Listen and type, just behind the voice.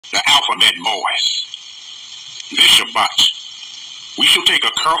the alphabet boys. This Shabbat, we shall take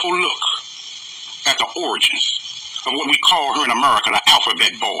a careful look at the origins of what we call here in America the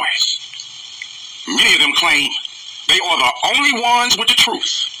alphabet boys. Many of them claim they are the only ones with the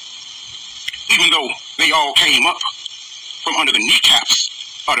truth, even though they all came up from under the kneecaps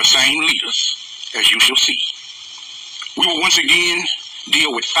of the same leaders, as you shall see. We will once again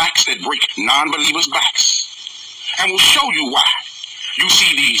deal with facts that break non-believers' backs, and will show you why you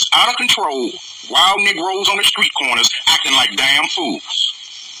see these out-of-control, wild Negroes on the street corners acting like damn fools,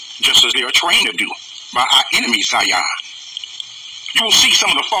 just as they are trained to do by our enemy Zion. You will see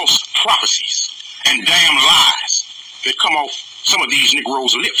some of the false prophecies and damn lies that come off some of these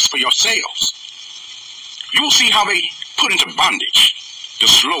Negroes' lips for yourselves. You will see how they put into bondage the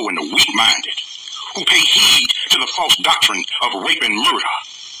slow and the weak-minded, who pay heed to the false doctrine of rape and murder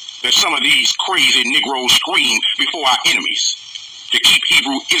that some of these crazy Negroes scream before our enemies to keep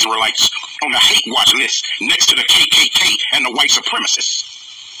Hebrew Israelites on the hate watch list next to the KKK and the white supremacists,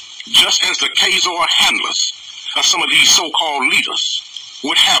 just as the Khazar handlers of some of these so-called leaders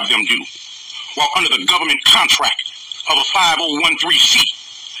would have them do, while under the government contract of a 5013C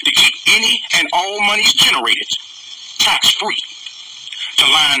to keep any and all monies generated tax-free, to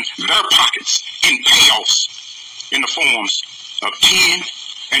line their pockets in payoffs in the forms of 10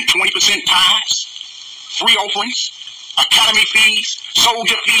 and 20% tithes, free offerings, academy fees,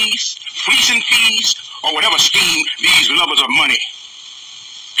 soldier fees, fleecing fees, or whatever scheme these lovers of money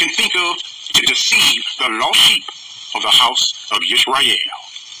can think of to deceive the lost sheep of the house of Israel.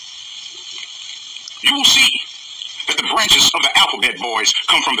 You will see that the branches of the alphabet boys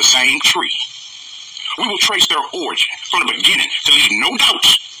come from the same tree. We will trace their origin from the beginning to leave no doubt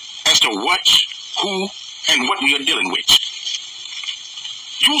as to what, who, and what we are dealing with.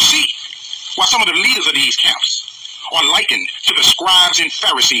 You will see why some of the leaders of these camps are likened to the scribes and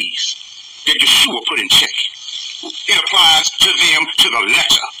Pharisees that Yeshua put in check. It applies to them to the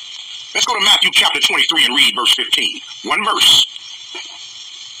letter. Let's go to Matthew chapter 23 and read verse 15. One verse.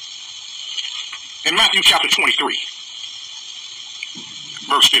 In Matthew chapter 23,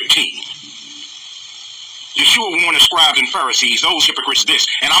 verse 15. Yeshua warned the scribes and Pharisees, those hypocrites, this,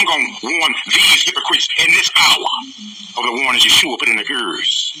 and I'm going to warn these hypocrites in this hour of the warnings Yeshua put in the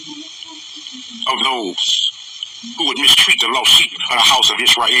ears of those who would mistreat the lost sheep of the house of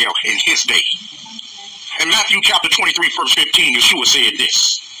Israel in his day. In Matthew chapter 23, verse 15, Yeshua said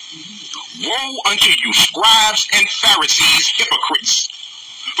this: Woe unto you, scribes and Pharisees, hypocrites,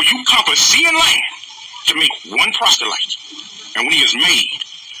 for you compass sea and land to make one proselyte, and when he is made,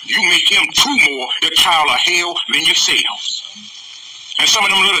 you make him two more the child of hell than yourselves. And some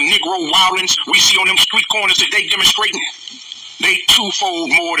of them little Negro wildlings we see on them street corners today demonstrating, they twofold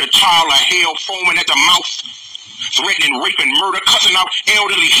more the child of hell, foaming at the mouth, threatening rape and murder, cussing out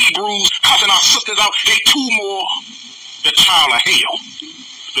elderly Hebrews, cussing our sisters out. They two more the child of hell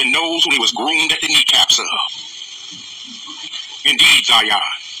than those who they was groomed at the kneecaps of. Indeed, Zion,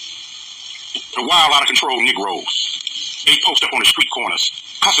 the wild, out-of-control Negroes, they post up on the street corners,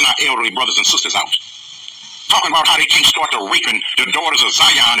 cussing our elderly brothers and sisters out, talking about how they can't start to raping the daughters of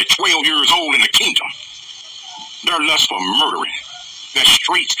Zion at 12 years old in the kingdom. Their lust for murdering, they're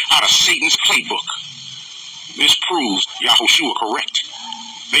straight out of Satan's playbook. This proves Yahushua correct.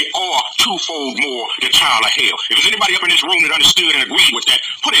 They are twofold more the child of hell. If there's anybody up in this room that understood and agreed with that,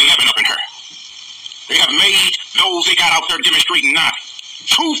 put 11 up in her. They have made those they got out there demonstrating now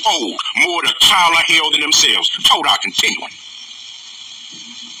twofold more the child of hell than themselves. Torah continuing.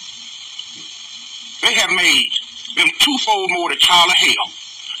 They have made them twofold more the child of hell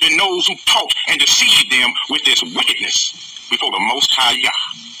than those who taught and deceived them with this wickedness before the Most High Yah.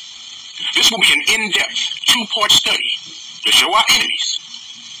 This will be an in-depth, two-part study to show our enemies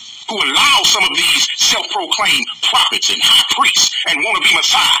who allow some of these self-proclaimed prophets and high priests and wannabe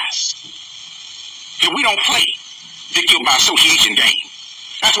messiahs that we don't play the guilt by association game.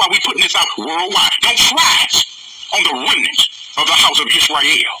 That's why we're putting this out worldwide. Don't try it on the remnant of the house of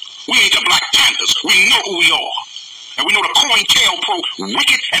Israel. We ain't the Black Panthers. We know who we are. And we know the COINTELPRO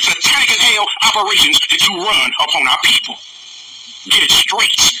wicked and satanic as hell operations that you run upon our people. Get it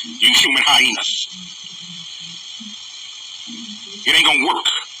straight, you human hyenas. It ain't gonna work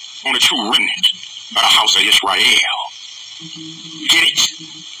on the true remnant of the house of Israel. Get it?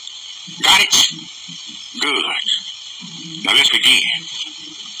 Got it? Good. Now let's begin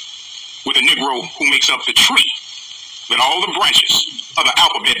with the Negro who makes up the tree that all the branches of the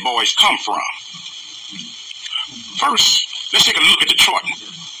alphabet boys come from. First, let's take a look at the chart.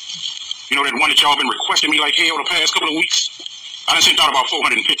 You know that one that y'all been requesting me like hell the past couple of weeks? I done sent out about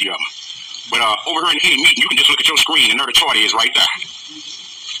 450 of them. But over here in any meeting, you can just look at your screen and there the chart is right there.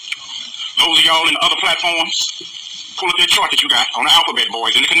 Those of y'all in the other platforms, pull up that chart that you got on the alphabet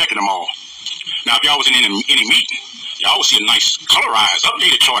boys and connected them all. Now, if y'all was in any meeting, y'all will see a nice colorized,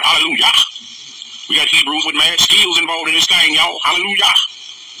 updated chart. Hallelujah. We got Hebrews with mad skills involved in this thing, y'all. Hallelujah.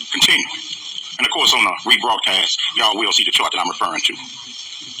 Continue. And of course, on the rebroadcast, y'all will see the chart that I'm referring to.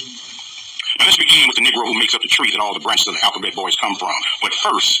 Now, let's begin with the Negro who makes up the tree that all the branches of the alphabet boys come from. But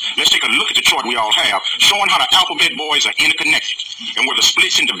first, let's take a look at the chart we all have, showing how the alphabet boys are interconnected and where the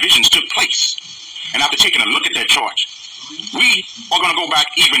splits and divisions took place. And after taking a look at that chart, we are going to go back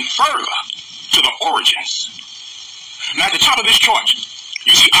even further to the origins. Now, at the top of this chart,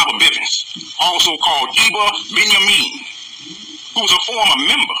 you see Abba Bivens, also called Eba Benjamin, who was a former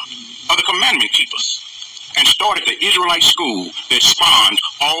member of the Commandment Keepers and started the Israelite school that spawned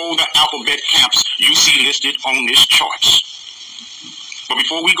all the alphabet camps you see listed on this chart. But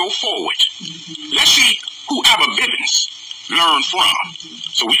before we go forward, let's see who Abba Bivens learned from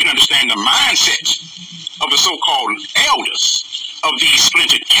so we can understand the mindset of the so-called elders of these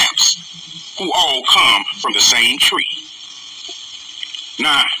splintered camps who all come from the same tree.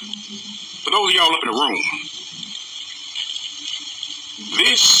 Now, for those of y'all up in the room,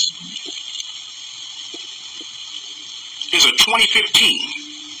 this is a 2015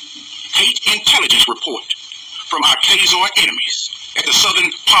 hate intelligence report from our Khazar enemies at the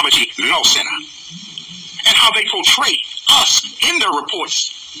Southern Poverty Law Center, and how they portray us in their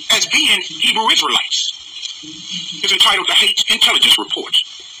reports as being Hebrew Israelites. It's entitled the Hate Intelligence Report.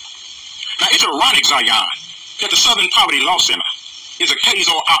 Now, it's ironic, Zion, that the Southern Poverty Law Center is a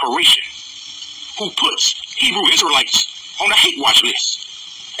Khazar operation who puts Hebrew Israelites on the hate watch list.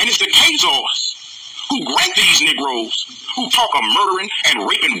 And it's the Khazars who grant these Negroes who talk of murdering and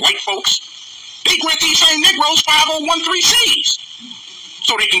raping white folks. They grant these same Negroes 5013Cs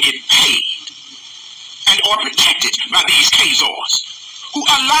so they can get paid and are protected by these Khazars who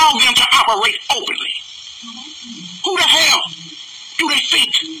allow them to operate openly. Who the hell do they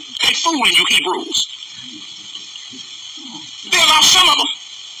think they fooling you Hebrews? They allow some of them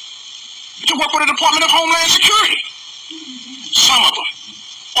to work for the Department of Homeland Security. Some of them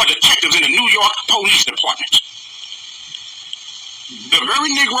are detectives in the New York Police Department. The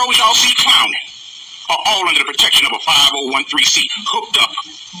very Negroes y'all see clowning are all under the protection of a 5013C hooked up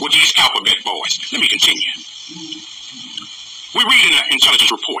with these alphabet boys. Let me continue. We read in the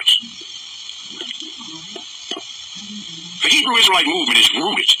intelligence report. The Hebrew Israelite movement is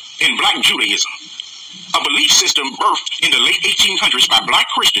rooted in Black Judaism, a belief system birthed in the late 1800s by Black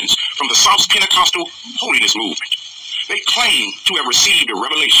Christians from the South Pentecostal Holiness movement. They claim to have received a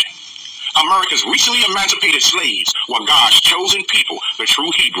revelation. America's recently emancipated slaves were God's chosen people, the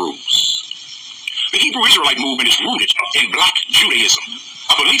true Hebrews. The Hebrew Israelite movement is rooted in Black Judaism,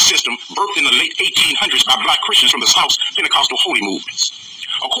 a belief system birthed in the late 1800s by Black Christians from the South Pentecostal Holy movements.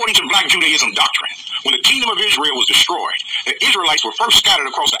 According to Black Judaism doctrine, when the kingdom of Israel was destroyed, the Israelites were first scattered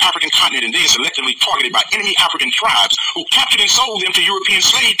across the African continent and then selectively targeted by enemy African tribes who captured and sold them to European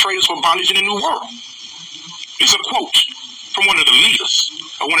slave traders for bondage in the New World. It's a quote from one of the leaders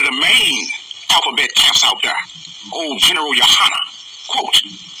of one of the main alphabet camps out there, old General Yohana. Quote,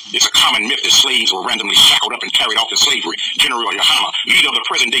 it's a common myth that slaves were randomly shackled up and carried off to slavery. General Yohana, leader of the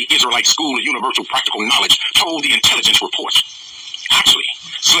present-day Israelite School of Universal Practical Knowledge, told the intelligence report. Actually,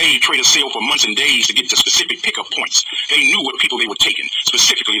 slave traders sailed for months and days to get to specific pickup points. They knew what people they were taking,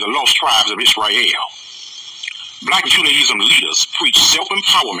 specifically the lost tribes of Israel. Black Judaism leaders preach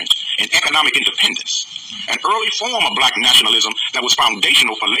self-empowerment and economic independence, an early form of black nationalism that was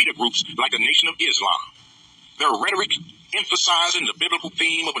foundational for later groups like the Nation of Islam. Their rhetoric, emphasizing the biblical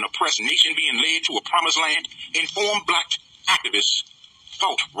theme of an oppressed nation being led to a promised land, informed black activists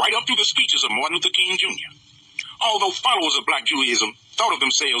thought right up through the speeches of Martin Luther King Jr. Although followers of Black Judaism thought of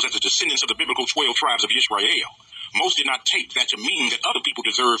themselves as the descendants of the biblical 12 tribes of Israel, most did not take that to mean that other people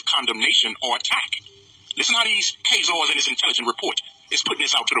deserve condemnation or attack. Listen how these Khazars in this intelligence report is putting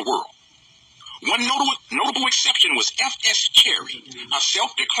this out to the world. One notable exception was F.S. Cherry, a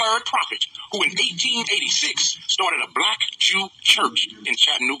self-declared prophet who in 1886 started a Black Jew church in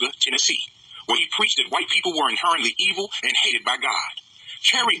Chattanooga, Tennessee, where he preached that white people were inherently evil and hated by God.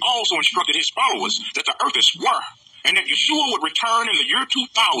 Cherry also instructed his followers that the earth is square and that Yeshua would return in the year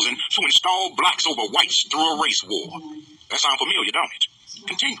 2000 to install blacks over whites through a race war. That sound familiar, don't it?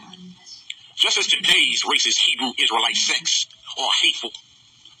 Continue. Just as today's racist Hebrew Israelite sects are hateful,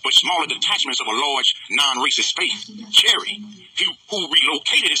 but smaller detachments of a large non-racist faith, Cherry, who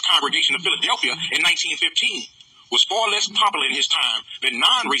relocated his congregation to Philadelphia in 1915, was far less popular in his time than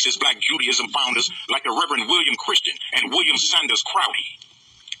non-racist Black Judaism founders like the Reverend William Christian and William Sanders Crowdy.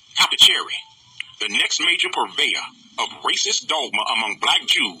 After Cherry, the next major purveyor of racist dogma among black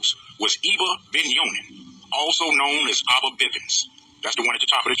Jews was Eber ben Yonin, also known as Abba Bivens. That's the one at the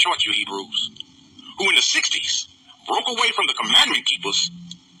top of the chart, you Hebrews. Who in the 60s broke away from the commandment keepers,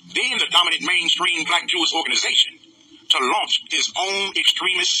 then the dominant mainstream black Jewish organization, to launch his own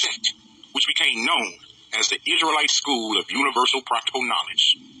extremist sect, which became known as the Israelite School of Universal Practical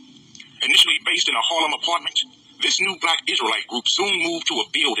Knowledge. Initially based in a Harlem apartment, this new black Israelite group soon moved to a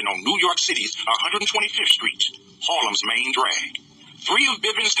building on New York City's 125th Street, Harlem's main drag. 3 of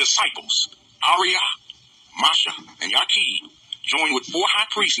Bivens' disciples, Ariah, Masha, and Yaqub, joined with 4 high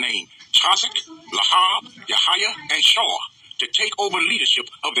priests named Chazak, Lahab, Yahya, and Shaw to take over leadership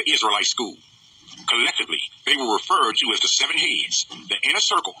of the Israelite school. Collectively, they were referred to as the 7 heads, the inner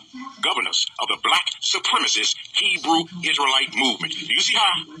circle, governors of the black supremacist Hebrew Israelite movement. Do you see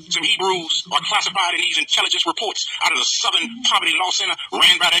how some Hebrews are classified in these intelligence reports out of the Southern Poverty Law Center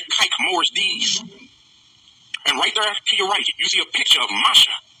ran by that kike Morris Dees? And right there to your right, you see a picture of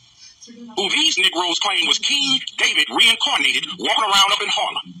Masha, who these Negroes claim was King David reincarnated walking around up in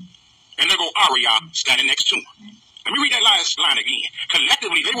Harlem. And there go Ariah standing next to him. Let me read that last line again.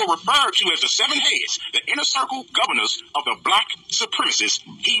 Collectively, they were referred to as the 7 heads, the inner circle governors of the black supremacist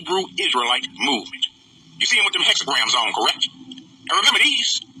Hebrew Israelite movement. You see them with them hexagrams on, correct? And remember,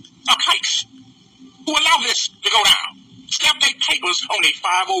 these are kikes who allow this to go down. Stamp their papers on their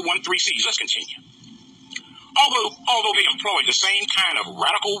 5013Cs. Let's continue. Although they employed the same kind of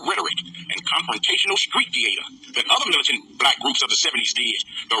radical rhetoric and confrontational street theater that other militant black groups of the 70s did,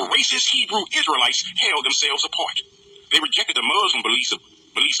 the racist Hebrew Israelites held themselves apart. They rejected the Muslim beliefs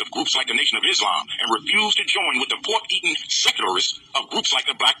of groups like the Nation of Islam and refused to join with the pork-eating secularists of groups like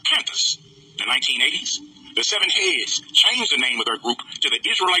the Black Panthers. In the 1980s, the 7 heads changed the name of their group to the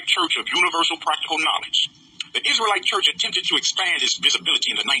Israelite Church of Universal Practical Knowledge. The Israelite Church attempted to expand its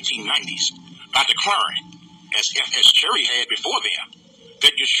visibility in the 1990s by declaring, as F.S. Cherry had before them,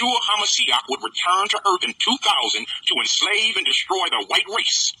 that Yeshua HaMashiach would return to earth in 2000 to enslave and destroy the white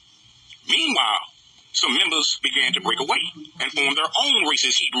race. Meanwhile, some members began to break away and form their own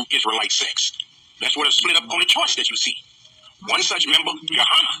racist Hebrew Israelite sects. That's what is split up on the charts that you see. One such member,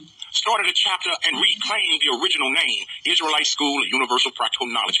 Yohana, started a chapter and reclaimed the original name, Israelite School of Universal Practical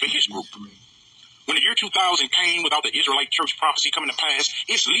Knowledge, for his group. When the year 2000 came without the Israelite Church prophecy coming to pass,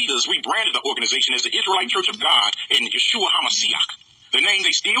 its leaders rebranded the organization as the Israelite Church of God and Yeshua HaMashiach, the name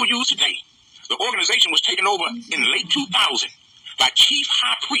they still use today. The organization was taken over in late 2000 by Chief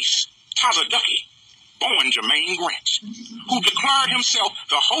High Priest Tazaduki, born Jermaine Grant, who declared himself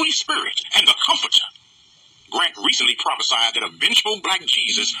the Holy Spirit and the Comforter. Grant recently prophesied that a vengeful black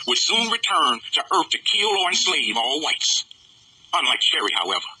Jesus would soon return to earth to kill or enslave all whites. Unlike Cherry,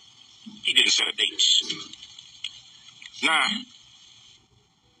 however, he didn't set a date. Now,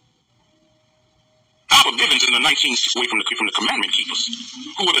 Abba Bivens in the 1960s away from the commandment keepers,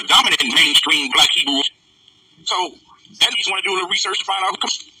 who were the dominant mainstream black Hebrews. So that means you want to do a little research to find out who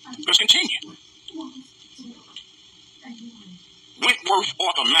comes. Let's continue. Wentworth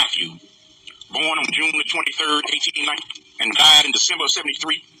Arthur Matthew, born on June the 23rd, 1890, and died in December of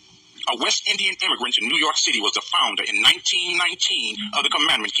 73. A West Indian immigrant to New York City, was the founder in 1919 of the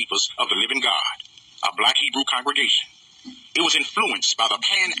Commandment Keepers of the Living God, a black Hebrew congregation. It was influenced by the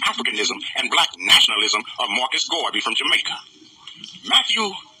Pan-Africanism and black nationalism of Marcus Garvey from Jamaica.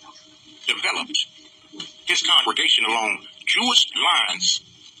 Matthew developed his congregation along Jewish lines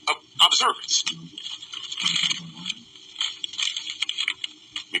of observance.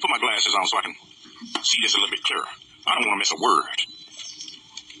 Let me put my glasses on so I can see this a little bit clearer. I don't want to miss a word.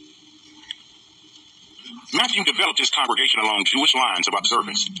 Matthew developed his congregation along Jewish lines of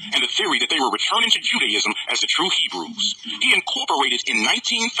observance and the theory that they were returning to Judaism as the true Hebrews. He incorporated in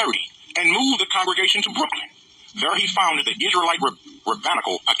 1930 and moved the congregation to Brooklyn. There he founded the Israelite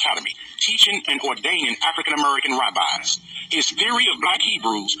Rabbinical Academy, teaching and ordaining African-American rabbis. His theory of black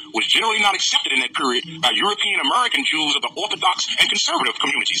Hebrews was generally not accepted in that period by European-American Jews of the Orthodox and conservative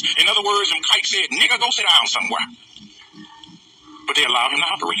communities. In other words, them kikes said, nigga, go sit down somewhere. But they allowed him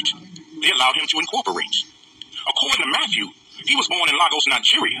to operate. They allowed him to incorporate. According to Matthew, he was born in Lagos,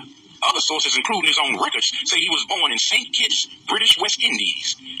 Nigeria. Other sources, including his own records, say he was born in St. Kitts, British West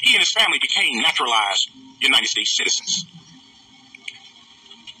Indies. He and his family became naturalized United States citizens.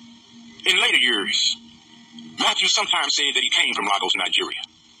 In later years, Matthew sometimes said that he came from Lagos, Nigeria.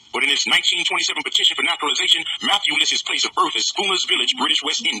 But in his 1927 petition for naturalization, Matthew lists his place of birth as Schooners Village, British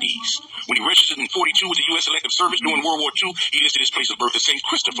West Indies. When he registered in 42 with the U.S. Elective Service during World War II, he listed his place of birth as St.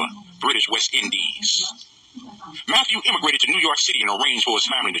 Christopher, British West Indies. Matthew immigrated to New York City and arranged for his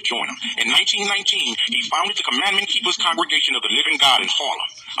family to join him. In 1919, he founded the Commandment Keepers Congregation of the Living God in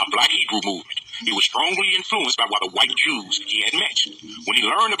Harlem, a black Hebrew movement. He was strongly influenced by the white Jews he had met. When he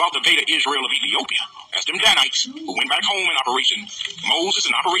learned about the Beta Israel of Ethiopia, as them Danites who went back home in Operation Moses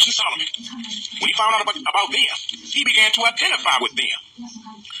and Operation Solomon, when he found out about them, he began to identify with them.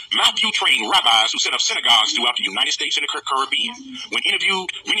 Matthew trained rabbis who set up synagogues throughout the United States and the Caribbean. When interviewed,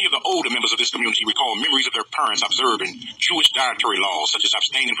 many of the older members of this community recall memories of their parents observing Jewish dietary laws, such as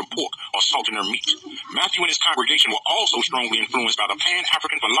abstaining from pork or salting their meat. Matthew and his congregation were also strongly influenced by the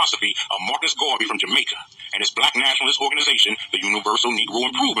Pan-African philosophy of Marcus Garvey from Jamaica and his black nationalist organization, the Universal Negro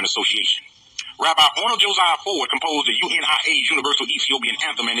Improvement Association. Rabbi Arnold Josiah Ford composed the UNIA's Universal Ethiopian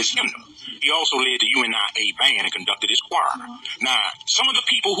Anthem and his hymnal. He also led the UNIA band and conducted his choir. Now, some of the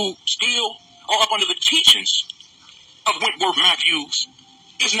people who still are up under the teachings of Wentworth Matthews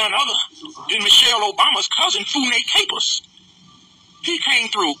is none other than Michelle Obama's cousin, Fune Capers. He came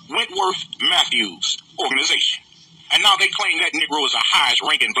through Wentworth Matthews' organization. And now they claim that Negro is the highest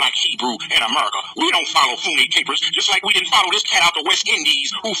ranking black Hebrew in America. We don't follow Fune Capers, just like we didn't follow this cat out the West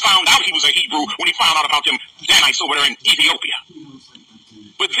Indies who found out he was a Hebrew when he found out about them Danites over there in Ethiopia.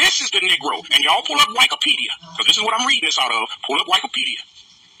 But this is the Negro. And y'all pull up Wikipedia, because this is what I'm reading this out of. Pull up Wikipedia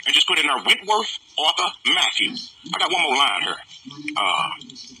and just put in there Wentworth Arthur Matthews. I got one more line here.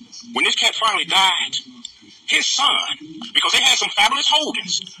 When this cat finally died, his son, because they had some fabulous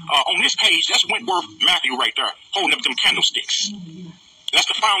holdings. On this page, that's Wentworth Matthew right there, holding up them candlesticks. That's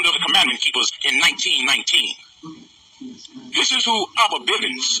the founder of the Commandment Keepers in 1919. This is who Abba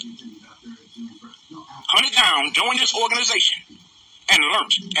Bivens hunted down, joined this organization, and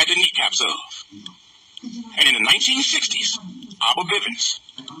learnt at the kneecaps of. And in the 1960s, Abba Bivens,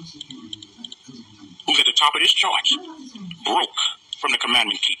 who's at the top of this chart, broke from the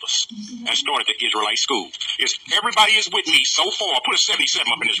Commandment Keepers and started the Israelite school. If everybody is with me so far, put a 77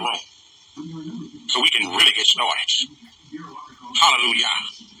 up in this room so we can really get started. Hallelujah.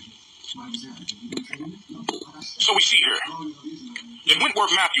 So we see here that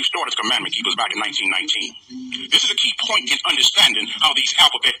Wentworth Matthews started the Commandment Keepers back in 1919. This is a key point in understanding how these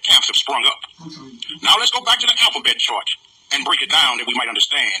alphabet camps have sprung up. Now let's go back to the alphabet chart and break it down that we might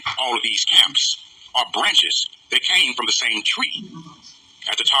understand all of these camps are branches that came from the same tree.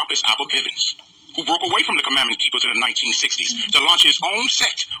 At the top is Abba Bivens, who broke away from the Commandment Keepers in the 1960s to launch his own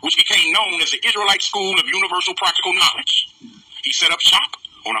sect, which became known as the Israelite School of Universal Practical Knowledge. He set up shop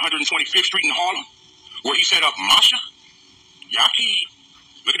on 125th Street in Harlem, where he set up Masha, Yaqub.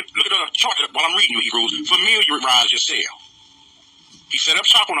 Look at the chart while I'm reading you, Hebrews. Familiarize yourself. He set up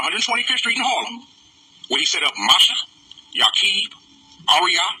shop on 125th Street in Harlem, where he set up Masha, Yaqub,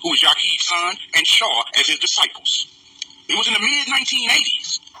 Ariah, who was Yaqub's son, and Shaw as his disciples. It was in the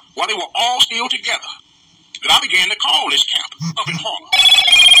mid-1980s, while they were all still together, that I began to call this camp up in Harlem.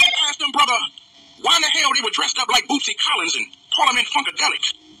 I asked them, brother, why in the hell they were dressed up like Bootsy Collins and Parliament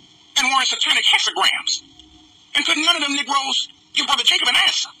Funkadelic and wearing satanic hexagrams? And could none of them Negroes give Brother Jacob an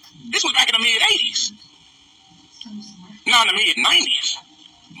answer? This was back in the mid-80s. Now in the mid-90s,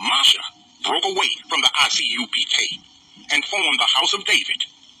 Masha broke away from the ICUPK and formed the House of David,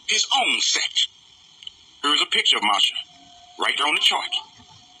 his own sect. Here's a picture of Masha, right there on the chart.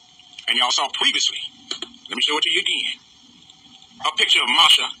 And y'all saw previously, let me show it to you again, a picture of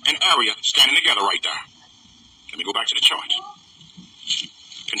Masha and Ariah standing together right there. Let me go back to the chart.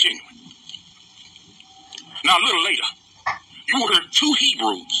 Continuing. Now a little later, you will hear two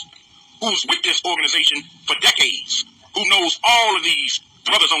Hebrews who's with this organization for decades, who knows all of these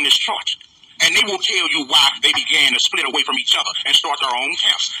brothers on this chart. And they will tell you why they began to split away from each other and start their own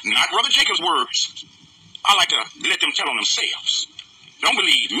camps. Not Brother Jacob's words. I like to let them tell on themselves. Don't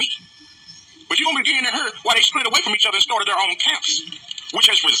believe me. But you're going to begin to hear why they split away from each other and started their own camps, which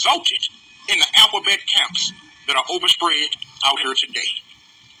has resulted in the alphabet camps that are overspread out here today.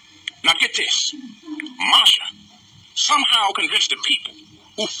 Now get this. Masha somehow convinced the people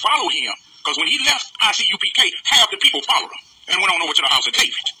who follow him, because when he left ICUPK, half the people followed him and went on over to the House of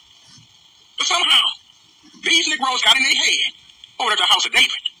David. But somehow, these Negroes got in their head over at the House of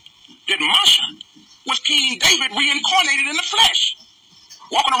David that Masha was King David reincarnated in the flesh,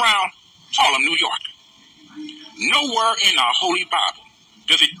 walking around Harlem, New York. Nowhere in the Holy Bible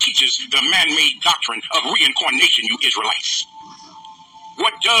does it teach us the man-made doctrine of reincarnation, you Israelites.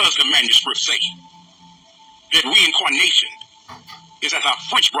 What does the manuscript say? That reincarnation is, as our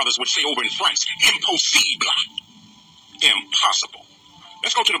French brothers would say over in France, impossible. Impossible.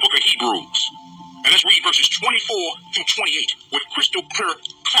 Let's go to the book of Hebrews, and let's read verses 24 through 28 with crystal clear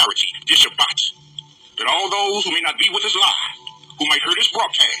clarity this Shabbat, that all those who may not be with us live, who might hear this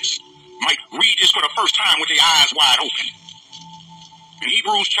broadcast, might read this for the first time with their eyes wide open. In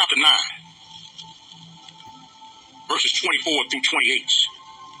Hebrews chapter 9, verses 24 through 28,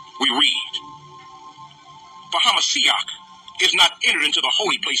 we read, For Hamashiach is not entered into the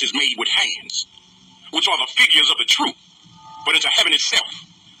holy places made with hands, which are the figures of the truth, but into heaven itself,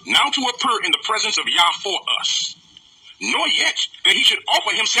 now to appear in the presence of Yah for us, nor yet that he should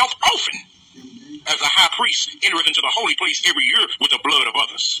offer himself often, as the high priest entereth into the holy place every year with the blood of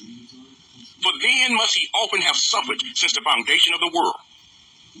others. For then must he often have suffered since the foundation of the world.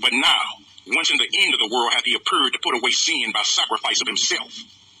 But now, once in the end of the world hath he appeared to put away sin by sacrifice of himself.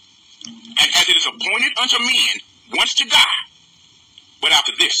 And as it is appointed unto men once to die, but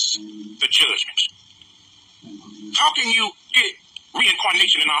after this, the judgment. How can you get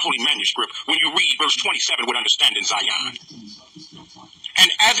reincarnation in our holy manuscript when you read verse 27 with understanding Zion? And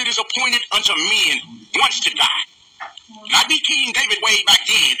as it is appointed unto men once to die. Not be King David way back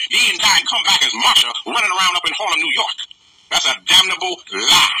then die and come back as Marsha running around up in Harlem, New York. That's a damnable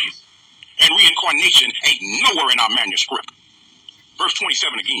lie. And reincarnation ain't nowhere in our manuscript. Verse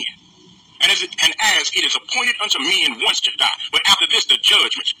 27 again. And as it is appointed unto men once to die, but after this the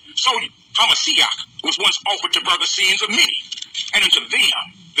judgment. So Hamashiach was once offered to bear the sins of many. And unto them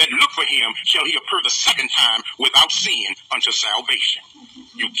that look for him shall he appear the second time without sin unto salvation.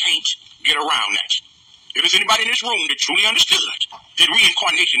 You can't get around that. If there's anybody in this room that truly understood that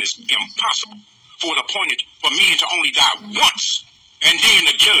reincarnation is impossible, for it's appointed for men to only die once, and then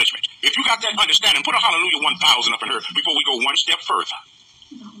the judgment. If you got that understanding, put a hallelujah 1,000 up in her before we go one step further.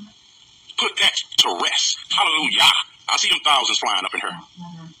 Put that to rest. Hallelujah. I see them thousands flying up in her.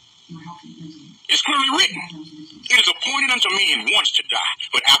 It's clearly written. It is appointed unto men once to die,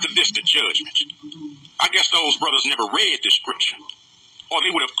 but after this the judgment. I guess those brothers never read this scripture, or they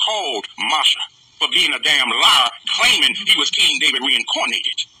would have called Masha for being a damn liar, claiming he was King David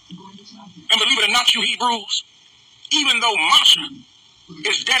reincarnated. And believe it or not, you Hebrews, even though Masha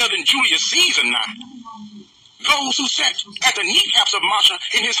is deader than Julius Caesar now, those who sat at the kneecaps of Masha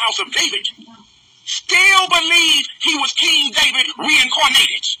in his house of David still believe he was King David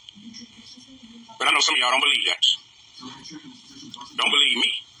reincarnated. But I know some of y'all don't believe that. Don't believe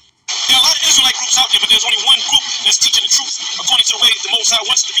me. There are a lot of Israelite groups out there, but there's only one group that's teaching the truth according to the way the Most High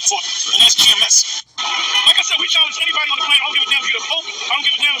wants it to be taught, and that's GMS. Like I said, we challenge anybody on the planet. I don't give a damn if you're the Pope. I don't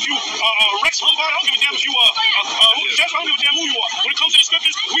give a damn if you Rex Humbard. I don't give a damn if you Jeff. I don't give a damn who you are. When it comes to the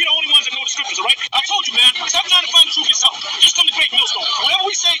scriptures, we the only ones that know the scriptures, all right? I told you, man. Stop trying to find the truth yourself. Just come to Great Millstone. Whatever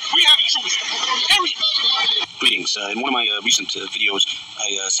we say, we have the truth. Period. Greetings. In one of my recent videos, I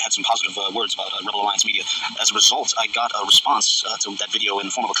had some positive words about Rebel Alliance Media. As a result, I got a response to that video in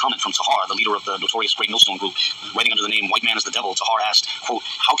the form of a comment from Tahar, the leader of the notorious Great Millstone group, writing under the name White Man is the Devil. Tahar asked, quote,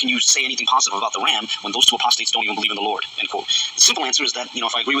 "How can you say anything positive about the RAM when those two apostates don't even believe in the Lord?" End quote. The simple answer is that,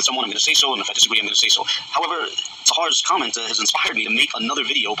 if I agree with someone, I'm going to say so, and if I disagree, I'm going to say so. However, Tahar's comment has inspired me to make another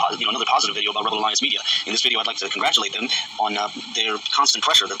video, another positive video about Rebel Alliance Media. In this video, I'd like to congratulate them on their constant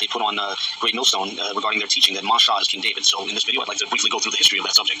pressure that they put on Great Millstone regarding their teaching that Masha is King David. So in this video, I'd like to briefly go through the history of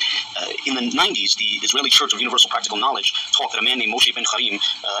that subject. In the 90s, the Israeli Church of Universal Practical Knowledge taught that a man named Moshe ben Charim,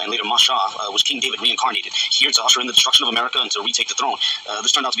 and later Masha, was King David reincarnated, here to usher in the destruction of America and to retake the throne.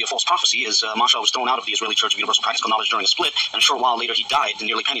 This turned out to be a false prophecy, as Masha was thrown out of the Israeli Church of Universal Practical Knowledge during a split, and a short while later he died,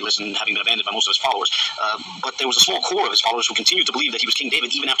 nearly penniless and having been abandoned by most of his followers. But there was a small core of his followers who continued to believe that he was King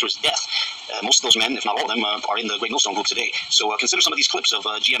David even after his death. Most of those men, if not all of them, are in the Great Millstone group today. So consider some of these clips of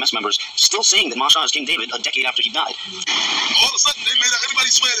GMS members still saying that Masha is King David a decade after he died. All of a sudden, they made everybody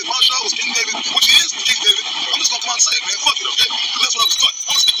swear that Masha was King David, which he is King David. I'm just going to come out and say it, man. Fuck it, okay? That's what I was taught. I'm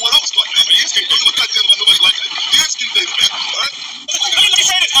going to stick with what I was taught, man. He is King David. I don't give a goddamn about nobody like that. He is King David, man. All right? Let me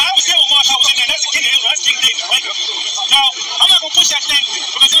say this. I was there when Masha was in there. That's the King David. That's King David, right? Now, I'm not going to push that thing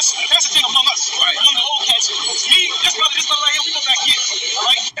because that's the thing among us, right? Among the old cats. Me, this brother right here, we go back here, all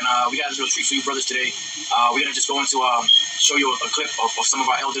right? And we got a little treat for you brothers today. We're going to just go into show you a clip of some of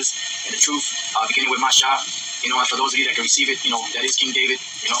our elders and the truth, beginning with Masha. And for those of you that can receive it, that is King David.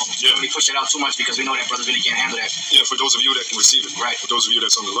 Don't really push it out too much because we know that brothers really can't handle that. Yeah, for those of you that can receive it. Right. For those of you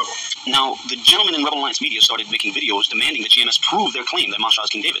that's on the level. Now, the gentlemen in Rebel Alliance Media started making videos demanding that GMS prove their claim that Masha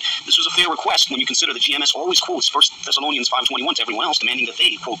is King David. This was a fair request when you consider that GMS always quotes 1 Thessalonians 5:21 to everyone else, demanding that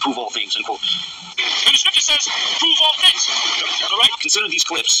they, quote, prove all things, end quote. And the scripture says, prove all things. All right? Consider these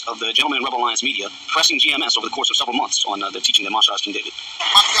clips of the gentlemen in Rebel Alliance Media pressing GMS over the course of several months on their teaching that Masha is King David.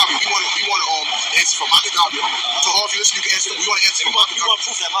 We want to answer from Akagabia. To all of you listening, you can answer. We want to answer from We want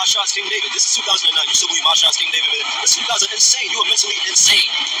proof that Masha is King David. This is 2009. You still believe Masha is King David? This is 2000. Insane. You are mentally insane.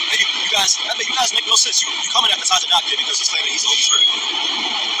 And you guys make no sense. You coming at the time to not get because he's claiming he's the Holy Spirit.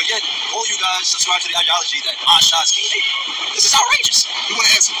 But yet, all you guys subscribe to the ideology that Masha is King David. This is outrageous. We want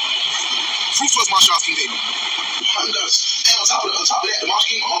to answer. Proof to us Masha is King David. And on top of that, the Masha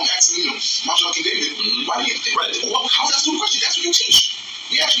King, Masha King David. Right. How is that still a question? That's what you teach.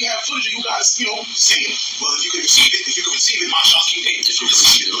 Yeah, actually have footage of you guys, singing. Well, if you can receive it, Mashallah, King David. If you can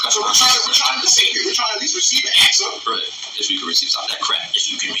receive it, so we're trying to receive it. We're trying to at least receive an answer. Right. If you can receive some of that crap. If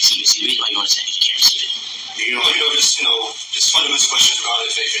you can receive it. See, the reason why you understand if you can't receive it. Just fundamental questions regarding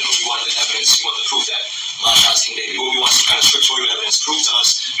the faith. We want the evidence, we want the proof that Mashallah is King David. We want some kind of scriptural evidence. Prove to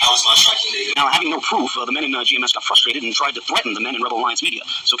us how is Mashallah King David. Now, having no proof, the men in GMS got frustrated and tried to threaten the men in Rebel Alliance Media.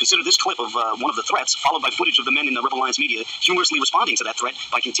 So consider this clip of one of the threats, followed by footage of the men in Rebel Alliance Media humorously responding to that threat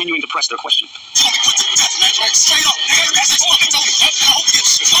by continuing to press their question. You're gonna be put to death, man. Straight up. That's all they told me. I hope you get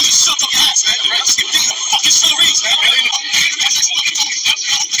shut up your ass, man. Just get beat the fucking smithereens, man.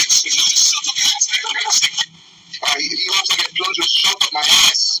 He also get plungers shoved up my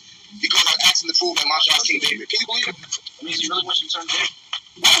ass because I'm asking to prove that Mashallah is King David. Can you believe it? I mean, he really wants you to turn gay?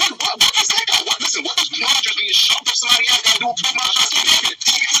 What was that guy? Listen, what was plungers being shoved up somebody's ass got to do with prove Mashallah is King David?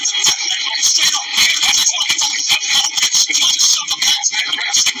 Straight up.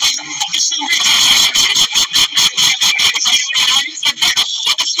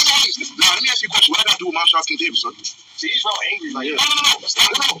 Now, let me ask you a question. What I got to do with Mashallah is King David, sir? See, he's real angry. Like,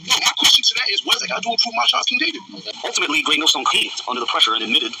 No. My question to that is, what does that got to do with prove Mashallah is King David? Ultimately, Great Millstone caved under the pressure and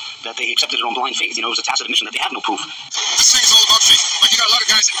admitted that they accepted it on blind faith. It was a tacit admission that they had no proof. This thing's all about faith. Like, you got a lot of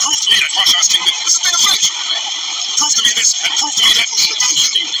guys that prove to me that Mashallah is King David. This is a thing of faith. Prove to me this and prove to me that. You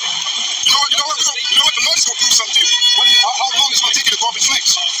know what? The Lord is going to prove something to you. How long is it going to take you to go up in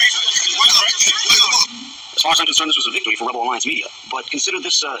flames? As far as I'm concerned, this was a victory for Rebel Alliance Media. But consider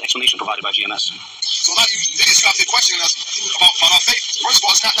this explanation provided by GMS. So a lot of you idiots out there questioning us about our faith. First of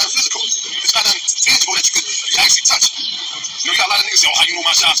all, it's not nothing physical. It's not nothing tangible that you can actually touch. You got a lot of niggas say, how you know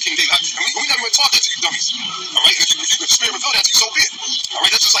Mashallah is King David? And we never even taught that to you dummies. All right? If the Spirit revealed that to you, so be it. All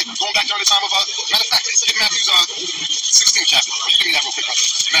right? That's just like going back during the time of, matter of fact, get Matthew's 16th chapter. You give me that real quick,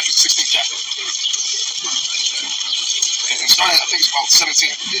 Matthew's 16th chapter. And starting, I think it's about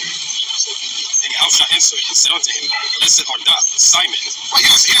 17. and Yahweh shall answer and said unto him, Blessed art thou, Simon. Right, he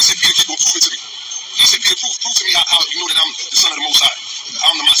didn't say, Peter, prove it to me. He said, Peter, prove to me how you know that I'm the son of the Most High.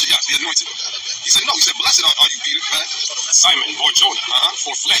 I'm the Mashiach, the anointed. He said, no. He said, blessed are you, Peter, right? Simon, or Jonah,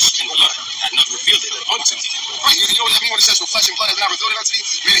 for flesh and blood had not revealed it unto thee. Right, you know what that means when it says for flesh and blood has not revealed it unto thee?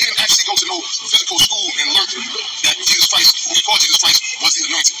 I mean, he didn't actually go to no physical school and learn that Jesus Christ, who we call Jesus Christ, was the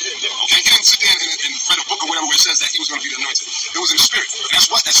anointed. Okay? He didn't sit there and read a book or whatever where it says that he was going to be the anointed. It was in the spirit. And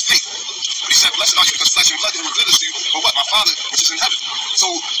that's what? That's faith. But he said, blessed are you because flesh and blood didn't reveal this to you, but what? My Father, which is in heaven. So,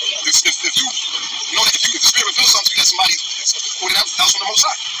 if you know that if the Spirit reveals something to you that somebody, well, that was from the Most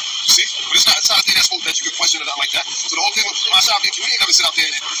High. You see? But it's not a thing that you can question or nothing like that. So the whole thing with Mashiach, we ain't never sit out there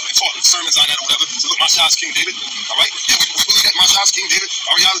and talk sermons on that or whatever. So look, Mashiach is King David. All right? Yeah, we believe that Mashiach is King David.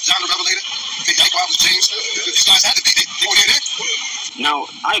 Ariel, John the Revelator. Okay, Jacob was James. These guys had to be. They were there. Now,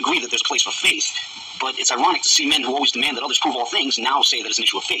 I agree that there's a place for faith, but it's ironic to see men who always demand that others prove all things now say that it's an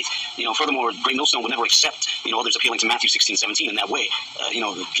issue of faith. Furthermore, Great Millstone would never accept, others appealing to Matthew 16:17 in that way. Can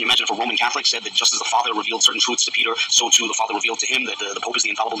you imagine if a Roman Catholic said that just as the Father revealed certain truths to Peter, so too the Father revealed to him that the Pope is the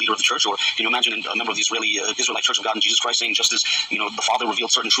infallible leader of the church? Or can you imagine a member of the Israelite Church of God in Jesus Christ saying just as, the Father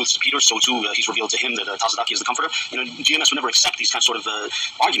revealed certain truths to Peter, so too he's revealed to him that Tazadaki is the Comforter? GMS would never accept these kind of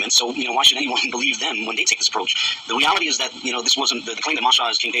arguments, so, why should anyone believe them when they take this approach? The reality is that, this wasn't, the claim that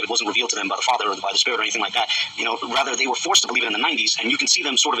Mashiach is King David wasn't revealed to them by the Father or by the Spirit or anything like that. Rather they were forced to believe it in the 90s, and you can see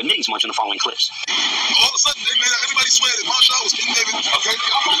them sort of admitting as much in the following clips. All of a sudden, they made everybody swear that Mashiach was King David. Okay,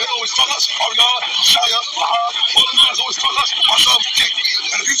 they always taught us, Ariel, Shia, Lahab, all the guys always taught us Mashiach was King.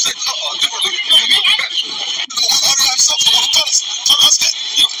 And if you say differently, you need to be banished. Ariel himself is the one who taught us that.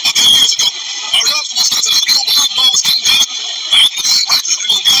 10 years ago. Ariel was the one who said, if you don't believe God was King David,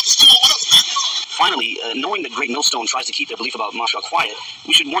 you're going to get out the school or whatever. Finally, knowing that Great Millstone tries to keep their belief about Mashiach quiet,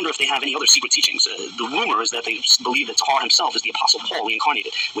 we should wonder if they have any other secret teachings. The rumor is that they believe that Tahar himself is the Apostle Paul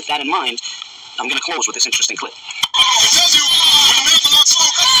reincarnated. With that in mind, I'm going to close with this interesting clip. It tells you when the man of the Lord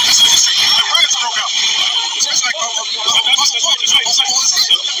spoke, that's the history. And riots broke out. It's just like Apostle Paul is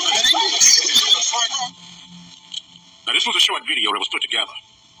Now, this was a short video that was put together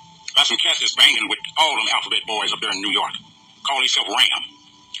by some cats that's banging with all them alphabet boys up there in New York, calling themselves R.A.M.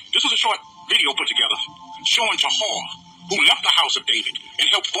 This was a short video put together showing Tahar, who left the house of David and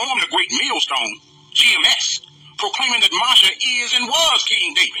helped form the great millstone, GMS, proclaiming that Mashiach is and was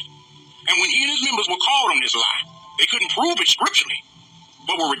King David. And when he and his members were called on this lie, they couldn't prove it scripturally,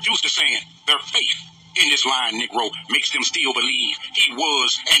 but were reduced to saying their faith in this line, Negro, makes them still believe he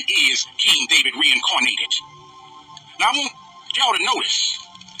was and is King David reincarnated. Now I want y'all to notice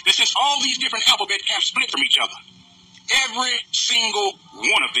that since all these different alphabet camps split from each other, every single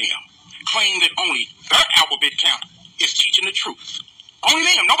one of them claim that only their alphabet camp is teaching the truth.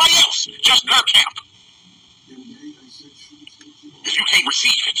 Only them, nobody else, just their camp. if you can't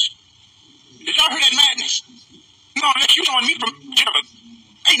receive it. Did y'all hear that madness? No, unless you showing me from Jennifer,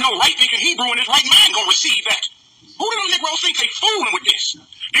 ain't no right-thinking Hebrew in his right mind gonna receive that. Who do them Negroes think they fooling with this?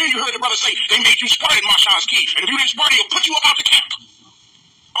 Then you heard the brother say they made you spread Marsha's key, and if you didn't spread it, he'll put you up out the camp.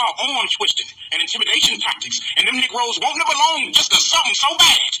 All arm twisting and intimidation tactics, and them Negroes won't never belong just to something so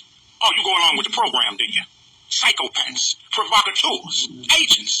bad. Oh, you go along with the program, did you? Psychopaths, provocateurs,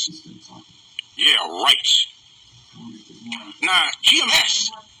 agents. Yeah, right. Now,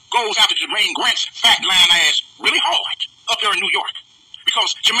 GMS goes after Jermaine Grant's fat line ass really hard up there in New York,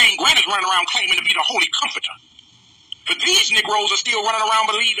 because Jermaine Grant is running around claiming to be the Holy Comforter. But these Negroes are still running around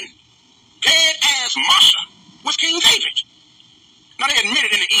believing dead-ass Masha was King David. Now, they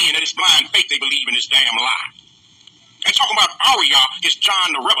admitted in the end that it's blind faith they believe in this damn lie. And talking about Arya is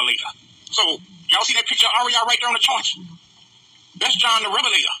John the Revelator. So, y'all see that picture of Arya right there on the chart? That's John the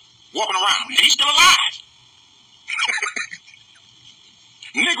Revelator walking around, and he's still alive.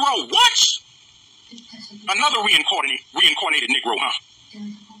 Negro, what? Another reincarnated Negro, huh?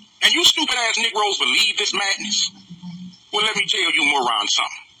 And you stupid-ass Negroes believe this madness? Well, let me tell you, moron,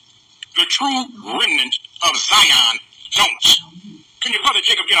 something. The true remnant of Zion don't. Can your brother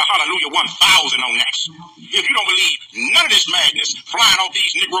Jacob get a hallelujah 1,000 on that? If you don't believe none of this madness flying off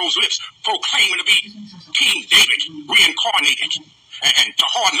these Negroes' lips, proclaiming to be King David reincarnated. And to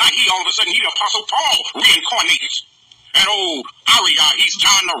hard night, all of a sudden, he the Apostle Paul reincarnated. And old Arya, he's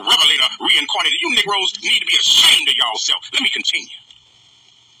John the Revelator reincarnated. You Negroes need to be ashamed of y'allself. Let me continue.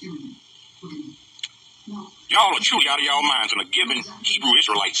 Y'all are truly out of y'all minds and are giving Hebrew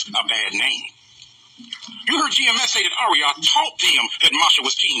Israelites a bad name. You heard GMS say that Arya taught them that Masha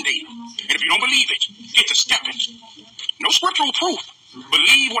was King David. And if you don't believe it, get to stepping. No scriptural proof.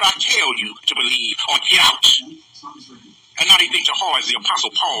 Believe what I tell you to believe or get out. And now they think Tahar is the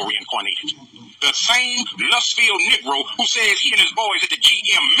Apostle Paul reincarnated. The same lust-filled Negro who says he and his boys at the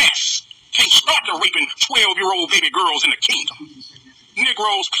GMS can't start the raping 12-year-old baby girls in the kingdom.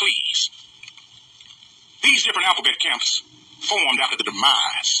 Negroes, please. These different alphabet camps formed after the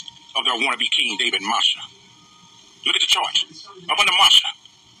demise of their wannabe King David Masha. Look at the chart. Up under Masha,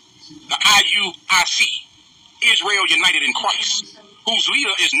 the IUIC, Israel United in Christ, whose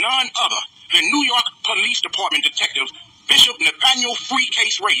leader is none other than New York Police Department Detective Bishop Nathaniel Free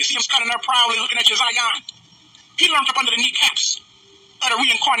Case Ray. You see him standing there proudly looking at your Zion? He learned up under the kneecaps of the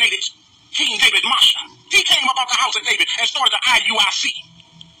reincarnated King David Masha. He came up out the house of David and started the IUIC.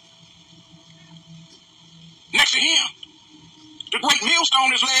 Next to him, the great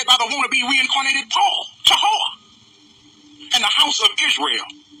millstone is led by the wannabe reincarnated Paul, Tahar. And the house of Israel,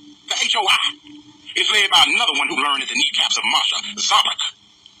 the HOI, is led by another one who learned at the kneecaps of Masha, Zadok.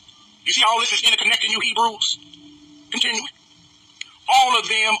 You see all this is interconnecting, you Hebrews? Continuing. All of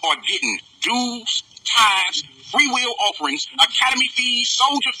them are getting dues, tithes, free will offerings, academy fees,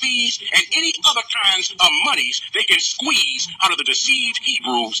 soldier fees, and any other kinds of monies they can squeeze out of the deceived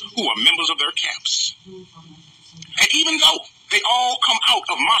Hebrews who are members of their camps. And even though they all come out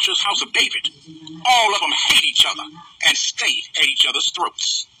of Masha's house of David, all of them hate each other and stay at each other's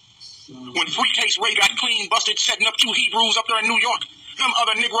throats. When Free Case Ray got clean busted setting up 2 Hebrews up there in New York, them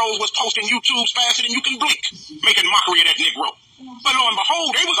other Negroes was posting YouTubes faster than you can blink, making mockery of that Negro. But lo and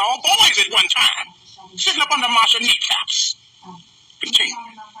behold, they was all boys at one time, sitting up under Masha kneecaps. Continue.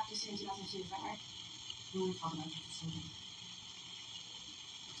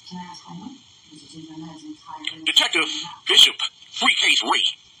 Detective Bishop Free Case Ray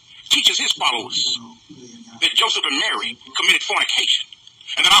teaches his followers that Joseph and Mary committed fornication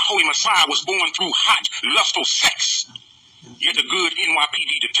and that our Holy Messiah was born through hot, lustful sex. Yet the good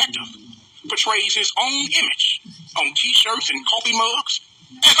NYPD detective portrays his own image on T-shirts and coffee mugs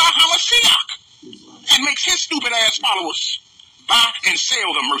as our Hamashiach and makes his stupid-ass followers buy and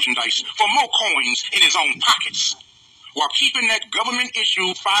sell the merchandise for more coins in his own pockets, while keeping that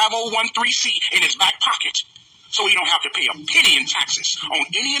government-issued 5013C in his back pocket, so he don't have to pay a penny in taxes on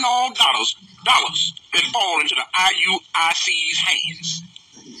any and all dollars that fall into the IUIC's hands.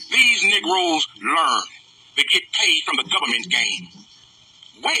 These Negroes learn to get paid from the government game.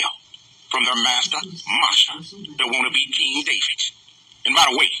 Well, from their master, Masha, the wannabe King David. And by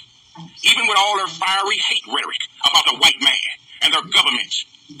the way, even with all their fiery hate rhetoric about the white man and their government,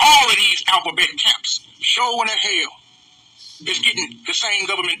 all of these alphabet camps, sure in the hell, is getting the same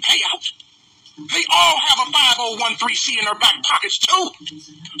government payout. They all have a 5013C in their back pockets too,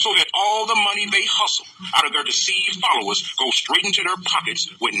 so that all the money they hustle out of their deceived followers goes straight into their pockets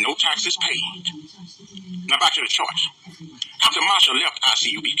with no taxes paid. Now back to the chart. After Masha left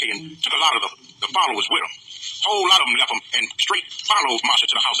ICUPK and took a lot of the followers with him, a whole lot of them left him and straight followed Masha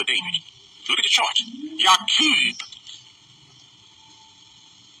to the house of David. Look at the chart. Yaqub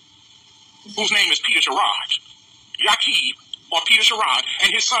whose name is Peter Sherrod, Yaqub, or Peter Sherrod,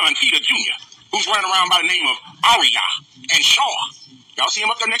 and his son, Peter Jr., who's running around by the name of Ariah and Shaw. Y'all see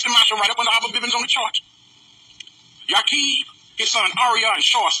him up there next to Marshall, right up under Abba Bibbins on the chart. Yaqub, his son Ariah, and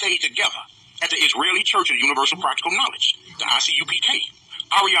Shaw stayed together at the Israeli Church of Universal Practical Knowledge, the ICUPK.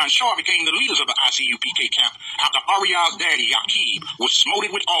 Ariah and Shaw became the leaders of the ICUPK camp after Ariah's daddy, Yaqub, was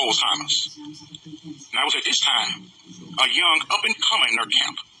smoted with Alzheimer's. Now, it was at this time, a young up-and-comer in their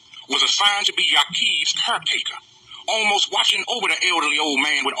camp was assigned to be Yaqub's caretaker, almost watching over the elderly old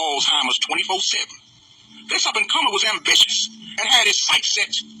man with Alzheimer's 24/7. This up-and-comer was ambitious and had his sights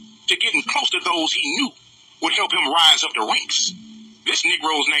set to getting close to those he knew would help him rise up the ranks. This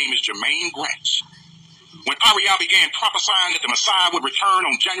Negro's name is Jermaine Grant. When Ariah began prophesying that the Messiah would return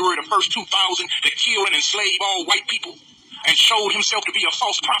on January the 1st, 2000 to kill and enslave all white people and showed himself to be a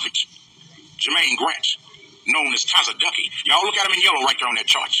false prophet, Jermaine Grant, known as Tazadaki, y'all look at him in yellow right there on that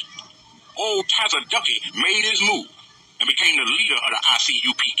chart. Old Tazadaki made his move and became the leader of the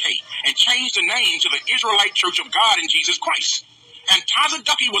ICUPK and changed the name to the Israelite Church of God in Jesus Christ. And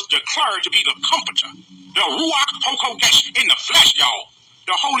Tazadaki was declared to be the comforter, the Ruach HaKodesh in the flesh, y'all,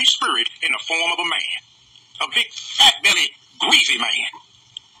 the Holy Spirit in the form of a man, a big fat-bellied, greasy man.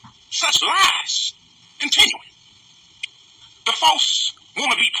 Such lies. Continuing. The false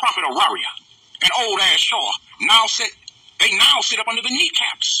wannabe prophet Ariah and old-ass Shaw now sit up under the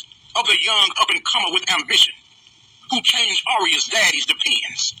kneecaps of the young up-and-comer with ambition, who changed Ariah's daddy's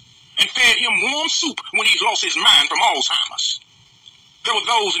depends and fed him warm soup when he lost his mind from Alzheimer's. There were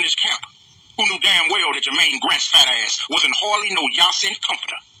those in his camp who knew damn well that Jermaine Grant's fat ass wasn't hardly no Yasin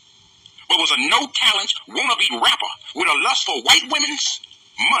comforter, but was a no-talent, wannabe rapper with a lust for white women's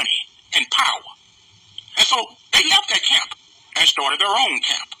money and power. And so they left that camp and started their own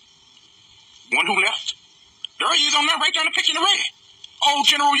camp. One who left, there he is on there right there in the picture in the red, old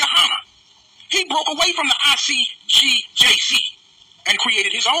General Yohana. He broke away from the ICGJC and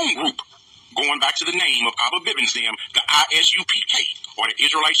created his own group, going back to the name of Abba Bibbins them, the ISUPK, or the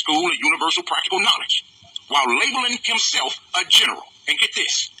Israelite School of Universal Practical Knowledge, while labeling himself a general. And get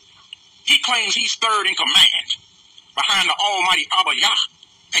this, he claims he's third in command, behind the almighty Abba Yah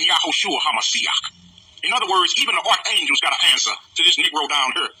and Yahushua HaMashiach. In other words, even the archangels got an answer to this Negro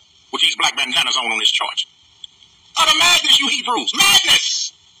down here with these black bandanas on this chart. Utter madness, you Hebrews,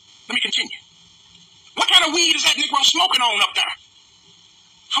 madness! Let me continue. What kind of weed is that Negro smoking on up there?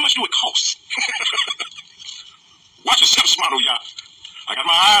 How much do it cost? Watch yourself, Smart Y'all. I got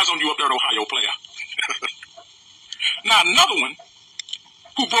my eyes on you up there at Ohio, player. Now, another one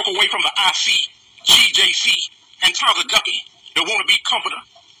who broke away from the ICGJC and Tazadaki, the wannabe comforter,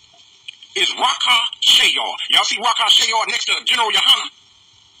 is Raka Shayar. Y'all see Raka Shayar next to General Yohana,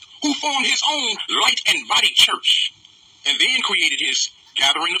 who formed his own Light and Body Church and then created his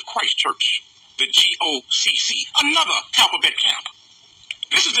Gathering of Christ Church, the GOCC, another alphabet camp.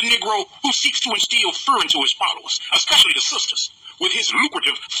 This is the Negro who seeks to instill fear into his followers, especially the sisters, with his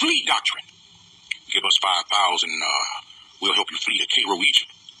lucrative flee doctrine. Give us 5,000, we'll help you flee to Cairo,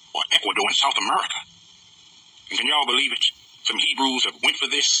 Egypt, or Ecuador in South America. And can y'all believe it? Some Hebrews have went for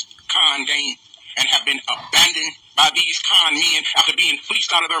this con game and have been abandoned by these con men after being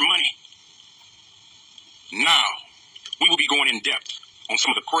fleeced out of their money. Now, we will be going in depth on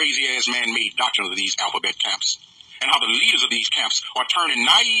some of the crazy-ass man-made doctrines of these alphabet camps, and how the leaders of these camps are turning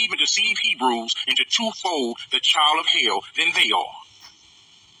naive and deceived Hebrews into twofold the child of hell than they are.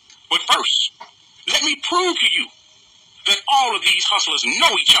 But first, let me prove to you that all of these hustlers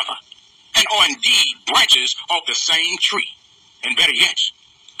know each other and are indeed branches of the same tree. And better yet,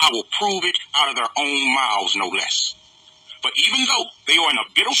 I will prove it out of their own mouths, no less. But even though they are in a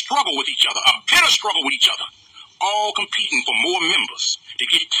bitter struggle with each other, all competing for more members to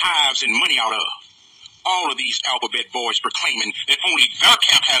get tithes and money out of, all of these alphabet boys proclaiming that only their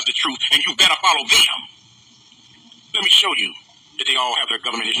camp has the truth and you better follow them. Let me show you that they all have their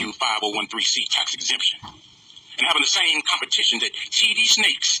government-issued 5013C tax exemption and having the same competition that TD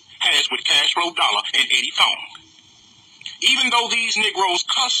Snakes has with Cashflow Dollar and Eddie Thong. Even though these Negroes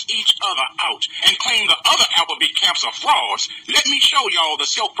cuss each other out and claim the other alphabet camps are frauds, let me show y'all the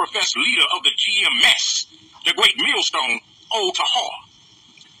self-professed leader of the GMS, the great millstone, old Tahar.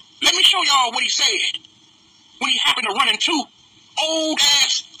 Let me show y'all what he said when he happened to run into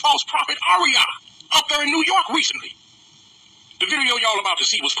old-ass false prophet Ariah up there in New York recently. The video y'all about to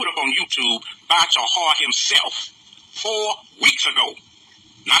see was put up on YouTube by Tahar himself 4 weeks ago.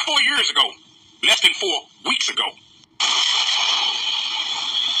 Not 4 years ago, less than 4 weeks ago.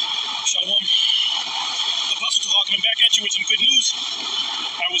 Shalom. Apostle Tahar coming back at you you with some good news.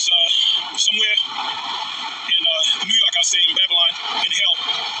 I was somewhere in New York, I'll say, in Babylon, in hell,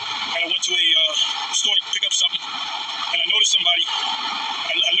 and I went to a store to pick up something, and I noticed somebody.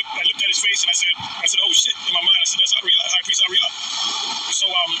 I looked at his face, and I said, oh shit, in my mind, I said, that's Ariah, High Priest Ariah. So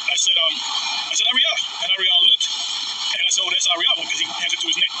I said, Ariah, and Ariah looked, and I said, oh, that's Ariah, because he answered to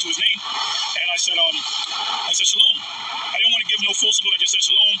his name, and I said, shalom. I didn't want to give no false salute. I just said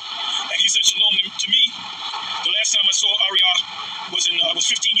shalom, and he said shalom to me. The last time I saw Ariah was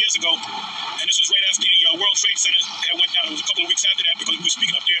 15 years ago, and this was right after the World Trade Center had went down. It was a couple of weeks after that because we were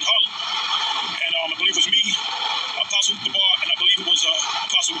speaking up there in Harlem, and I believe it was me, Apostle Abhor, and I believe it was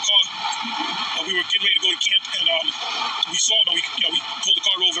Apostle Ricard. We were getting ready to go to camp, and we saw him, and we pulled the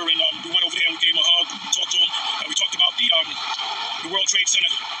car over, and we went over there and we gave him a hug, talked to him, and we talked about the World Trade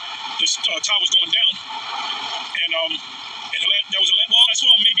Center. The tower was going down, and that was well, I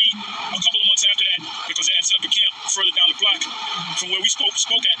saw him maybe a couple of months after that because they had set up a camp further down the block from where we spoke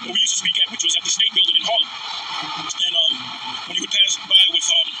at, where we used to speak at, which was at the State Building in Harlem. And when he would pass by with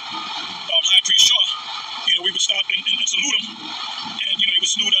High Priest Shaw, we would stop and salute him, and they would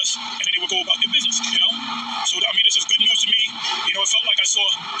salute us, and then they would go about their business. So I mean, this is good news to me. It felt like I saw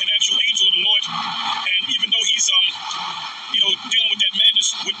an actual angel of the Lord, and even though he's dealing with that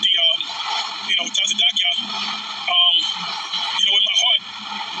madness with the Tazadakia, in my heart,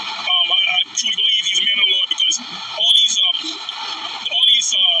 I truly believe he's a man of the Lord, because all these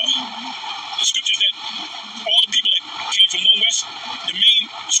scriptures that all the people that came from One West, the main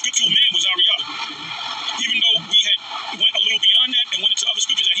scriptural man was Ariah. Even though we had went a little beyond that and went into other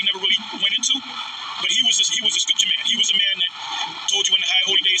scriptures that he never really went into, but he was a scripture man. He was a man that told you when the high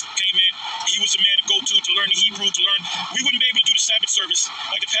holy days came in. He was a man to go to learn the Hebrew, to learn. We wouldn't be able to do the Sabbath service,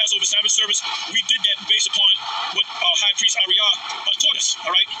 like the Passover Sabbath service. We did that based upon what High Priest Ariah taught us. All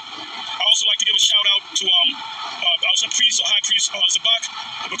right. I also like to give a shout out to our priest or High Priest Zabak,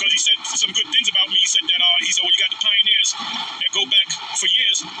 because he said some good things about me. He said that well, you got the pioneers that go back for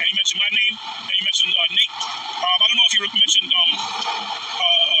years, and he mentioned my name, and he mentioned Nate. I don't know if he mentioned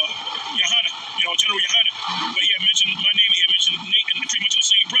Yohana, General Yohana, but he had mentioned my name. He had mentioned Nate, and pretty much in the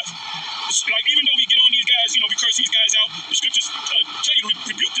same breath. It's like, even though we get on these guys, we curse these guys out, the scriptures tell you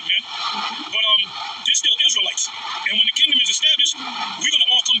to rebuke them, man. But they're still Israelites, and when the kingdom is established, we're gonna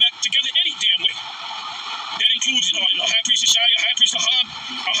all come back together any damn way. That includes High Priest Ishaya, High Priest Ahab,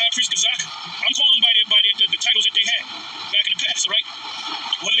 High Priest Gazak. I'm calling them by the titles that they had back in the past, right?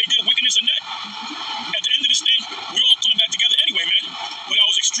 Whether they did wickedness or not, at the end of this thing, we're all coming back together anyway, man. But I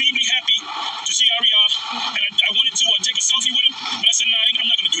was extremely happy to see Ariah, and I wanted to take a selfie with him, but I said, nah, I'm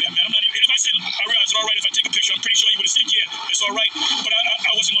not going to do that, man. I'm not even, if I said, Ariah, is it all right if I take a picture? I'm pretty sure he would have said, yeah, it's all right. But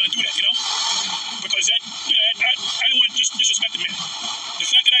I wasn't going to do that, because that, I didn't want to just disrespect the man. The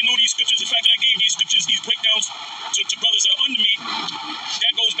fact that I know these scriptures, the fact that I gave these scriptures, these breakdowns to brothers that are under me,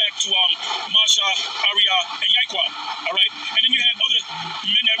 that goes back to Masha, Ariah, and Yaquab, all right? And then you had other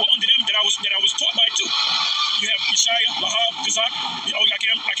men that were under them that I was taught by too. You have Yeshaya, Lahab, Kazak. I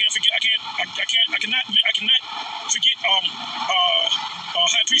can't forget. I cannot forget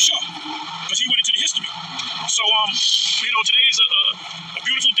High Priest Shaw, because he went into the history. So today is a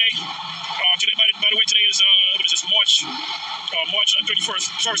beautiful day. Today, by the way, today is what is this? March 31st,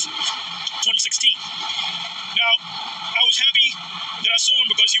 2016. Now, I was happy that I saw him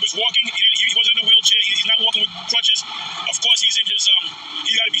because he was walking. He wasn't in a wheelchair. He's not walking with crutches. Of course, he's in his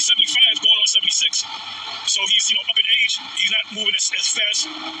he's got to be 75, going on 76. So he's up in age. He's not moving as fast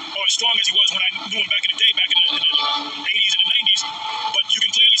or as strong as he was when I knew him back in the day, back in the 80s and the 90s. But you can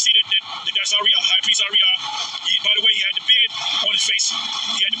clearly see that's Ariah, High Priest Ariah. By the way, he had the beard on his face.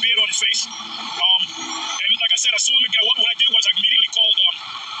 And like I said, I saw him again. What I did was I immediately called.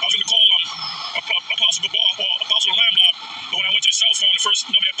 I was going to call Apostle Abhor or Apostle R.A.M. But when I went to the cell phone, the first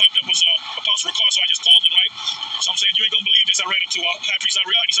number that popped up was Apostle Ricard, so I just called him, right? So I'm saying, you ain't going to believe this. I ran into High Priest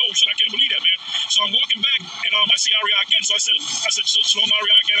Ariah. He said, oh shit, I can't believe that, man. So I'm walking back, and I see Ariah again. So I said, shalom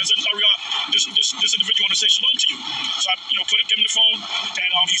Ariah again. I said, Ariah, this individual want to say shalom to you. So I, gave him the phone, and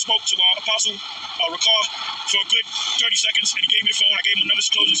he spoke to Apostle Ricard for a good 30 seconds, and he gave me the phone. I gave him another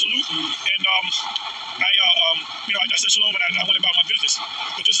closing salute, and I said shalom, and I went about my business.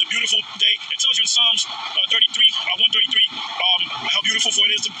 But this is a beautiful day. It tells you in Psalms 133, how beautiful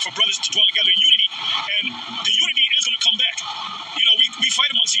it is for brothers to dwell together in unity, and the unity is going to come back. We fight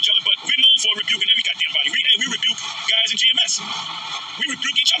amongst each other, but we're known for rebuking every goddamn body. We rebuke guys in GMS. We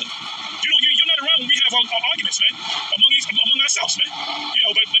rebuke each other. You're not around when we have our arguments, man, among ourselves, man.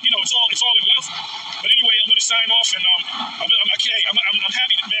 But it's all in love. But anyway, I'm going to sign off, and I'm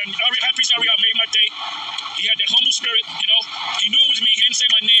happy that, man. High Priest Ariah made my day. He had that humble spirit, He knew it was me. He didn't say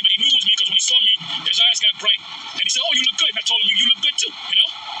my name, but he knew it was me, because when he saw me, his eyes got bright, and he said, "Oh, you look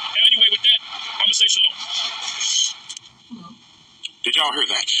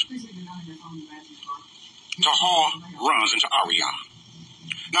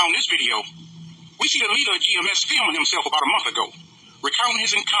Now in this video, we see the leader of GMS filming himself about a month ago, recounting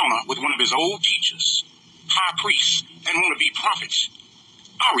his encounter with one of his old teachers, high priest, and wannabe prophet,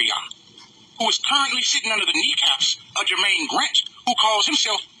 R.A.M, who is currently sitting under the kneecaps of Jermaine Grant, who calls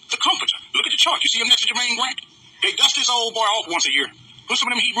himself the Comforter. Look at the chart. You see him next to Jermaine Grant? They dust this old boy off once a year, put some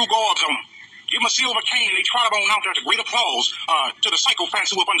of them Hebrew garbs on him, give him a silver cane, and they trot him on out there to great applause to the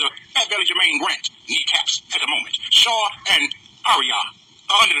sycophants who up under Fat Belly Jermaine Grant kneecaps at the moment. Shaw and R.A.M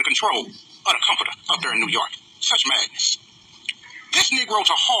are under the control of the Comforter up there in New York. Such madness. This Negro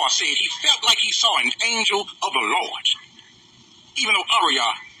Tahar said he felt like he saw an angel of the Lord. Even though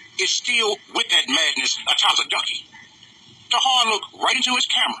R.A.M is still with that madness a Tazaducky. Tahar looked right into his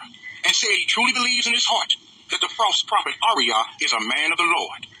camera and said he truly believes in his heart that the false prophet R.A.M is a man of the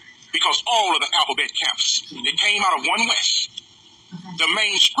Lord, because all of the alphabet camps that came out of one West, the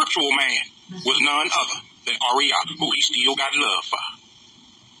main scriptural man was none other than R.A.M, who he still got love for.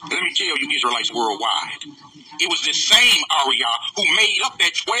 Let me tell you, Israelites worldwide, it was this same R.A.M who made up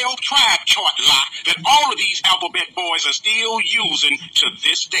that 12-tribe chart lie that all of these alphabet boys are still using to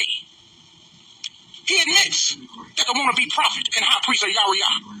this day. He admits that the wannabe prophet and high priest of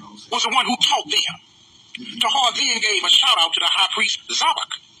R.A.M was the one who taught them. Tahar then gave a shout-out to the high priest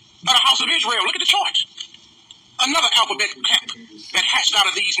Zabak of the house of Israel. Look at the chart. Another alphabet camp that hatched out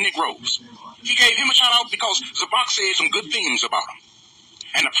of these Negroes. He gave him a shout-out because Zabak said some good things about him.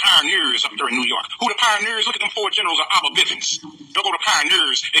 And the pioneers up there in New York. Who the pioneers? Look at them 4 generals of Abba Bivens. They'll go to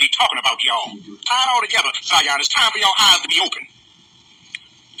pioneers that he's talking about, y'all. Tie it all together, Zion. It's time for y'all eyes to be open.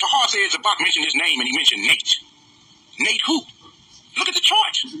 Tahar said Zabak mentioned his name, and he mentioned Nate. Nate who? Look at the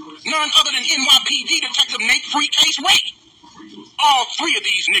chart. None other than NYPD Detective Nate Free Case Ray. All 3 of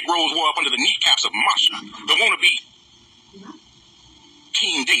these Negroes were up under the kneecaps of Masha, the wannabe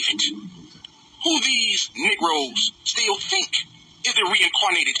King David. Who these Negroes still think is the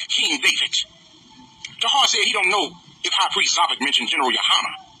reincarnated King David. Tahar said he don't know if High Priest Zabak mentioned General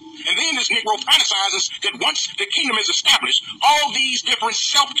Yohana. And then this Negro fantasizes that once the kingdom is established, all these different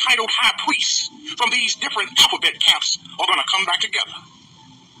self-titled high priests from these different alphabet camps are going to come back together.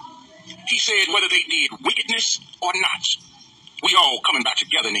 He said whether they did wickedness or not, we all coming back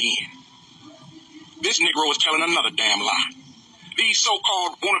together in the end. This Negro is telling another damn lie. These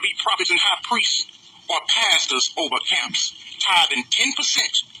so-called wannabe prophets and high priests are pastors over camps, tithing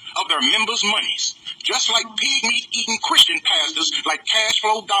 10% of their members' monies, just like pig meat eating Christian pastors like Cash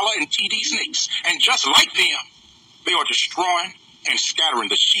Flow Dollar and TD Snakes. And just like them, they are destroying and scattering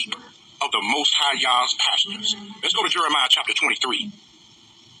the sheep of the Most High Yah's pastures. Let's go to Jeremiah chapter 23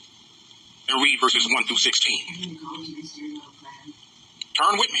 and read verses 1 through 16.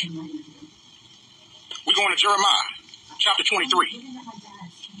 Turn with me. We're going to Jeremiah chapter 23.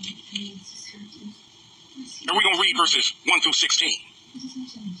 And we're going to read verses 1 through 16.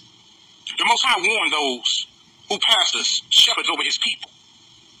 The Most High warned those who pastors, shepherds over his people.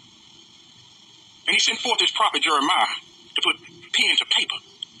 And he sent forth his prophet Jeremiah to put pen to paper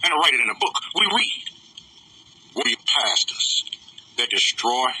and to write it in a book. We read, "Woe be pastors that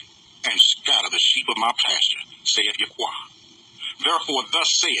destroy and scatter the sheep of my pasture, saith Yahweh. Therefore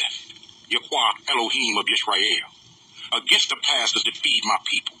thus saith Yahweh Elohim of Israel, against the pastors that feed my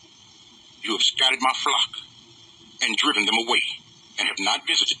people. You have scattered my flock and driven them away, and have not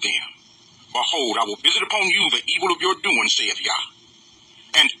visited them. Behold, I will visit upon you the evil of your doing, saith Yah.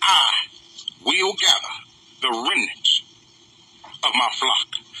 And I will gather the remnant of my flock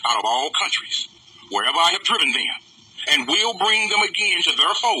out of all countries, wherever I have driven them, and will bring them again to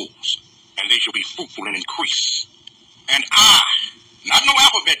their folds, and they shall be fruitful and increase. And I, not no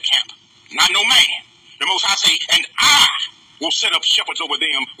alphabet camp, not no man, the Most High say, and I will set up shepherds over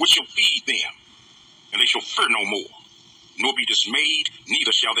them, which shall feed them, and they shall fear no more, nor be dismayed,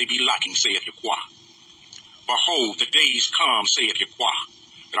 neither shall they be lacking, saith Yahweh. Behold, the days come, saith Yahweh,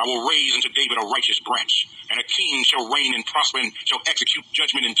 that I will raise unto David a righteous branch, and a king shall reign and prosper, and shall execute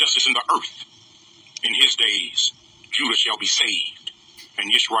judgment and justice in the earth. In his days Judah shall be saved,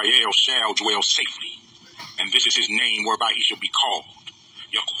 and Israel shall dwell safely. And this is his name whereby he shall be called,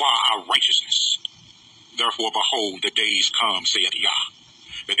 Yahweh our righteousness. Therefore, behold, the days come, saith Yah,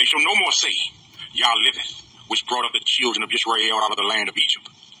 that they shall no more say, Yah liveth, which brought up the children of Israel out of the land of Egypt.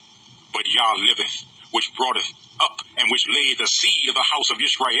 But Yah liveth, which brougheth up and which laid the seed of the house of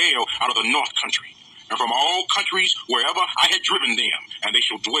Israel out of the north country, and from all countries wherever I had driven them, and they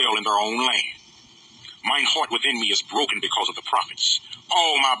shall dwell in their own land. Mine heart within me is broken because of the prophets.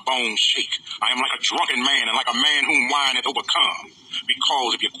 All my bones shake. I am like a drunken man, and like a man whom wine hath overcome,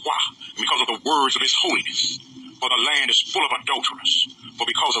 because of Yahweh, and because of the words of his holiness. For the land is full of adulterers, For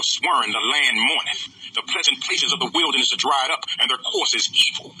because of swearing the land mourneth, the pleasant places of the wilderness are dried up, and their course is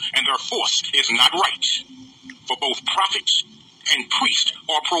evil, and their force is not right. For both prophets and priests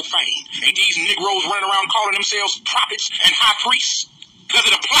are profane. Ain't these Negroes running around calling themselves prophets and high priests? Does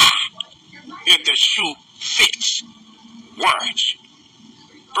it apply if the shoe fits? Words.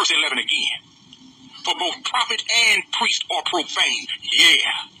 Verse 11 again. For both prophet and priest are profane.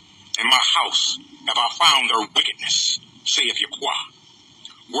 Yeah, in my house have I found their wickedness, saith Yahweh.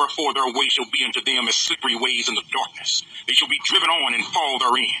 Wherefore their way shall be unto them as slippery ways in the darkness. They shall be driven on and fall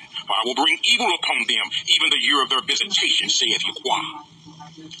therein. For I will bring evil upon them, even the year of their visitation, saith Yahweh.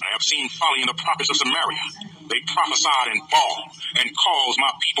 I have seen folly in the prophets of Samaria. They prophesied in Baal and caused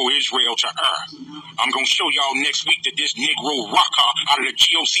my people Israel to err. I'm going to show y'all next week that this Negro rocker out of the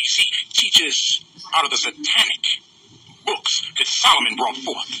GOCC teaches out of the satanic books that Solomon brought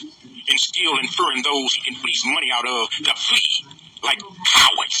forth, and still inferring those he can fleece money out of to flee like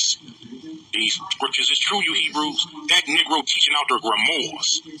cowards. These scriptures is true, you Hebrews. That Negro teaching out their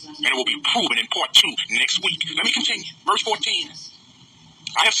grimoires, and it will be proven in part 2 next week. Let me continue. Verse 14.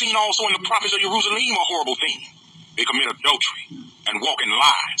 I have seen also in the prophets of Jerusalem a horrible thing. They commit adultery and walk in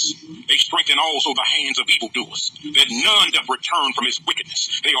lies. They strengthen also the hands of evildoers, that none doth return from his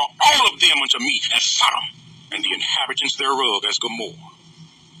wickedness. They are all of them unto me as Sodom, and the inhabitants thereof as Gomorrah.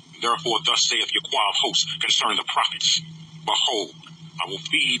 Therefore thus saith Yahweh of hosts concerning the prophets, Behold, I will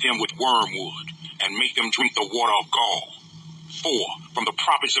feed them with wormwood, and make them drink the water of gall. For from the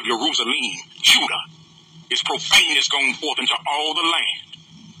prophets of Jerusalem, Judah, his profaneness gone forth into all the land.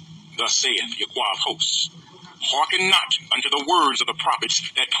 Thus saith Yahweh of hosts, Hearken not unto the words of the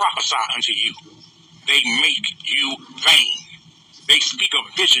prophets that prophesy unto you. They make you vain. They speak a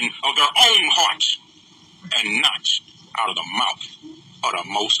vision of their own heart, and not out of the mouth of the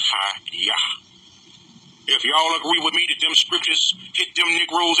Most High Yah. If y'all agree with me that them scriptures hit them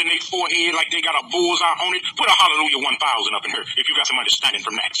Negroes in their forehead like they got a bullseye on it, put a hallelujah 1,000 up in here if you got some understanding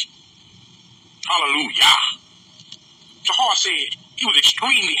from that. Hallelujah. Tahar said he was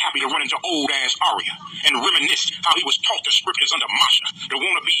extremely happy to run into old-ass Aria and reminisce how he was taught the scriptures under Masha, the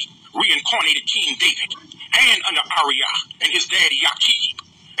wannabe reincarnated King David, and under Aria and his daddy Yaqib.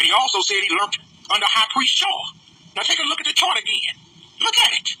 And he also said he learned under High Priest Shaw. Now take a look at the chart again. Look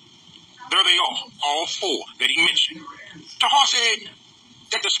at it. There they are, all 4 that he mentioned. Tahar said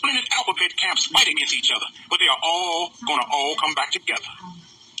that the splendid alphabet camps fight against each other, but they are all going to all come back together.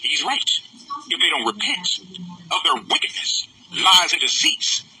 He's right. If they don't repent of their wickedness, lies and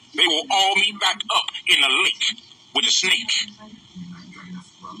deceits, they will all meet back up in the lake with the snake.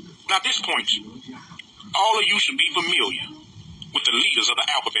 Now at this point, all of you should be familiar with the leaders of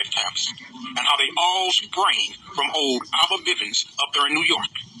the alphabet camps and how they all sprang from old Abba Bivens up there in New York.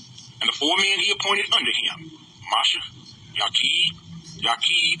 And the 4 men he appointed under him, Masha,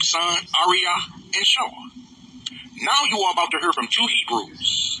 Yaqib's son, Aria, and Shaw. Now you are about to hear from 2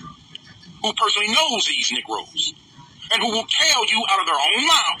 Hebrews who personally knows these Negroes, and who will tell you out of their own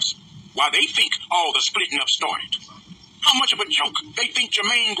mouths why they think all the splitting up started. How much of a joke they think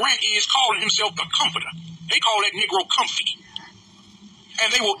Jermaine Grant is calling himself the Comforter. They call that Negro Comfy.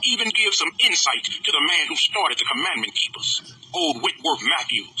 And they will even give some insight to the man who started the Commandment Keepers, old Whitworth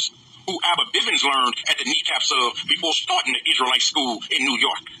Matthews, who Abba Bivens learned at the kneecaps of before starting the Israelite school in New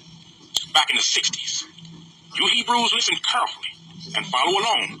York back in the 60s. You Hebrews listen carefully and follow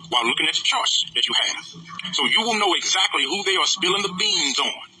along while looking at the charts that you have, so you will know exactly who they are spilling the beans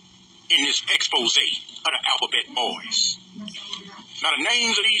on in this expose of the alphabet boys. Now the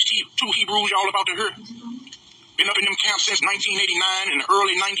names of these 2 Hebrews y'all about to hear, been up in them camps since 1989 in the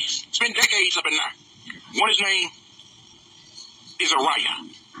early 90s. It's been decades up in there. One is named is Uriah,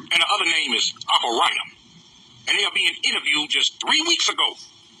 and the other name is Abhor. And they are being interviewed just 3 weeks ago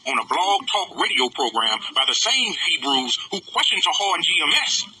on a blog talk radio program by the same Hebrews who questioned Tahar and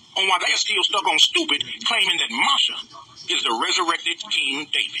GMS on why they are still stuck on stupid, claiming that Masha is the resurrected King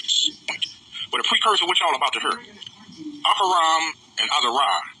David's point. But a precursor what y'all about to hear. R.A.M and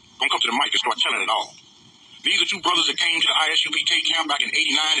Azariah gonna come to the mic and start telling it all. These are 2 brothers that came to the ISUPK camp back in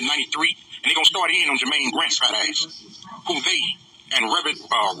 89 and 93, and they're gonna start in on Jermaine Grant's fat ass, who they and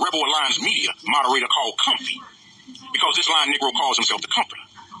Rebel Alliance Media moderator called Comfy, because this line Negro calls himself the Comforter.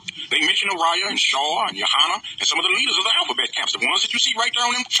 They mention Uriah and Shaw and Yohana and some of the leaders of the alphabet camps, the ones that you see right there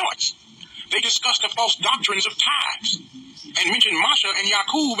on them charts. They discuss the false doctrines of tithes and mention Masha and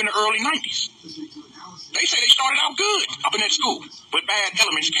Yaqub in the early 90s. They say they started out good up in that school, but bad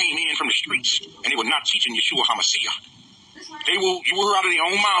elements came in from the streets, and they were not teaching Yeshua HaMashiach. You will hear out of their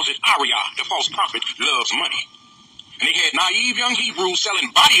own mouths that Aria, the false prophet, loves money. And they had naive young Hebrews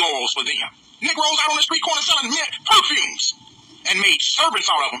selling body oils for them. Negroes out on the street corner selling perfumes. and made servants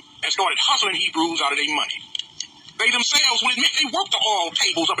out of them and started hustling Hebrews out of their money. They themselves will admit they worked the oil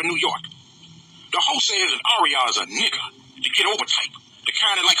tables up in New York. The host says that Aria is a nigger, the get over type, the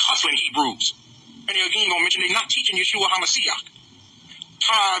kind that like hustling Hebrews. And they again gonna mention they're not teaching Yeshua HaMashiach.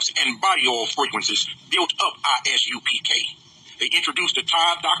 Tithes and body oil frequencies built up ISUPK. They introduced the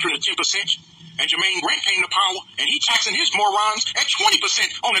tithe doctrine of 10%, and Jermaine Grant came to power, and he taxing his morons at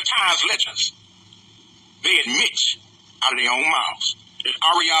 20% on the tithes ledgers. They admit out of their own mouths that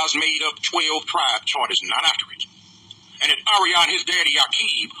Aria's made up 12 tribe chart is not accurate. And that Aria and his daddy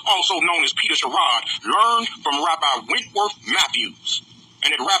Yaqib, also known as Peter Sherrod, learned from Rabbi Wentworth Matthews.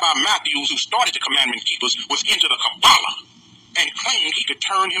 And that Rabbi Matthews, who started the Commandment Keepers, was into the Kabbalah and claimed he could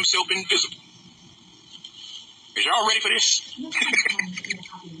turn himself invisible. Is y'all ready for this?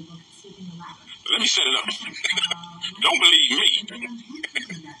 Let me set it up. Don't believe me.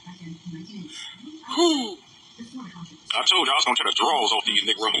 Whew. I told you I was going to try to draws off these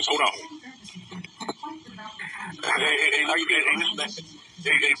niggas. Hold on. Hey, listen, man.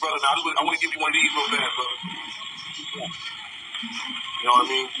 Hey, brother, now, I want to give you one of these real fast, brother. You know what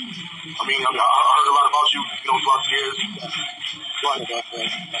I mean? I heard a lot about you, throughout the years. Right about that.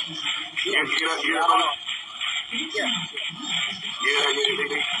 Yeah, brother? Yeah. Yeah,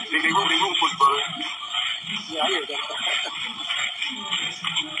 they room for you, brother. Yeah, I hear that.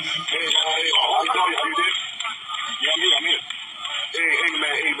 Hey, how you did? Yeah, I'm here. Hey,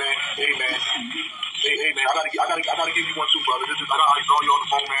 man. Hey, man, I gotta give you one too, brother. I gotta saw you on the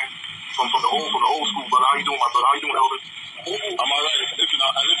phone, man. From the old school, brother. How you doing, my brother? How you doing, Elder? I'm all right. Listen,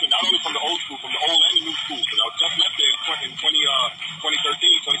 not only from the old school, from the old and the new school. Because I just left there in 2013,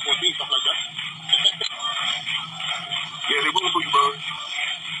 2014, something like that. Yeah, they rooting for you, brother.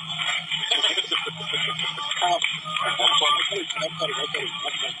 Yeah,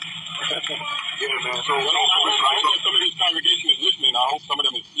 man. So I hope that some of this congregation is listening. I hope some of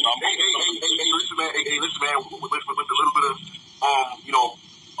them is, Hey, listen, man. With a little bit of,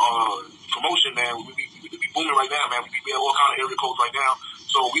 promotion, man. We be booming right now, man. We have all kind of area codes right now.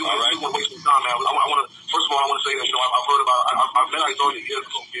 So we don't want to waste any time, man. First of all, I want to say that, I've heard about, I met Isaiah years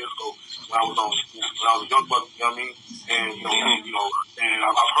ago when I was a young buck, you know what I mean? And, and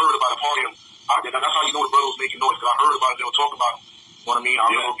I've heard about a party. That's how you know the brother was making noise, because I heard about it. They were talking about it. You know what I mean? I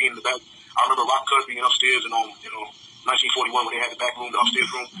remember being in the back. I remember Rock Cut being upstairs and 1941 when they had the back room, the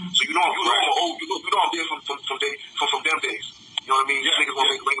upstairs room. So I'm there from them days. You know what I mean? Yeah, niggas want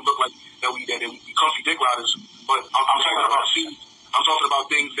to make it look like that we comfy dick riders, but I'm talking about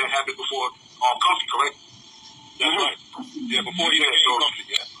things that happened before comfy, correct? That's right. Yeah, before you became comfy.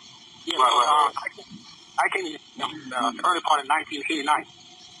 Yeah. Right. I came in the early part of 1989.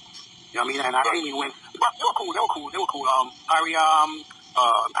 You know what I mean? And I came in when they were cool. I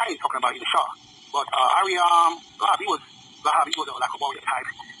ain't talking about either Shaw, but Lahab, he was like a warrior type,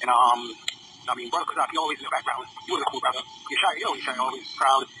 and brother Kazak, he always in the background. He was a cool brother. Yeshai always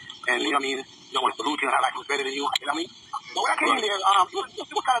proud, and with the routine, I like was better than you. You know what I mean? But when I came in there, it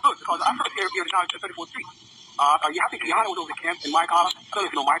was kind of good because I first here in 34th Street. I think Yana was over the camp in Mike Holland. I don't know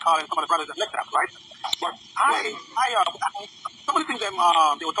if you know Mike Holland and some of the brothers that left out, right? But some of the things that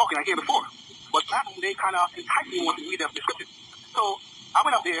they were talking I hear before, but they kind of enticed me to read the scriptures. So I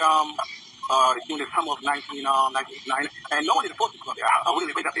went up there during the summer of 1989, and no one did force me to go up there. I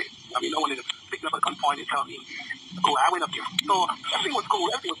really went up there. No one did pick me up at gunpoint and tell me, cool, I went up there. So everything was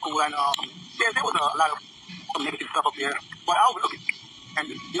cool, and there was a lot of some negative stuff up there, but I overlooked it. And,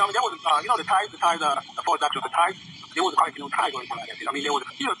 there was, the ties, the fourth doctrine of the ties, there was quite, ties or anything like that. There was,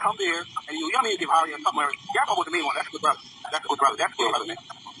 come there, and give Harry somewhere. Yaakov was the main one. That's a good brother. That's a good brother, man.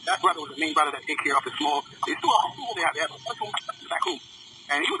 That brother was the main brother that take care of the small. It's two they have. They have one room, the back room.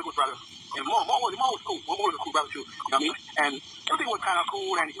 And he was a good brother. And Mo was cool. Mo was a cool brother, too. You know what I mean? And everything was kind of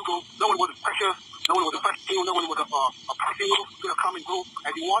cool, and no one was pressure. No one was oppressing you. No one was oppressing you. You could come and go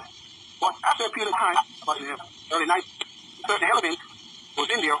as you want. But after a period of time, about the early night, certain elements was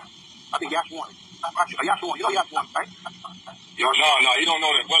in there. I think Yash won. Yash won. You know Yash won, right? No, he don't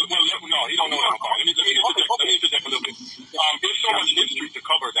know that. Well, no, he don't know that. Let me interject a little bit. There's so much history to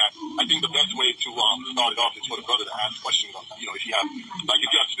cover that I think the best way to start it off is for the brother to ask questions on, if you have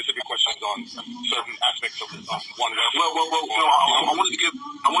specific questions on certain aspects of one West. I wanted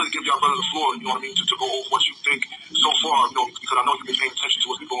to give y'all brother the floor, you know what I mean, to go over what you think so far, because I know you've been paying attention to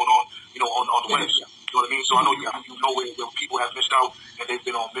what's been going on, on the West. You know what I mean? So I know you know where people have missed out and they've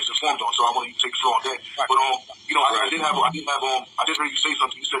been misinformed on. So I want you to take the floor on that. Right. But I did hear you say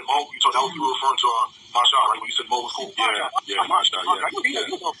something. You said Mo. You were referring to Masha, right? When you said Mo was cool. Yeah, Masha. Yeah.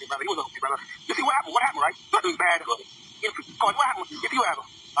 He was okay, brother. You see what happened? What happened, right? Nothing bad. What happened? If you have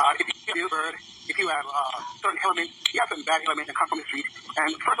Bird, if you have certain elements, you have certain bad elements that come from the street. And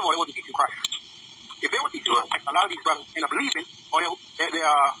first of all, they wasn't teaching Christ. If they were teaching Christ, a lot of these brothers end up leaving, or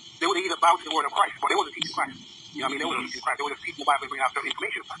they would either bow to the word of Christ, but they wasn't teaching Christ. You know what I mean? They wasn't teaching Christ. They were just teaching the Bible and bringing out certain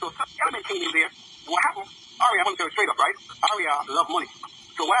information. So certain element came in there, and what happened? R.A.M, I'm going to tell you straight up, right? R.A.M love money.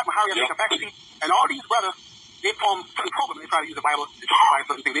 So what happened? R.A.M make a faculty, and all these brothers, they form certain programs. They try to use the Bible to justify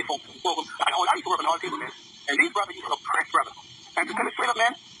certain things. They form certain programs. I used to work on all table, man. And these brothers used to oppress brothers. And to tell you straight up,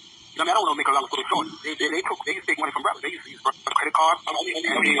 man, you know, I mean, I don't want to make a long story short. They used to take money from brothers. They used to use credit cards. In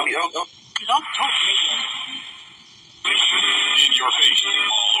your face,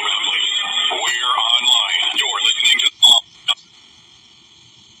 all over the place. We're online. You're listening to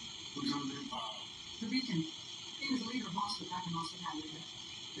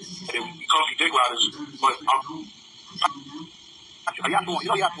comfy dick riders, but you have to want,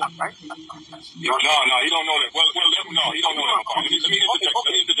 right? No, you don't know that. Well, no, you don't know that. Let me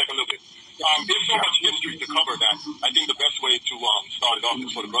interject a little bit. There's so much history to cover that I think the best way to start it off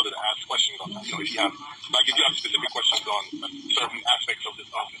is for the brother to ask questions on that. You know, if you have specific questions on certain aspects of this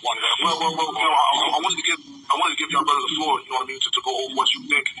one. Well, I wanted to give y'all brother the floor. You know what I mean, to go over what you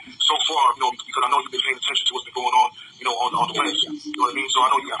think so far. You know, because I know you've been paying attention to what's been going on. You know, on the West. You know what I mean. So I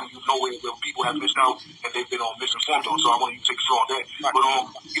know you know where people have missed out and they've been misinformed on. So I want you to take the floor on that. But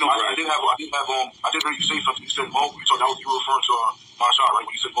you know, I did hear you say something. You said Mo. You thought that was you were referring to Masha, right?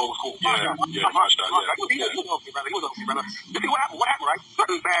 When you said Mo was cool. Yeah, Masha. He was okay, brother. He was okay, brother. You see what happened? What happened, right?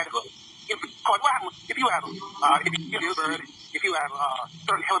 Certain bad. What happened? If you have if you have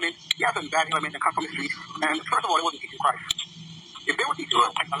certain elements, you have certain bad elements that come from the street. And first of all, they wasn't teaching Christ. If they were teaching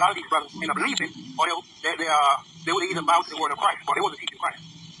Christ, a lot of these brothers end up leaving, or they would either bow to the word of Christ, but they wasn't teaching Christ.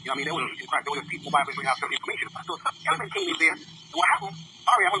 You know what I mean? They wasn't teaching Christ. They were just teaching the Bible and bringing out certain information. So some element came in there. And what happened?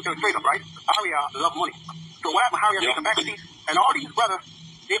 R.A.M, I'm going to tell you straight up, right? R.A.M love money. So what happened? R.A.M make a faculty, and all these brothers,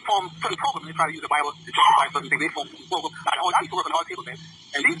 they form certain programs. They try to use the Bible to justify certain things. They form certain programs. I used to work on all table, man.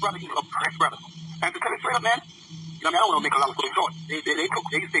 And these brothers used to oppress brothers. And to tell you straight up, man, you know what I mean? I don't want to make a long story short. They used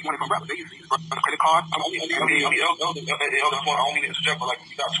to take money from brothers. They used to use credit cards. I don't mean to interject, but like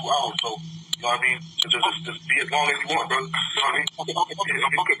we got 2 hours, so you know what I mean? Just be as long as you want, brother. You know what I mean?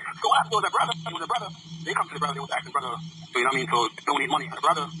 Okay. So after the brother, they come to the brother. They was asking brother, so you know what I mean? So donate money. The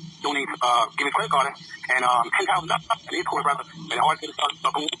brother donate, give his credit card and $10,000, and they told the brother, and they always get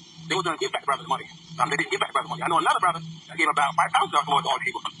they were going to give back brother money. They didn't give back brother money. I know another brother that gave about $5,000 towards all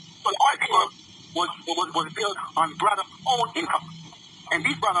people. But all people was built on brother's own income. And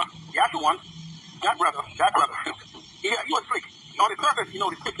these brothers, the actual one, that brother, he was slick. On the surface, you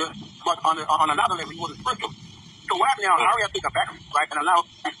know the scripture, but on another level, he wasn't spiritual. So what happened now, R.A.M take a back, right, and allow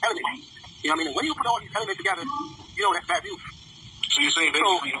these elements. You know what I mean? And when you put all these elements together, you know that's bad news. So you're saying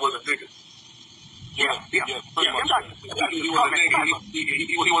basically he was a nigga? Yeah. Pretty much. He was a nigga.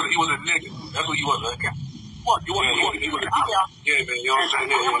 He was a nigga. That's what he was, right? Yeah. What? He was a nigga. Yeah, man. You know what I'm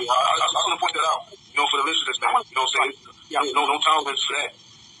saying? Yeah. I just want to point that out. You know, for the listeners, man. You know what I'm saying? Yeah. No tolerance for that.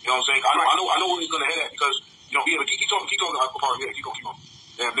 You know what I'm saying? I know where he's gonna head at because. You know, keep talking about Abhor. Yeah, keep going.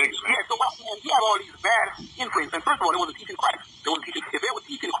 They're niggas, man. Yeah, so you have all these bad influences. And first of all, they wasn't teaching Christ. If they were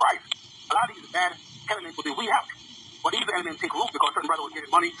teaching Christ, a lot of these bad elements would be weed out. But these elements take root because certain brothers were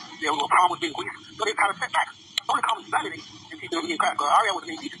getting money, their problem was being weak, so they kind of set back. So they come Saturday and teach them in class. Because R.A.M was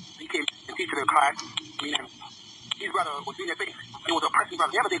the main teacher. He came and teach their class. I mean, these brothers were doing their thing. They was oppressing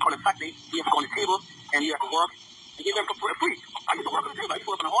brothers. The other day called it Saturday. You have to go on the table and you have to work and give them for free. I used to work on the table. I used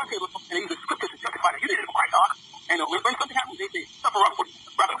to work on the hard table and they use the scriptures to justify that you did it for Christ, dog. And when something happens, they say, suffer up for it.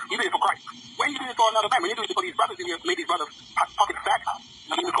 Brother, you did it for Christ. When you did it for another man, when you did it for these brothers, and you made these brothers pocket fat,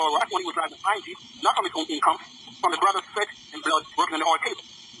 I mean, because that's when he was driving the pine jeep, not from his own income, from the brothers' sweat and blood working on the hard table.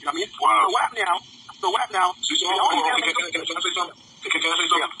 You know what I mean? Wow. So what happened now? Can I say something? Because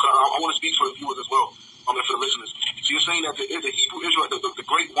I want to speak for the viewers as well, for the listeners. So you're saying that the Hebrew Israelite, the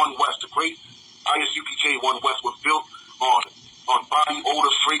great one West, the great ISUPK one West was built on body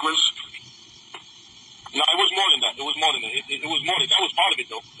odor, fragrance. No, it was more than that. It was more than that. It was more than that. That was part of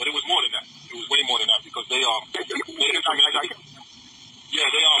it, though. But it was more than that. It was way more than that because they implemented. Yeah,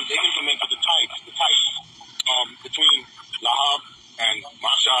 they implemented the types between Lahab and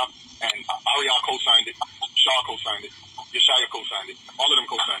Masha and Ariel co-signed it, Shah co-signed it, Yeshaya co-signed it. All of them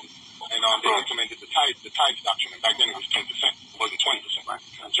co-signed it, and they implemented the types doctrine. And back then it was 10%. It wasn't 20%. Right?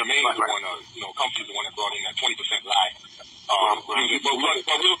 Jermaine was the one. Comfy's the one that brought in that 20% lie.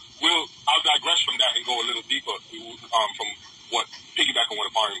 We'll I'll digress from that and go a little deeper from piggyback on what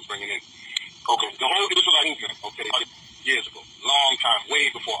Abhor was bringing in. Okay, the whole Israelite movement, okay, years ago, long time,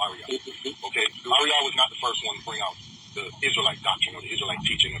 way before Ariel. Okay, Ariel was not the first one to bring out the Israelite doctrine or the Israelite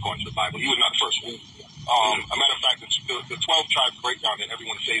teaching according to the Bible. He was not the first one. A matter of fact, the 12 tribes breakdown that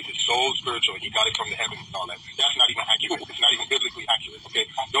everyone says is so spiritual, he got it from the heavens and all that. That's not even accurate. It's not even biblically accurate, okay?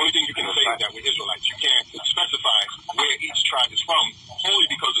 The only thing you can say is that we're Israelites. You can't specify where each tribe is from, only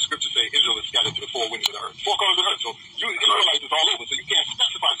because the scriptures say Israel is scattered to the four winds of the earth. Four corners of the earth. So Israelites is all over, so you can't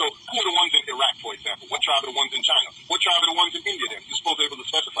specify. So who are the ones in Iraq, for example? What tribe are the ones in China? What tribe are the ones in India then? You're supposed to be able to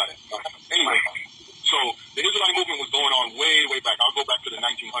specify that. Anyway. So the Israelite movement was going on way, way back. I'll go back to the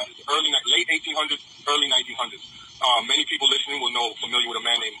 1900s, late 1800s, early 1900s. Many people listening will know, familiar with a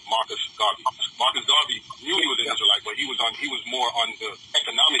man named Marcus Garvey. Marcus Garvey knew he was an Israelite, but he was more on the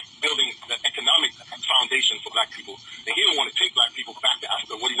economic foundation for black people. And he didn't want to take black people back to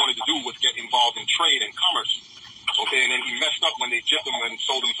Africa. What he wanted to do was get involved in trade and commerce. Okay, and then he messed up when they gypped him and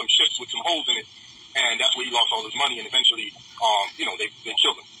sold him some ships with some holes in it. And that's where he lost all his money, and eventually, they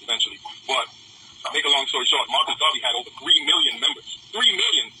killed him eventually. But make a long story short, Marcus Garvey had over 3 million members. 3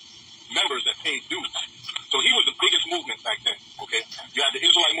 million members that paid dues. So he was the biggest movement back then, okay? You had the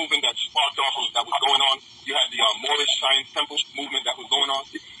Israelite movement that sparked off of, that was going on. You had the Moorish Science Temple movement that was going on.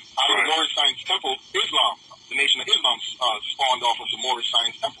 Out of the Moorish Science Temple, Islam, the Nation of Islam, spawned off of the Moorish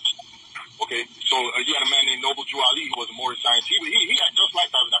Science Temples. Okay, so you had a man named Noble Drew Ali who was a Moorish Science. He had just like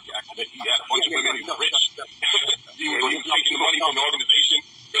Dr. Activate. He had a bunch of women. He was rich. he was taking the money from the organization.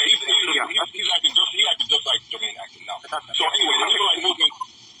 Yeah, he acted just like Jermaine acting now. So anyway,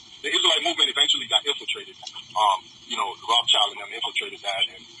 the Israelite movement eventually got infiltrated. Rothschild and them infiltrated that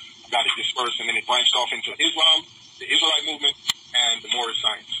and got it dispersed, and then it branched off into Islam, the Israelite movement, and the Moorish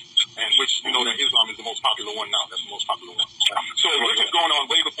Science. And which we know that Islam is the most popular one now. That's the most popular one. So this was going on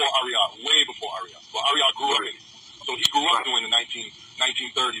way before Ariel. But Ariel grew up in it. So he grew up during the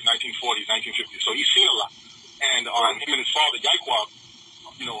 1930s, 1940s, 1950s. So he's seen a lot. And him and his father, Yaquab,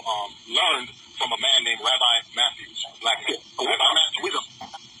 learned from a man named Rabbi Matthews, black man. Rabbi Matthews.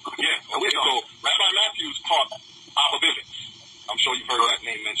 Yeah. Okay, so Rabbi Matthews taught Abhor. I'm sure you've heard that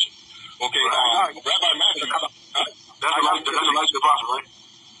name mentioned. Okay, Rabbi Matthews. That's a nice deposit, right?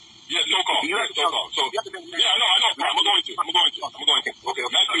 Yeah, so-called. So, yeah, I know. I'm going to. Okay,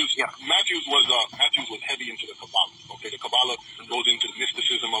 Matthews was heavy into the Kabbalah. Okay, the Kabbalah goes into the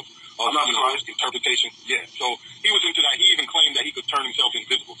mysticism of interpretation. Yeah, so he was into that. He even claimed that he could turn himself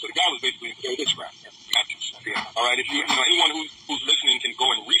invisible. So the guy was basically into witchcraft. Matthews. All right, if anyone who's listening can go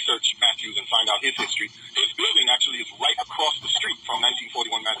and research Matthews and find out his history. His building actually is right across the street from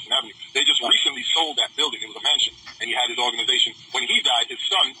 1941 Madison Avenue. They just recently sold that building. It was a mansion, and he had his organization. When he died, his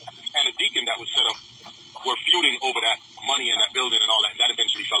son and a deacon that was set up were feuding over that money and that building and all that, and that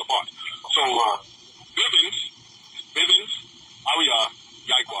eventually fell apart. So, Bivens, Ariel,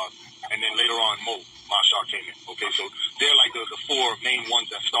 Yaquab, and then later on Mashar came in. Okay, so they're like the four main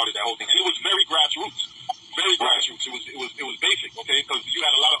ones that started that whole thing, and it was very grassroots. It was basic, okay, because you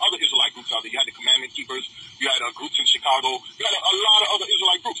had a lot of other Israelite groups out there. You had the Commandment Keepers, you had groups in Chicago, you had a lot of other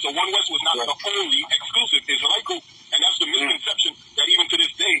Israelite groups. So One West was not the only exclusive Israelite group, and that's the misconception that even to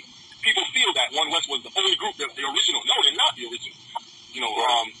this day people feel that One West was the only group, the original. No, they're not the original.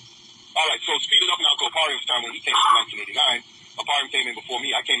 All right, so speed it up now to Abhor's time when he came in 1989. Abhor came in before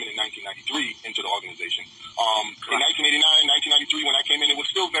me. I came in 1993 into the organization. In 1989, 1993, when I came in, it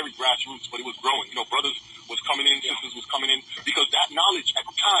was still very grassroots, but it was growing. Brothers was coming in, sisters was coming in, because that knowledge at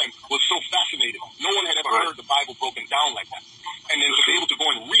the time was so fascinating. No one had ever heard the Bible broken down like that. And then to be able to go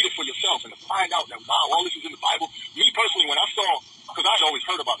and read it for yourself and to find out that, wow, all this is in the Bible. Me personally, when I saw, because I had always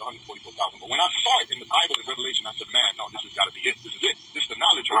heard about the 144,000, but when I saw it in the Bible in Revelation, I said, man, no, this has got to be it. This is it. This is the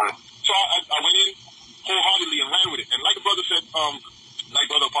knowledge, right? So I went in wholeheartedly and ran with it. And like the brother said, like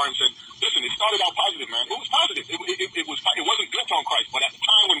Brother Abhor said, listen, it started out positive, man. It was positive. It wasn't built on Christ, but at the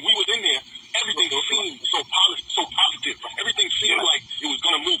time when we was in there, everything seemed so positive. Everything seemed like it was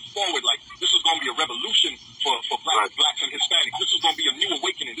going to move forward. Like this was going to be a revolution for blacks and Hispanics. This was going to be a new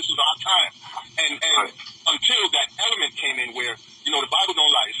awakening. This was our time. And until that element came in where, the Bible don't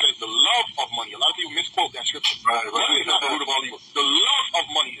lie. It says the love of money. A lot of people misquote that scripture. Money is not the root of all evil. The love of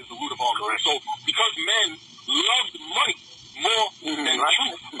money is the root of all evil. So because men loved money more than the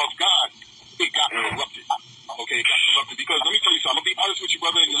truth of God, it got corrupted. Okay, it got corrupted. Because let me tell you something. I'm going to be honest with you,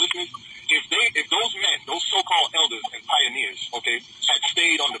 brother, and your listeners. If those men, those so-called elders and pioneers, okay, had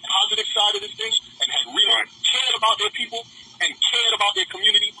stayed on the positive side of this thing and had really cared about their people and cared about their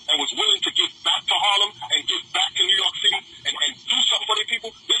community and was willing to give back to Harlem and give back to New York City and do something for their people,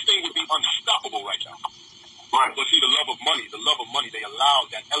 this thing would be unstoppable right now. Right. But see, the love of money, they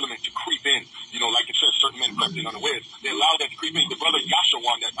allowed that element to creep in. Like it says, certain men crept in unawares. They allowed that to creep in. The brother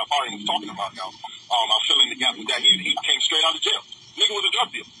Yashawan that Abhor was talking about now, I'll fill in the gap with that. He came straight out of jail. Nigga was a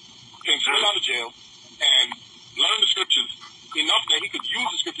drug dealer. Came straight out of jail and learned the scriptures enough that he could use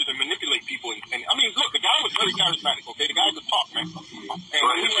the scriptures and manipulate people. And I mean, look, the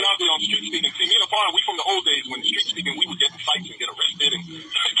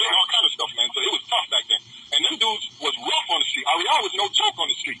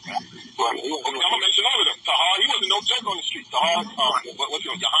street, man. But I'm gonna mention all of them. Tahar, he wasn't no joke on the street. Tahar, what's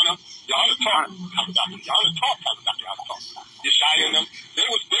your Johanna taught Takadaki. Johanna taught Takadaki how to talk. Yeshaya and them, they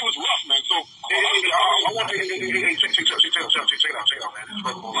was rough, man. So I want to check it out, man. This is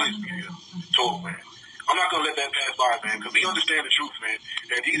Rebel Alliance Media. Total, man. I'm not gonna let that pass by, man, because we understand the truth, man.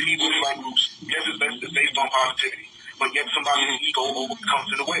 That these Hebrew Israelite groups, yes, it's based on positivity, but yet somebody's ego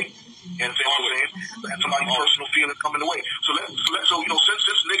comes in the way. You understand what I'm saying? And somebody's personal feelings come in the way. So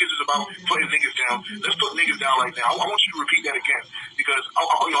since niggas is about putting niggas down, let's put niggas down right now. I want you to repeat that again, because let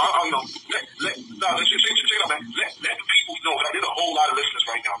the people know. There's a whole lot of listeners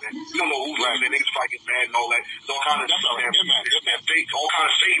right now, man. You don't know who's listening. Niggas probably get mad and all that. There's all kind of all kind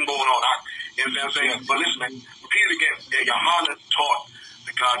of Satan going on. You know what I'm saying? But listen, man, repeat it again. Yeah, Johanna taught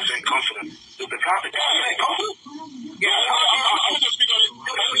the God sent comforter. The God sent comforter? Yeah, I'm gonna just speak on it.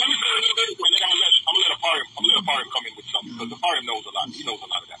 Let me say a little bit, and then I'm gonna let Abhor come in with something, because Abhor knows a lot. He knows a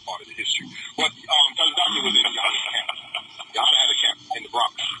lot of that part of the history. But Tazadaki was in Johanna's camp. Johanna had a camp in the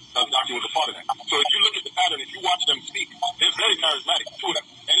Bronx. Tazadaki was a part of that. So if you look at the pattern, if you watch them speak, they're very charismatic, two of them.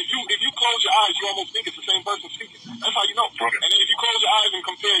 And if you close your eyes, you almost think it's the same person speaking. That's how you know. And then if you close your eyes and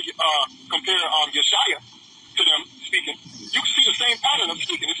compare Yeshaya to them speaking, you can see the same pattern of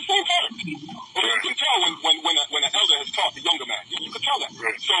speaking. It's the same pattern. Okay, you can tell when an elder has taught the younger man. You can tell that.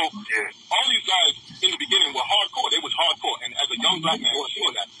 So all these guys in the beginning were hardcore. They was hardcore, and as a young black man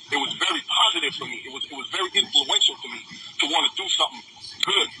seeing that, it was very positive for me. It was very influential to me to want to do something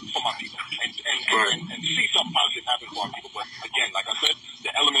good for my people and see something positive happen for our people. But again, like I said,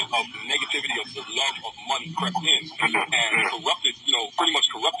 the element of negativity, of the love of money crept in and corrupted, pretty much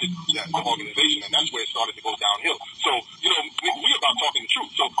corrupted the organization, and that's where it started to go downhill. So, we're about talking the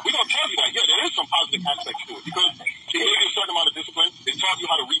truth. So we're going to tell you that, there is some positive aspects to it, because it gave you a certain amount of discipline. It taught you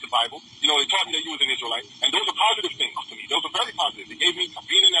how to read the Bible. They taught me that you was an Israelite, and those are positive things to me. Those are very positive. It gave me,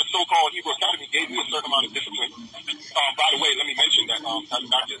 being in that so-called Hebrew Academy, gave me a certain amount of discipline. By the way, let me mention that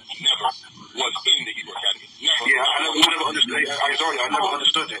Dr. never was in the Hebrew Academy. Never. Yeah, I never understood. I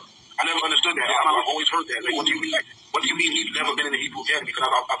never understood that. I've always heard that. Like, what do you mean? What do you mean he's never been in the Hebrew Academy? Because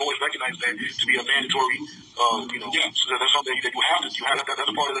I've always recognized that to be a mandatory, so that's something that you have to. That's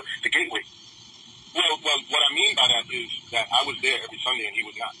a part of the gateway. Well, what I mean by that is that I was there every Sunday and he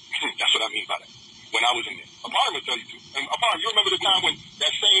was not. That's what I mean by that. When I was in there, Abhor will tell you too. And Abhor, you remember the time when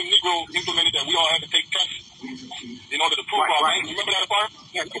that same Negro implemented that we all had to take tests in order to prove our names? You remember that, Abhor?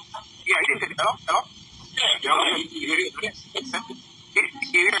 Yeah, I did. Hello? Yeah. He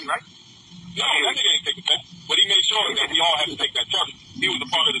heard me, right? No, that nigga ain't take the test. But he made sure that we all had to take that test. He was a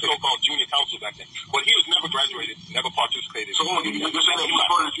part of the so-called junior council back then. But he was never graduated, never participated. So you're saying that he was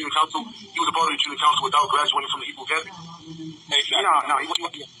part of the junior council? He was a part of the junior council without graduating from the Hebrew Academy? Exactly. No, he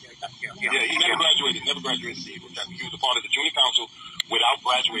never graduated the Hebrew Academy. He was a part of the junior council without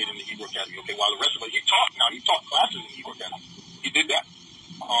graduating the Hebrew Academy. Okay, while the rest of it, he taught classes in the Hebrew Academy. He did that.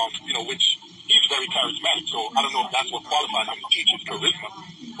 Which he's very charismatic, so I don't know if that's what qualifies him to teach his charisma.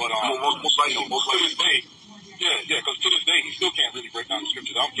 But most likely, to this day, because to this day he still can't really break down the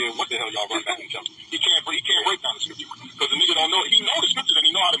scriptures. I don't care what the hell y'all run back and tell him. He can't break down the scriptures because the nigga don't know. He know the scriptures and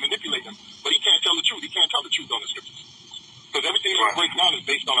he know how to manipulate them, but he can't tell the truth. He can't tell the truth on the scriptures because everything that he breaks down is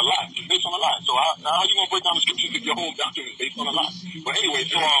based on a lie. It's based on a lie. So how you gonna break down the scriptures if your whole doctrine is based on a lie? But anyway,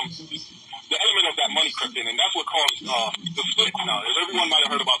 so the element of that money crept in, and that's what caused the split. Now, everyone might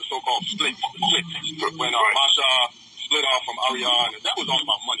have heard about the so-called split when Masha split off from R.A.M, and that was all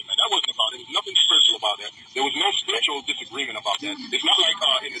about money, man. That wasn't about it. There was nothing spiritual about that. There was no spiritual disagreement about that. It's not like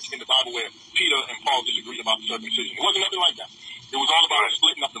in the Bible where Peter and Paul disagreed about circumcision. It wasn't nothing like that. It was all about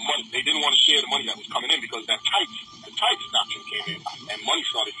splitting up the money. They didn't want to share the money that was coming in because the tithes doctrine came in, and money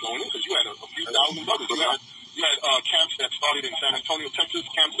started flowing in because you had a few thousand brothers. You had camps that started in San Antonio, Texas,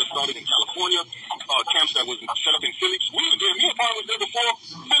 camps that started in California, camps that was set up in Philly. We were there. Me and Paul was there before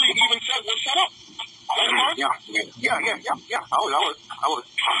Philly even was set up. Yeah. I was.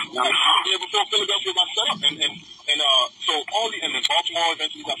 Yeah, before Philadelphia got set up, and so and then Baltimore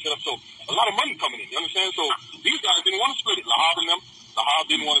eventually got set up. So a lot of money coming in. You understand? So these guys didn't want to split it. Lahab and them.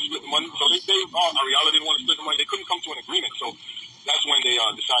 Lahab didn't want to split the money. So Ariella didn't want to split the money. They couldn't come to an agreement. So that's when they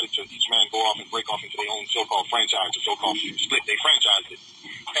decided to each man go off and break off into their own so-called franchise, or so-called split. They franchised it.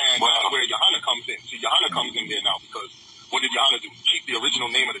 And that's where Johanna comes in. See, Johanna comes in there now because what did Johanna do? Keep the original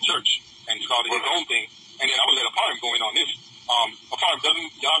name of the church and started his own thing. And then I would let Abhor go in on this. Abhor, doesn't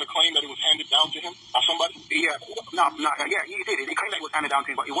Johanna claim that it was handed down to him by somebody? Yeah, he did. He claimed that it was handed down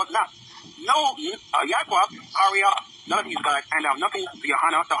to him, but it was not. No, Yaquab, Ariel, none of these guys handed down nothing to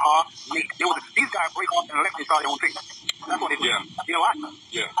Johanna, Tahar, Nate. These guys break off and left and started their own thing. That's what they did. Yeah. You know what?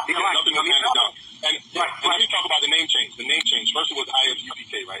 Yeah. Nothing was handed down. And let me talk about the name change. The name change. First, it was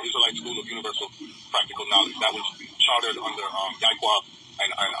ISUPK, right? Israelite School of Universal Practical Knowledge. That was chartered under Yaquab and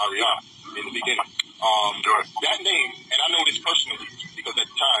R.A.M in the beginning. That name, and I know this personally because at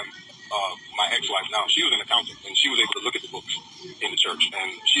the time, my ex-wife now, she was an accountant, and she was able to look at the books in the church, and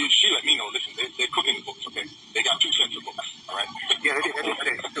she let me know, listen, they're cooking the books, okay? They got 2 sets of books, all right? Yeah, they did. They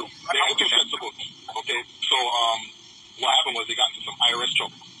had 2 sets of books, okay? So what happened was they got into some IRS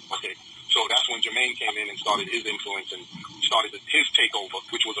trouble, okay? So that's when Jermaine came in and started his influence and started his takeover,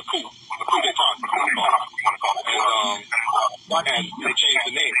 which was a coup d'etat, and they changed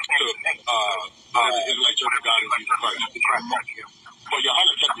the name to Israelite Church of God in Jesus Christ. But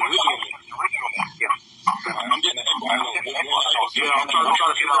Yohana kept the original name. I'm getting an echo. I know. Yeah, I'm trying to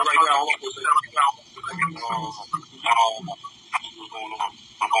figure out right now. What's going on?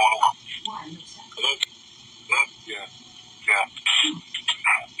 Hello? Yeah.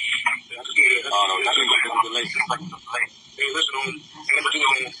 Oh, no, that seems like it's delayed. Hey, listen, I'm going to do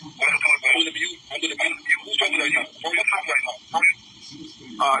it. I'm going to be who's talking right now? You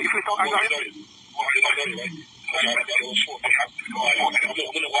can talk right now.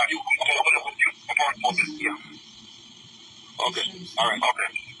 Okay. All right.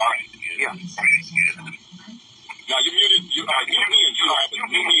 Yeah. Now you muted. You mute me and you have it.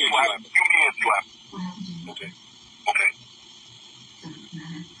 Mute me and you have it. Okay.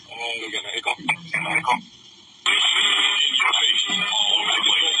 Oh, we're getting an echo. In your face.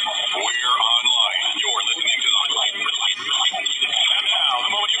 We're online. You're listening to the light. And now,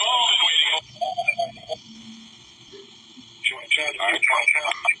 the moment you've all been waiting.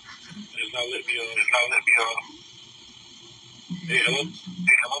 It's not let me, Hey, hello?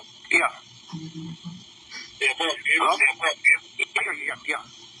 Yeah. Yeah, bro. Hello? Yeah. All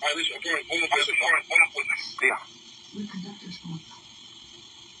right, listen, yeah.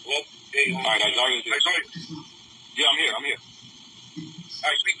 Hello? Hey, all right, sorry. Yeah, I'm here. All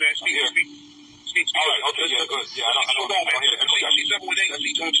right, speak, man. Speak. All right, okay, yeah, good. Yeah, I don't hear it. I see 718, I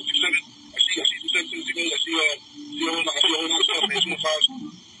see 267, I see 270, I see all the stuff, man. 205.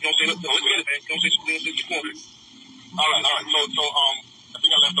 You know what I'm saying? Let's get it, man. You know what I'm saying? All right. So, I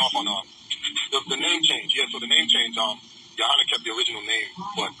think I left off on the name change. Yeah, so the name change, Yohana kept the original name,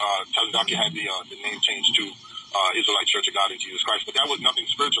 but Talidaki had the name change to Israelite Church of God in Jesus Christ. But that was nothing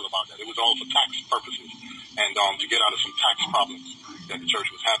spiritual about that. It was all for tax purposes and to get out of some tax problems that the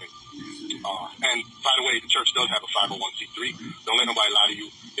church was having. And by the way, the church does have a 501c3. Don't let nobody lie to you.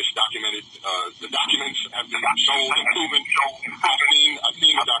 It's documented. The documents have been shown and proven. I've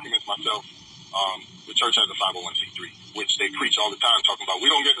seen the documents myself. The church has a 501c3, which they preach all the time, talking about we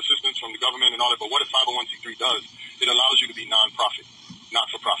don't get assistance from the government and all that. But what a 501c3 does, it allows you to be non-profit, not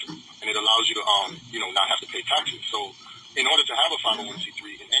for profit, and it allows you to not have to pay taxes. So in order to have a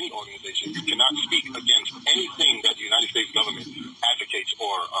 501c3 in any organization, you cannot speak against anything that the United States government advocates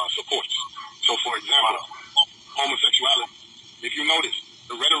or supports. So, for example, homosexuality. If you notice,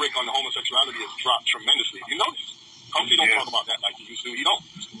 the rhetoric on the homosexuality has dropped tremendously. If you notice, Humphrey don't talk about that like he used to. He don't.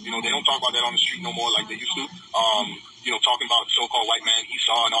 They don't talk about that on the street no more like they used to. Talking about the so-called white man,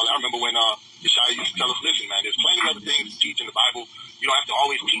 Esau and all that. I remember when Ishaya used to tell us, listen, man, there's plenty of other things to teach in the Bible. You don't have to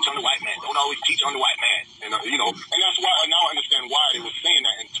always teach on the white man. Don't always teach on the white man. And, and that's why I now understand why they were saying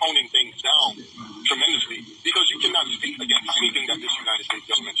that and toning things down tremendously, because you cannot speak against anything that this United States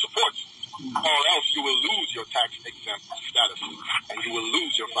government supports, or else you will lose your tax exempt status and you will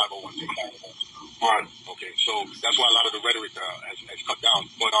lose your 501c3. Right. Okay. So that's why a lot of the rhetoric has cut down.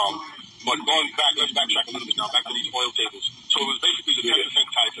 But going back, let's backtrack a little bit now, back to these oil tables. So it was basically the 10%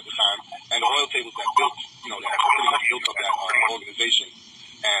 tithe at the time, and the oil tables that built, that pretty much built up that organization.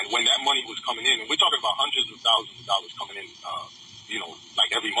 And when that money was coming in, and we're talking about hundreds of thousands of dollars coming in, like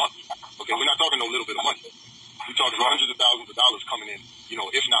every month. Okay, we're not talking no little bit of money. We're talking hundreds of thousands of dollars coming in,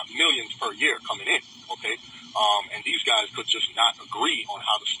 if not millions per year coming in. Okay. And these guys could just not agree on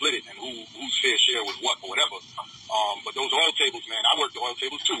how to split it and whose fair share was what or whatever. But those oil tables, man, I worked the oil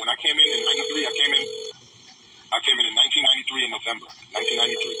tables too. When I came in 93, I came in 1993 in November,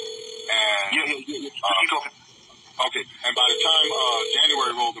 1993. And, okay. And by the time,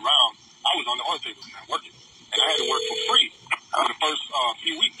 January rolled around, I was on the oil tables, man, working. And I had to work for free for the first,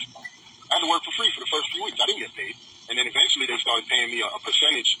 few weeks. I had to work for free for the first few weeks. I didn't get paid. And then eventually they started paying me a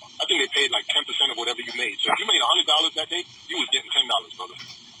percentage. I think they paid like 10% of whatever you made. So if you made $100 that day, you was getting $10, brother.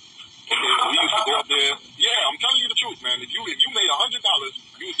 Okay, we used to go up there. Yeah, I'm telling you the truth, man. If you made $100,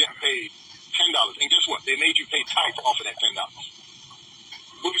 you was getting paid $10. And guess what? They made you pay tithe off of that $10.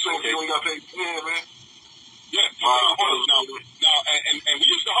 What you saying? Okay. You only got paid? Yeah, man. Yeah. Now, and we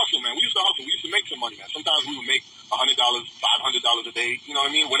used to hustle, man. We used to make some money, man. Sometimes we would make $100, $500 a day. You know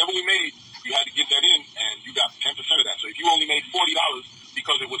what I mean? Whatever we made, you had to get that in, and you got 10% of that. So if you only made $40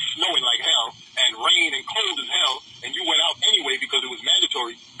 because it was snowing like hell, and rain and cold as hell, and you went out anyway because it was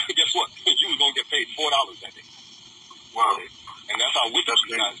mandatory, guess what? You was going to get paid $4 that day. Wow. And that's how wicked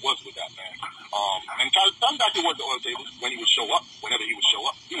you guys was with that, man. And Tom Doctor worked the oil tables when he would show up, whenever he would show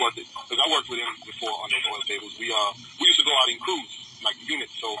up. He worked it. Because I worked with him before on those oil tables. We used to go out in crews, like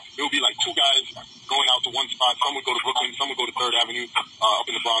units. So it would be like two guys going out to one spot. Some would go to Brooklyn, some would go to 3rd Avenue up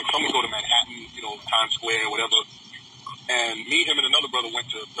in the Bronx. Some would go to Manhattan, Times Square, whatever. And me, him, and another brother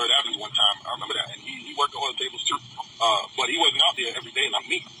went to 3rd Avenue one time. I remember that. And he worked the oil tables too. But he wasn't out there every day like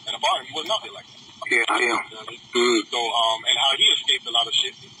me. And Abhor, he wasn't out there like that. Yeah. So, and how he escaped a lot of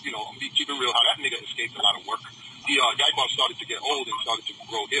shit, keep it real, how that nigga escaped a lot of work. Yaikov started to get old and started to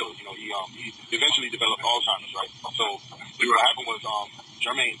grow ill. He eventually developed Alzheimer's, right? So, what happened was,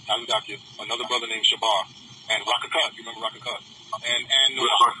 Jermaine, Tazadakia, another brother named Shabar, and Rakakad, you remember Rakakad? And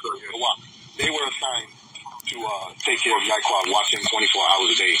Nawak. They were assigned to take care of Yaikov, watch him 24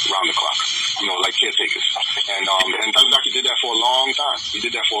 hours a day, round the clock, like caretakers. And Tazadakia did that for a long time. He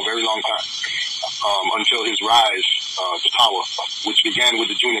did that for a very long time. Until his rise to power, which began with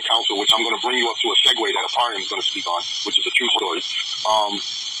the Junior Council, which I'm going to bring you up to a segue that R.A.M is going to speak on, which is a true story.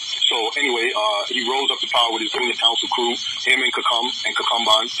 So anyway, he rose up to power with his Junior Council crew, him and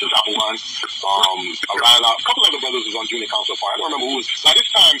Kakumban, Zapuan, a couple other brothers was on Junior Council. I don't remember who was. By this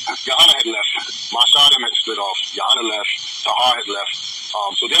time, Johanna had left. Mashadam had split off. Johanna left. Tahar had left.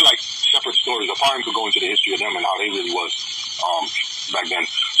 So they're like separate stories. R.A.M could go into the history of them and how they really was back then.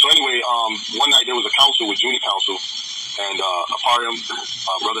 So anyway, one night there was a council with Junior Council, and R.A.M,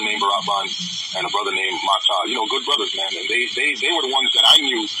 a brother named Barakban, and a brother named Mata. Good brothers, man. And they were the ones that I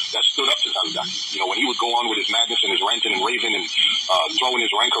knew that stood up to Tazadakia. When he would go on with his madness and his ranting and raving and throwing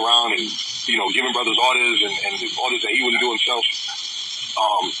his rank around and, giving brothers orders and orders that he wouldn't do himself.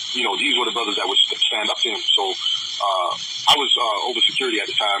 These were the brothers that would stand up to him. So I was over security at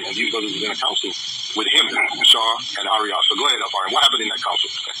the time, and these brothers were in a council with him, Shah and Arya. So go ahead, R.A.M. What happened in that council?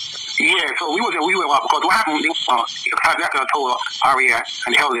 Yeah, so we were because what happened, Tazadakia told Arya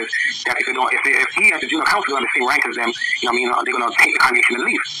and the elders that if he and the Junior Council are on the same rank as them, they're going to take the congregation and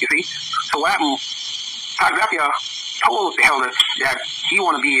leave, you see? So what happened, Tazadakia told the elders that he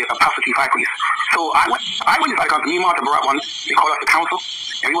want to be a pastor chief high priest. So I went inside because me, Martha, Barak, they called us the council,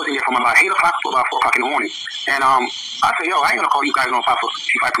 and we was in there from about 8 o'clock to about 4 o'clock in the morning. And I said, I ain't going to call you guys no pastor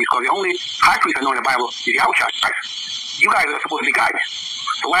chief high priest because the only high priest I know in the Bible is the outside Christ. You guys are supposed to be guides.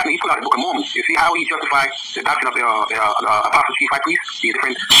 So what happened, he put out the Book of Mormon. You see how he justified the doctrine of the apostle chief high priest, the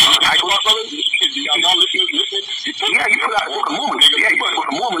different titles? Yeah, he put out the Book of Mormon. Yeah, he put out the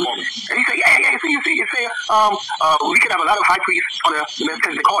Book of Mormon. And he said, you say, we could have a lot of high priests on the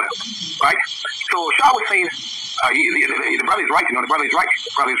Melchizedek order, right? So Shah was saying, the brother is right, the brother is right.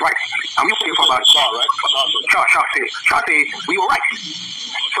 The brother is right. I'm looking for about Shah, right? Shah said, we were right.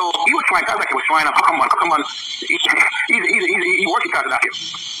 So he was trying, Tazadakia was trying to come on. He worked with Tazadakia.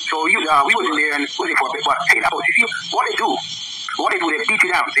 So we was in there and waiting for a bit, but 8 hours. You see, what they do, they beat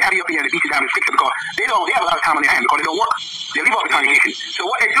you down. They have you up in there, they beat you down in scripture because they have a lot of time on their hands because they don't work. They leave off the congregation. So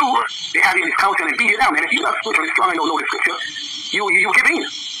what they do, they have you in this council and beat you down. And if you're not spiritually strong and don't know the scripture, you give in.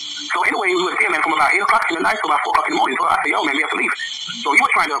 So anyway, we were there, man, from about 8 o'clock in the night to about 4 o'clock in the morning. So I said, man, we have to leave. So he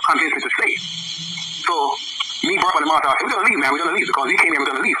was trying to convince me to stay. So me, Barak, and Martha, I said, we're going to leave, man. We're going to leave because we came here,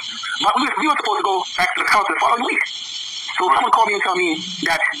 we're going to leave. But we were supposed to go back to the council the following week. So someone called me and told me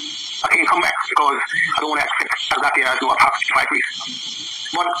that I can't come back because I don't want to accept Tazadakia as no apostle chief high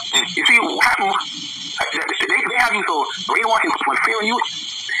priest. But you see, what happened, they have you so brainwashing people and fearing you,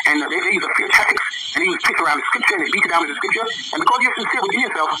 and they use a fear tactics, and they use tricks around the scripture, and they beat you down with the scripture, and because you're sincere within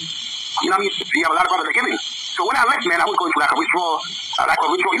yourself, you have a lot of brothers that give in. So when I left, man, I was going through like a withdrawal.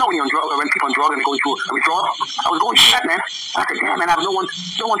 When people on drugs and they go through a withdrawal, I was going through that, man. I said, damn, man, I have no one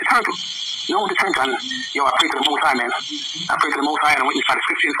to turn to. No one to turn to. And, I pray to the Most High, man. I pray to the Most High, and I went inside the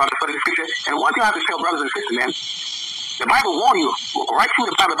scripture, started studying the scripture. And one thing I have to tell brothers and sisters, man, the Bible warns you, right through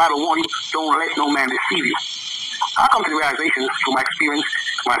the Bible warns you, don't let no man deceive you. I come to the realization through my experience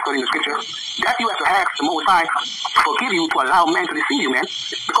when I studying the scripture that you have to ask the Most High to forgive you to allow men to deceive you, man.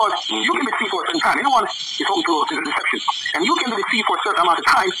 Because you can be deceived for a certain time. Anyone is open to the deception. And you can be deceived for a certain amount of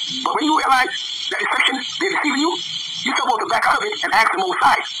time. But when you realize that deception, they're deceiving you, you're supposed to back out of it and ask the Most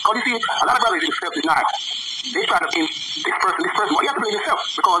High. Because you see, a lot of brothers in self-denial. They try to blame this person. But you have to blame yourself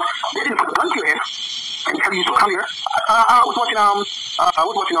because they didn't put the gun to your head and tell you to come here. I was watching on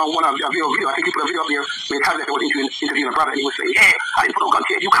one of the video. I think you put a video up there where Tazadakia was interviewing a brother, and he was saying, I didn't put no gun to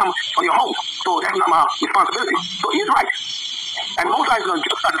your head. You come on your home. So that's not my responsibility. So he's right. And most guys are going to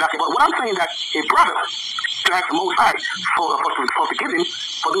judge Tazadakia. But what I'm saying is that a brother to ask the Most High for forgiving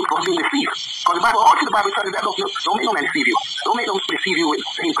for being deceived. Because the Bible, all through the Bible says that don't make no man deceive you. Don't make no man deceive you with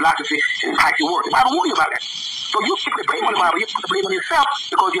vain philosophy and enticing words. The Bible warns you about that. So you put the blame on the Bible, you put the blame on yourself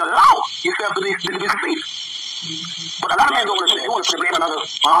because you allow yourself to be deceived. But a lot of men don't want to say, they want to put the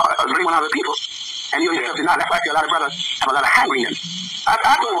blame on other people. And you yourself did not. That's why I see a lot of brothers have a lot of hangry in them. I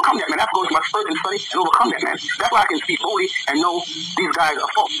have to overcome that, man. I have to go to my spirit and study and overcome that, man. That's why I can speak boldly and know these guys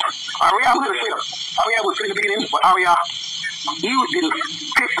are false. R.A.M. was straight up. R.A.M. was sitting in the beginning, but R.A.M. he didn't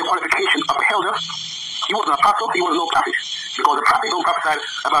fit the qualification of a elder. He wasn't an apostle, he wasn't no prophet. Because the prophet don't prophesy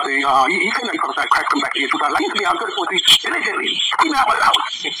about the, he couldn't prophesy Christ come back to you in 2000. I used to be on 34 feet diligently. Even out loud.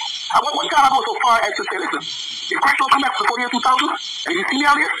 One time I go so far as to say, listen, if Christ don't come back before the year 2000, and if you see me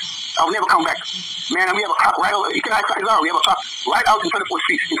out here, I will never come back. Man, and we have a clock right over, you can ask we have a clock right out in front of 4th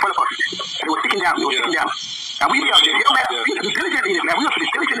Street, in front of us. And it was sticking down, And we be out there, it don't matter, we have to be diligent in it, man. We have to be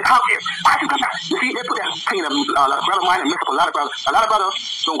diligent out there. I can come back. You see, they put that pain of a brother of mine and mess up a lot of brothers. A lot of brothers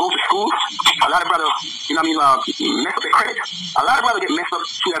don't go to school. A lot of brothers, you know what I mean, mess up their credit. A lot of brothers get messed up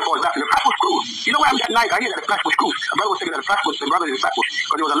through that falls back in the Flatbush schools. You know what happened that night? I hear that the Flatbush schools. A brother was saying that the Flatbush, the brothers in Flatbush,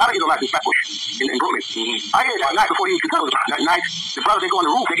 because there was a lot of Israelites in Flatbush in Brooklyn. I hear that night before he used to tell us. That night, the brothers, they go on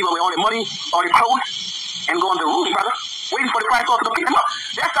the roof, they give away all their money, all their clothes, and go on the roof, brother, waiting for the Christ also to pick them up.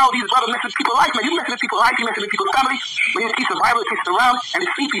 That's how these brothers mess with people's life, man. You mess with people's life, you mess with people's family. When you teach the Bible, twist it around, and they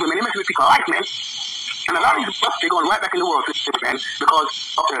see people, man, they mess with people's life, man. And a lot of these brothers, they're going right back in the world, man, because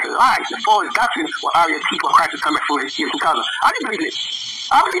of their lies, the false doctrine, what R.A.M. teach what Christ is coming back for in 2000. I didn't believe in it.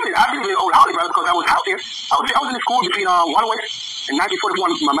 I believe in Old Holly, brother, because I was out there. I was in the school between WesT and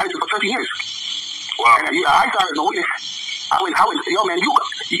 1941, my marriage for 30 years. Wow. And I started as a witness. I went, yo, man, you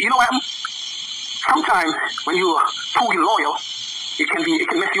know what happened? Sometimes when you are truly loyal, it can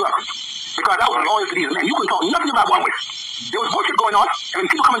mess you up. Because I was loyal to these men. You couldn't talk nothing about WesT. There was bullshit going on, and when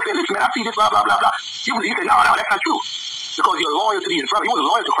people come and say, listen, man, I see this, blah, blah, blah, blah. You say, no, that's not true. Because you're loyal to these brothers. You wasn't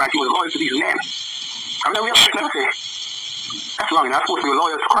loyal to Christ, you were loyal to these men. I mean, never say, that's wrong, you're not supposed to be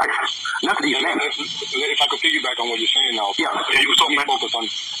loyal to Christ. Not to these men. If I could piggyback on what you're saying now, yeah, you were talking let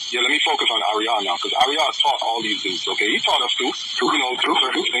me focus on R.A.M. now, because R.A.M. taught all these dudes, okay? He taught us too, you know, to a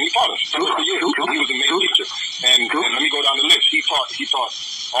certain extent. He taught us for years. He was a main teacher. And let me go down the list. He taught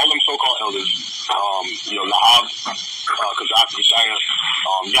all them so-called elders, Lahab, Kazak, Yeshaya,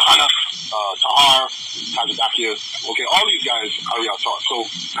 Yohana, Tahar, Tazadakia, okay, all these guys R.A.M. taught. So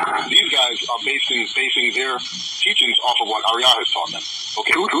these guys are basing their teachings off of what R.A.M. has taught them.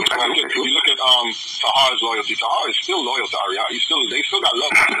 Okay, if you look at Tahar's loyalty, Tahar is still loyal to R.A.M. They still got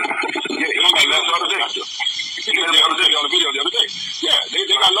love. Yeah, they don't got love the other day. On the video the other day. Yeah, they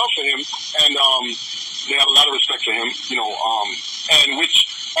got love for him, and they have a lot of respect for him, and which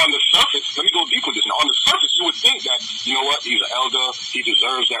on the surface, let me go deep with this now. On the surface, you would think that, you know what, he's an elder, he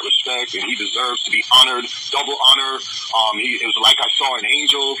deserves that respect, and he deserves to be honored, double honor. It was like I saw an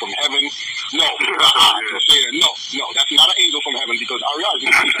angel from heaven. No, that's not an angel from heaven, because R.A.M.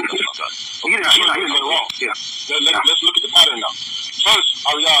 is wrong. Let's look at the pattern now. First,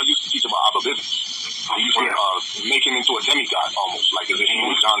 R.A.M. used to teach about Abhor business. He used to make him into a demigod almost, like as if he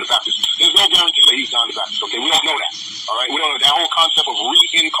was John the Baptist. There's no guarantee that he's John the Baptist, okay? We don't know that, all right? We don't know that whole concept of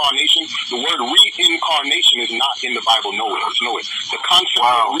ReInCarNation. The word ReInCarNation is not in the Bible nowhere. It's nowhere. The concept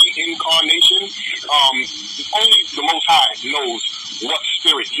of ReInCarNation, only the Most High knows what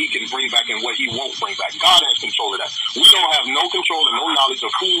spirit he can bring back and what he won't bring back. God has control of that. We don't have no control and no knowledge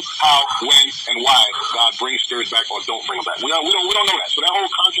of who, how, when, and why God brings spirits back or don't bring them back. We don't know that. So that whole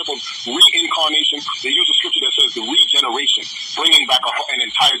concept of ReInCarNation, they use a scripture that says the regeneration, bringing back an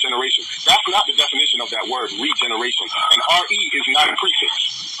entire generation. That's not the definition of that word, regeneration. And R-E is not a prefix.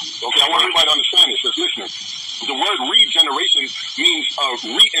 Okay, I want everybody to understand this that's listening. The word regeneration means a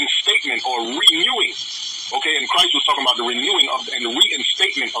reinstatement or renewing. Okay, and Christ was talking about the renewing of and the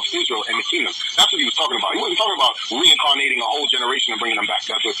reinstatement of Israel and the kingdom. That's what he was talking about. He wasn't talking about reincarnating a whole generation and bringing them back.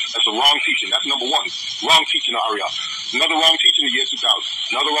 That's a wrong teaching. That's number one. Wrong teaching of R.A.M. Another wrong teaching, the year 2000.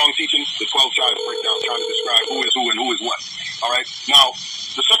 Another wrong teaching, the 12 tribes breakdown, trying to describe who is who and who is what. All right. Now,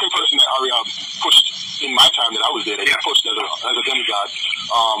 the second person that R.A.M. pushed in my time that I was there, that he pushed as a demigod,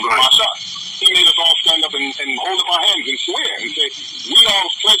 Masha. He made us all stand up and hold up our hands and swear and say, we all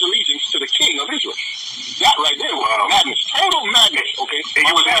pledge allegiance to the King of Israel. That right there was madness, total madness. Okay, and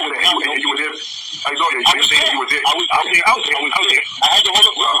you were there. You were there. I know you. You saying you were there. I was there. I had to hold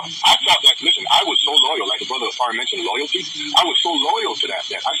up. I thought that. Listen, I was so loyal. Like the brother Far mentioned, loyalty. I was so loyal to that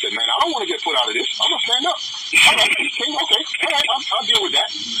I said, man, I don't want to get put out of this. I'm gonna stand up. All right, King. Okay, all right, I'll deal with that.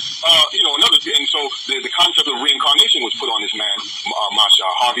 And so the concept of reincarnation was put on this man, Masha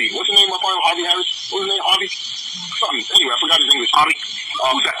Harvey. What's the name of him? Harvey Harris. What's his name? Harvey. Something. Anyway, I forgot his English.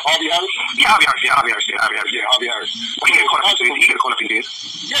 Who's that? Harvey Harris? Yeah, Harvey Harris. Yeah, Harvey Harris. Yeah, Harvey Harris. Yeah, Harvey Harris. Well, he got caught up into it. He got caught up into it.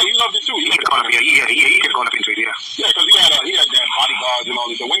 Yeah, he loved it too. He got caught up into it. He got caught up into it. Yeah. Yeah, because he had damn bodyguards and all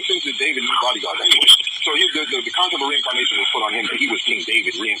this. So when since did David need bodyguards anyway? So the concept of reincarnation was put on him that he was King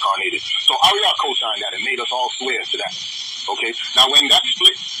David reincarnated. So Ariel co-signed that and made us all swear to that. Okay. Now when that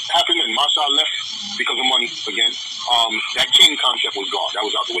split happened and Masha left because of money again, that king concept was gone. That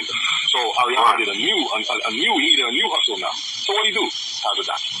was out the window. So Ariel did a new hustle now. So what did he do? Has a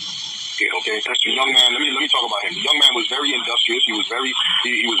doctor. Yeah, okay. That's the young man. Let me talk about him. The young man was very industrious. He was very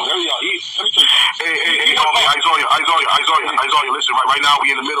let me tell you. Hey, Isaiah, listen, right now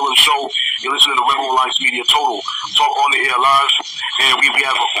we in the middle of the show. You're listening to Rebel Alliance Media Total Talk on the air live, and we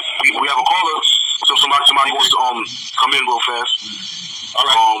have a caller. So somebody wants to come in real fast. All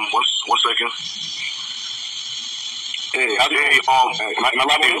right. One second. Hey, am I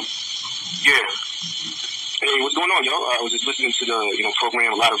live on? Yeah. Hey, what's going on, yo? I was just listening to the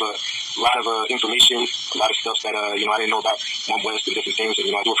program. A lot of information, a lot of stuff that I didn't know about WesT and different things.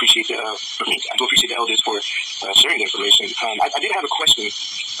 And I do appreciate the elders for sharing the information. I did have a question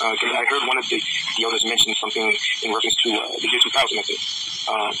because I heard one of the elders mention something in reference to the year 2000. I think.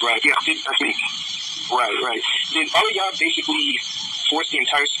 Right. Yeah. That's me. Right. Did R.A.M basically force the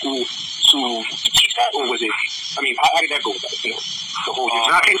entire school to teach that, or was it? I mean, how did that go about it? The whole year.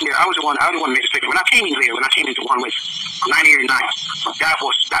 When I came here, I was the one to make the statement. When I came into WesT, 1989, that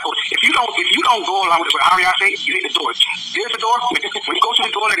was. If you don't go along with what R.A.M say, you hit the door. There's the door. When you go to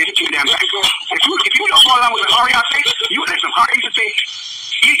the door, they hit you down. If you don't go along with what R.A.M say, you like some hard to say.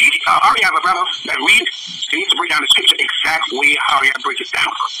 R.A.M have a brother that read. He needs to break down the scripture exact way R.A.M breaks it down.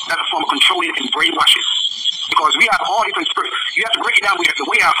 That's a form of controlling and brainwashes. Because we have all different spirits. You have to break it down with the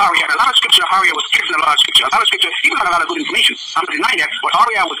way R.A.M had a lot of scripture. R.A.M was guessing a lot of scripture. A lot of scripture, even had a lot of good information. I'm not denying that, but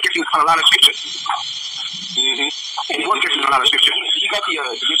R.A.M was guessing on a lot of scripture. And he was guessing a lot of scripture. You got the year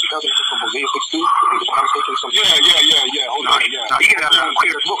 2000 from Hosea 6:2. If I'm mistaken, something. Yeah. Hold on. Yeah. No, he got it out of the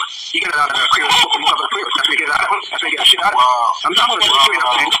clearest book. He got it out of the clearest book from the clearest. That's where he get it out of. That's where he get the shit out of. I'm talking about the clearest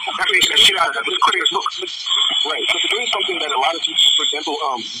book, man. That's where he get the shit out of the clearest book. Right. So there is something that a lot of people, for example,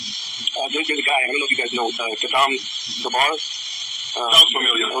 there's a guy, I don't know if you guys know, Abhor. Sounds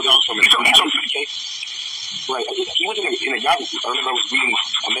familiar. He's from UK. Right. He was in a Yahoo. I remember I was reading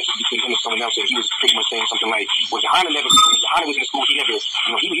a message between him and someone else, and he was pretty much saying something like, "Well, Johanna was in the school. He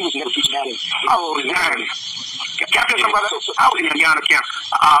was never preaching that." Oh, man. Captain, brother. I was in the Johanna camp.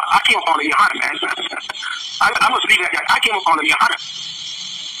 I came up on the Johanna, man. I must leave that guy. I came up on the Johanna.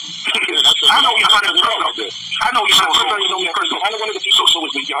 I know Johanna personally. Johanna one of the people. So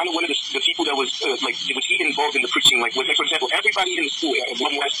was Johanna one of the people that was was he involved in the preaching? Like, for example, everybody in the school at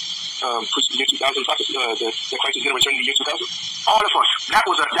WesT preached the year 2000. The Christ is going to return in the year 2000. All of us. That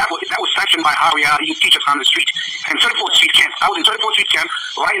was sanctioned by R.A.M. He teach us on the street. And 34th Street camp. I was in 34th Street camp,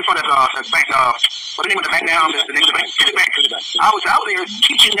 right in front of the bank. What's the name of the bank now? The name of the bank. Citibank. I was out there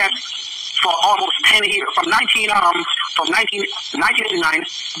teaching that for almost 10 years, from 1989 to 1999.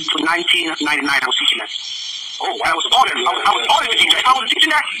 I was teaching that. Oh, I was ordered to teach that. If I was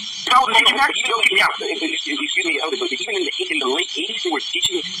teaching that, you'll kick me out. Excuse me, elder, but even in the late 80s, they were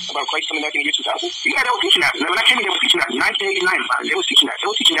teaching about Christ coming back in the year 2000? Yeah, they were teaching that. When I came in, they were teaching that. 1989, they were teaching that.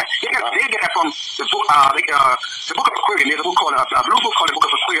 They get that from the book, the book of Aquarium. There's a book called, a blue book called the Book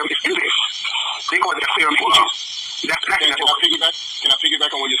of Aquarium. It's in there. They call it Aquarium Ages. Can I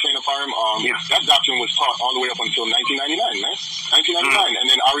piggyback on what you're saying, Abhor? That doctrine was taught all the way up until 1999, man. 1999. And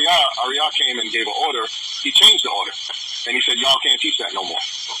then Ariah came and gave an order. He changed the order. And he said, y'all can't teach that no more.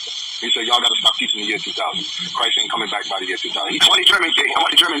 He said, y'all got to stop teaching the year 2000. Christ ain't coming back by the year 2000. What did German say?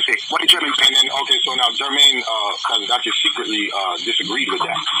 And then, okay, so now Jermaine, because Dr. secretly disagreed with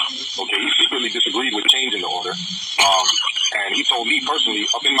that. Okay, he secretly disagreed with changing the order. And he told me personally,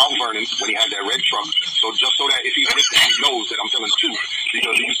 up in Mount Vernon, when he had that red truck, so just so that if he's listening, he knows that I'm telling the truth.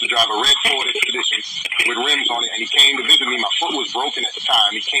 Because he used to drive a red Ford Expedition with rims on it, and he came to visit me. My foot was broken at the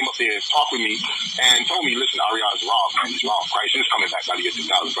time. He came up there, talked with me, and told me, listen, Ariah is wrong, man. He's wrong. Christ is coming back by the year 2000,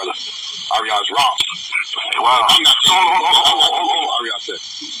 brother. Ariah is wrong. Wow. I'm not saying what Ariah said.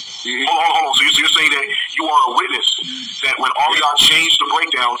 Hold on. So you're saying that you are a witness that when Ariah changed the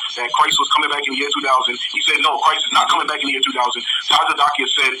breakdown that Christ was coming back in the year 2000, he said, no, Christ is not coming back in the year 2000. Dr. Dakia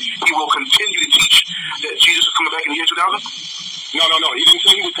said he will continue to teach that Jesus is coming back in the year 2000? No. He didn't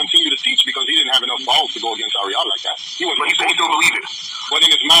say he would continue to teach because he didn't have enough balls to go against Ariah like that. But he said he still believed it. But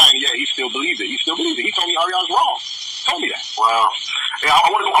in his mind, yeah, he still believed it. He told me Ariah's wrong. Told me that. Wow. Yeah, I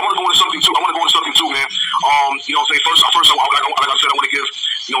want to go into something too. Man. You know what I'm saying? First, like I said, I want to give,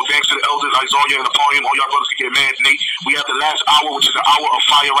 thanks to the elders, Isaiah and Abhor, all y'all brothers can get mad. Nate, we have the last hour, which is an hour of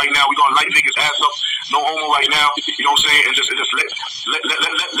fire right now. We're going to light niggas' ass up. no homo right now. You know what I'm saying? And just let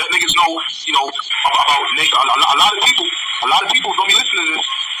niggas know, you know, about niggas. A lot of people don't be listening to this.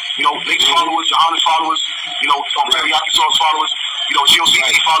 You know, niggas followers, Johannes followers, you know, teriyaki sauce followers, you know,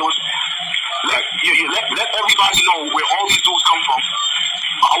 GOCC followers. Let everybody know where all these dudes come from.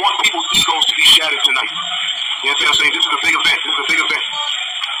 I want people's egos to be shattered tonight. You know what I'm saying? This is a big event. You know what I'm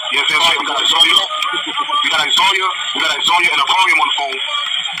saying? We got Exalted and Abhor on the phone.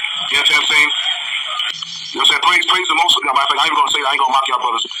 You know what I'm saying? You know what I'm saying? Praise the most. I ain't even gonna say that. I ain't gonna mock y'all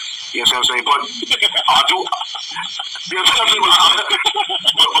brothers. You know what I'm saying? But I do. You know what I'm saying?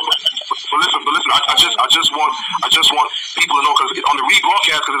 But listen. I just want people to know, because on the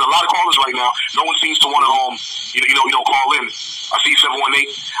rebroadcast, because there's a lot of callers right now. No one seems to want to call in. I see 718.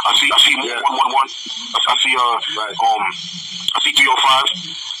 I see 111. I see I see 305.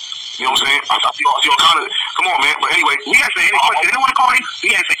 You know what I'm saying? I feel kind of. Come on, man. But anyway, we answer any question. Anyone want to call in?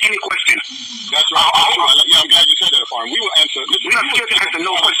 We answer any question. That's right. I'm glad you said that, Farm. We will answer. Listen, we're not scared to answer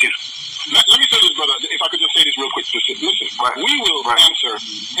no question. Let me say this, brother. If I could just say this real quick. Listen, we will answer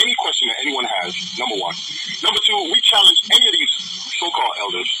any question that anyone has, number one. Number two, we challenge any of these so-called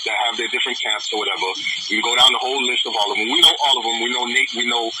elders that have their different camps or whatever. We can go down the whole list of all of them. We know all of them. We know Nate. We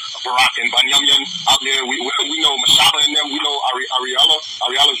know Barak and Banyamyan out there. We know Mashaba and them. We know Ariella.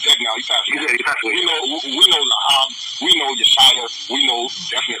 Ariella's dead now. He passed away. We know Lahab. We know Yeshaya. We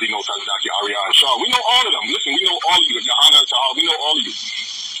definitely know Tazaki, Aria, and Shaw. We know all of them. Listen, we know all of you. Johanna, Tahal. We know all of you.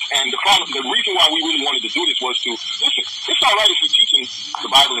 And the reason why we really wanted to do this was to, listen, it's all right if you're teaching the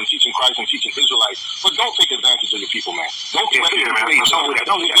Bible and teaching Christ and teaching Israelites, but don't take advantage of your people, man. Don't threaten them. They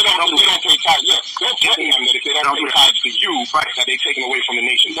don't pay tithes. Yeah, don't threaten them that if they don't pay tithes to you, that they're taken away from the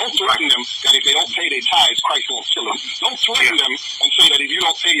nation. Don't threaten them that if they don't pay their tithes, Christ won't kill them. Don't threaten them and say that if you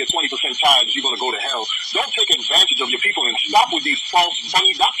don't pay your 20% tithes, you're going to go to hell. Don't take advantage of your people and stop with these false,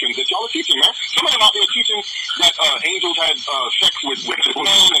 funny doctrines that y'all are teaching, man. Some of them out there teaching that angels had sex with men.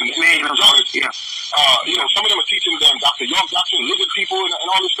 You know, some of them are teaching them Dr. York doctrine, lizard people, and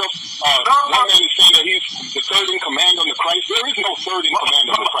all this stuff. One man is saying that he's the third in command under Christ. There is no third in command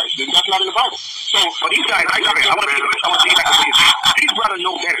under Christ. That's not in the Bible. So, but these guys, I want to say that these brothers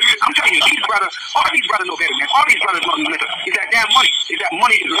know better. I'm telling you, all these brothers know better, man. All these brothers know better. Is that damn money? Is that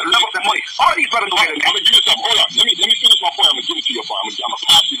money? Is the love of that money? All these brothers know better, man. I'm gonna give you something. Hold on. Let me finish my point. I'm gonna give it to you. I'm gonna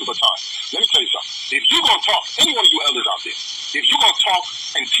pass you the baton. Let me tell you something. If you're gonna talk, any one of you elders out there, if you're gonna talk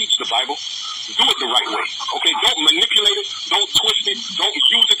and teach the Bible, do it the right way. Okay? Don't manipulate it. Don't twist it. Don't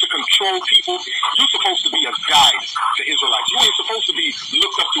use it to control people. You're supposed to be a guide to Israelites. You ain't supposed to be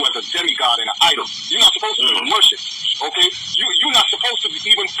looked up to as a demigod and an idol. You're not supposed to be worshipped. Okay? You're not supposed to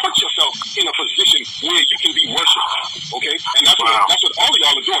even put yourself in a position where you can be worshipped. Okay? And that's what all of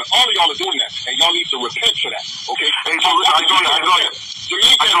y'all are doing. All of y'all are doing that. And y'all need to repent for that. Okay? Hey, so listen, I know you.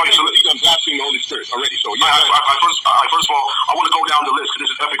 Jermaine can't he done blasphemed the Holy Spirit already. So yeah. First of all, I want to go down the list because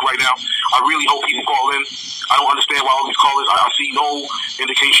this is epic right now. I really hope people call in. I don't understand why all these callers. I see no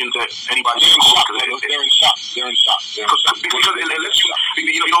indication that anybody's in shock. They're in shock. Because it lets you,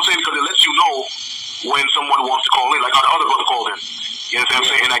 you know what I'm saying? Because it lets you know when someone wants to call in. Like our other brother called in. You know what I'm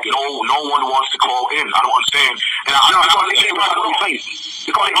saying? And like no one wants to call in. I don't understand. And because they can't rebut what we're saying.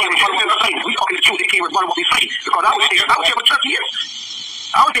 Because they can't rebut what we're saying. We talking the truth. They can't rebut what we're saying. Because I was here for 30 years.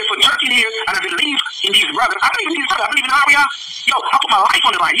 I was there for 13 years, and I believe in these brothers. I believe in these brothers. I believe in Aria. Yo, I put my life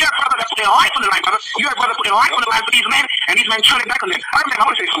on the line. You're a brother that put their life on the line, brother. You're a brother putting life on the line for these men, and these men turning back on them. I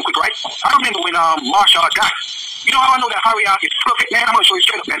want to say something quick, right? I remember when Marshall died. You know how I know that Aria is perfect, man? I'm going to show you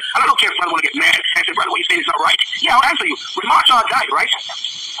straight up, man. I don't care if brother want to get mad and say, brother, what you saying is not right. Yeah, I'll answer you. When Marshall died, right?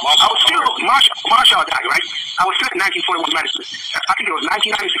 Marshall died, right? I was still in 1941 Madison. I think it was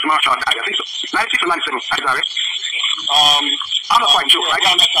 1996 Marshall died. I think so. 96 or 97. I got it. I'm not quite sure, right?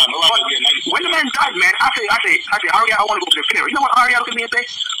 But when the man died, man, I say, Aria, I want to go to the funeral. You know what Aria looked at me and say?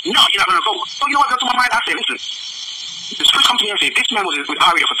 No, you're not going to go. So you know what goes to my mind? I say, listen. The Spirit comes to me and say, this man was with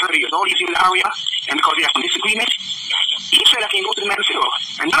Aria for 30 years. All these years with Aria, and because he had some disagreement, he said I can't go to the man's funeral.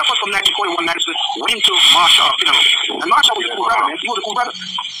 And none of us from 1941 Madison went to Marshall's funeral. And Marshall was a cool brother, man. He was a cool brother.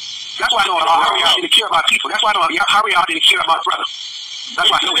 That's why I know Aria didn't care about people. That's why I know Aria didn't care about brother. That's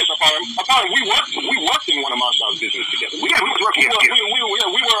why I know this. Apart, we worked in one of Marshall's business together. We was working together.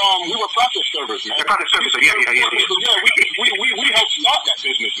 We were process servers, man. Process servers, yeah. We helped start that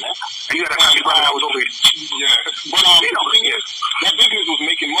business, man. And you had a family brother that was over it. Yeah. But the thing is, that business was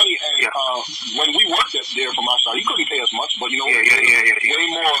making money, and when we worked there for Marshall, he couldn't pay us much, but you know, way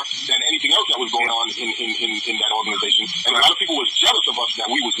more than anything else that was going on in that organization. And a lot of people was jealous of us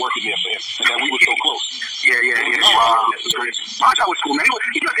that we was working there for him, and that we were so close. Wow, that's crazy. Masha was cool, man.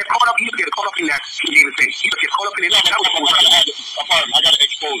 He just get caught up. He used to get caught up in that King David thing. He just get caught up in it. That was cool. I gotta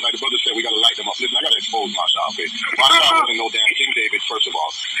expose, like the brother said, we gotta light them up. Listen, I gotta expose Masha, okay? Masha wasn't no damn King David, first of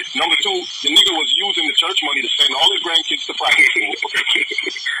all. Number two, the nigga was using the church money to send all his grandkids to private school,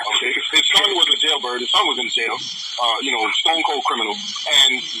 okay? His son was a jailbird. His son was in jail, stone cold criminal.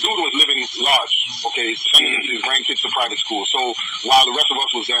 And dude was living large, okay, sending his grandkids to private school. So while the rest of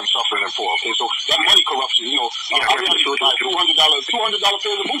us was damn suffering and poor, okay? So that money corruption, I really buy $200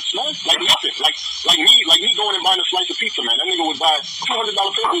 pairs of boots, man. Like nothing. Like me going and buying a slice of pizza, man. That nigga would buy $200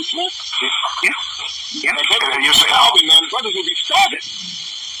 pair of boots, man. Yeah. And you're saying, Alvin, man, brothers would be starving.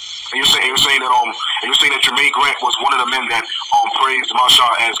 And you're saying that Jermaine Grant was one of the men that praised Masha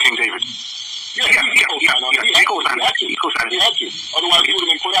as King David. He had to. Otherwise, he would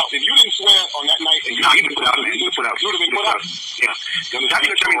have been put out. If you didn't swear on that night, and you would have been put out. Yeah. That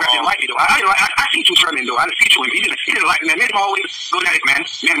nigga Jermaine Grant didn't like me, though. I see you, Jermaine, though. I see you. He didn't like me, man. Made him always go at it, man.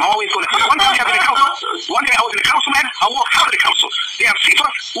 Made him always go at it. One day I was in the council. Man. I walked out of the council. Damn,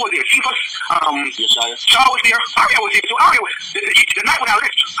 Cephas. Who was there? Cephas. Shaw was there. Aria was there, too. The night when I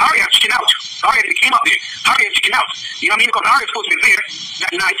left, Aria chicken out. Aria came up there. Aria chicken out. You know what I mean? Because Aria was supposed to be there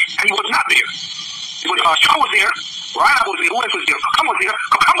that night, and he was not there. It was Shaw was there. Ryan was there. Who else was there? Come was there.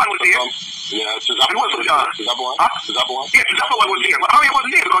 Come was there. Tizapa was there. Yeah, Tizapa was there. But Aria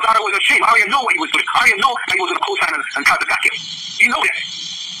wasn't there because Aria was ashamed. Aria knew what he was doing. Aria knew that he was going to co-sign and cut the back in. You know that.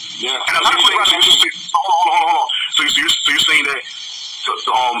 Yeah. And a lot of people hold on. So you're saying that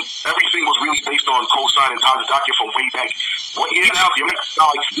everything was really based on co-sign and Tazadaki from way back. What year now? You're making it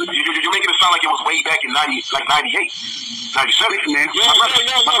sound like it was way back in 98, 97, man. Yeah.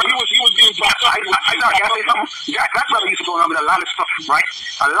 He was being dropped up. That brother used to go around with a lot of stuff, right?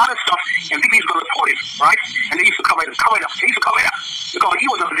 A lot of stuff, and people used to report it, right? And they used to cover it up. They used to cover it up because he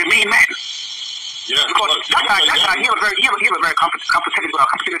was the main man. Yeah, because that guy, he had a very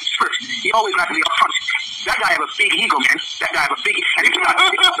complicated spirit. He always liked to be up front. That guy has a big ego, man. That guy has a big, and if you're not down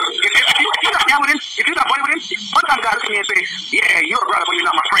with him, if you're not buddy with him, one time the guy looked at me and say, "Yeah, you're a brother, but you're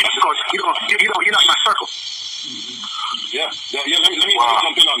not my friend because you're not in my circle." Yeah. Let me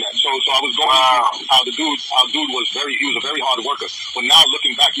jump in on that. So I was going through how dude was he was a very hard worker. But now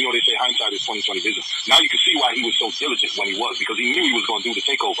looking back, they say hindsight is 20/20 vision. Now you can see why he was so diligent when he was, because he knew he was going to do the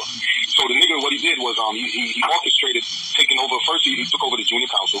takeover. So the nigga, what he did was he orchestrated taking over. First he took over the junior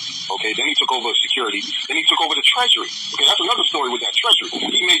council. Okay, then he took over security. Then he took over the treasury. Okay, that's another story with that treasury.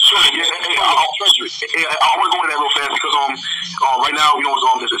 He made sure that treasury. I want to go into that real fast because right now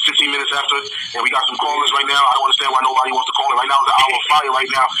it's 15 minutes after, and we got some callers right now. I don't understand why nobody wants to call it right now. It's an hour of fire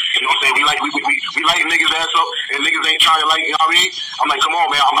right now. You know what I'm saying? We light niggas ass up, and niggas ain't trying to light. You know what I mean? I'm like, come on,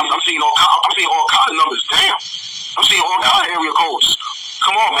 man. I'm seeing all kind of numbers. Damn. I'm seeing all kind of area codes.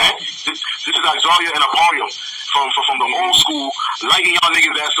 Come on, man. This is Isaiah and Abhor from the old school, lighting y'all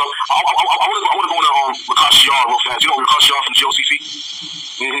niggas ass up. I want to go into Rakash Yar real fast. You know Rakash Yar from GOCC?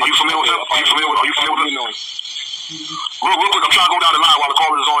 Are you familiar with him? Are you familiar with him? Real quick, I'm trying to go down the line while the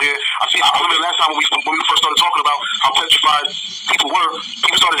caller is on here. I remember last time when we first started talking about how petrified people were.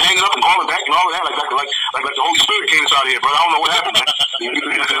 People started hanging up and calling back and all of that, like the Holy Spirit came inside of here, brother. I don't know what happened, man. I'm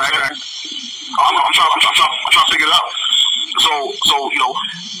trying to figure it out. So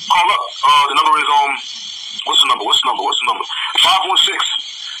call up. The number is what's the number?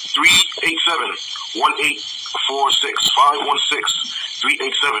 516-387-1846.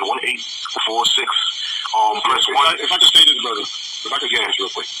 516-387-1846. Press 1. If I could say this, brother. If I could get this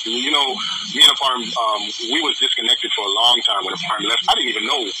real quick. Me and Abhor, we was disconnected for a long time when Abhor left. I didn't even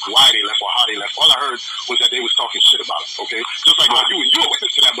know why they left or how they left. All I heard was that they was talking shit about him, okay? Just like you were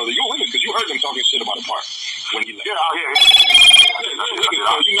witness to that, brother. You were witness because you heard them talking shit about Abhor when he left. So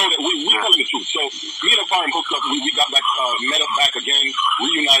you know that we telling the truth. So me and Abhor hooked up. We got back, met up back again,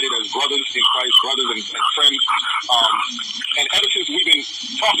 reunited as brothers in Christ, brothers and friends. And ever since we've been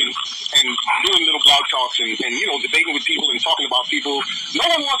talking and doing little blog talks and debating with people and talking about people, no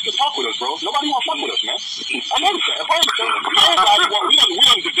one wants to talk with us, bro. Nobody wants to fuck with us, man. I noticed that. We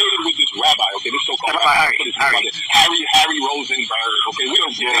done debated with this rabbi, okay, this so-called rabbi. Harry Rosenberg, okay. We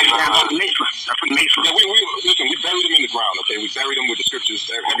done listen, we buried him in the ground, okay. We buried him with the scriptures,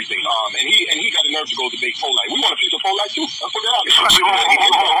 everything. And he got the nerve to go debate Polite. We want a piece of Polite too. Let's put that out.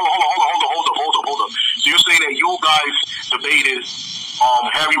 Hold up. So you're saying that you guys debated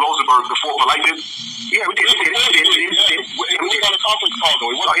Harry Rosenberg before Polite did? Yeah, we did. It was on a conference call,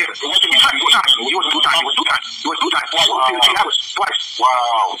 though. It wasn't two times. Twice.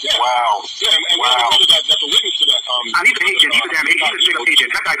 Wow. Yeah, and we have a brother that's a witness to that. He's an agent. He's a damn agent. He's a straight up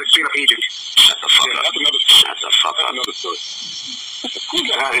agent. That guy's a straight up agent. Shut the fuck up. That's another story.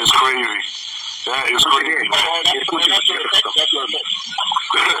 That is crazy. That is crazy. That's your effect. That's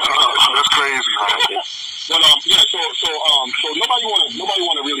crazy, man. But so nobody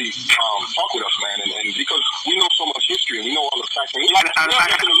wanna really talk with us, man, and because we know so much history and we know all the facts, and we have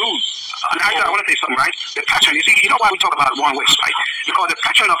nothing to lose. I want to say something, right? The pattern, you know why we talk about one West, right? Because the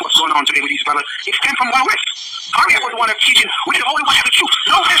pattern of what's going on today with these brothers, it came from one West. R.A.M was the one that's teaching, we're the only one that have the truth.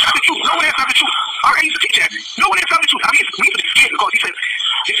 No one else have the truth. No one else have the truth. R.A.M used to teach that. No one else have the truth. I mean, we used to be scared because he said,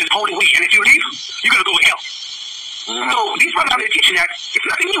 this is Holy Week, and if you leave, you're going to go to hell. So these brothers out there teaching that, it's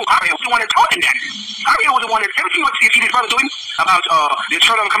nothing new. R.A.M was the one that taught them that. R.A.M was the one that, everything what you see these brothers doing about the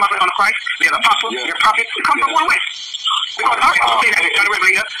eternal come out on the Christ, they're the apostle, they're prophets, it comes from one West. Because R.A.M will say that in John the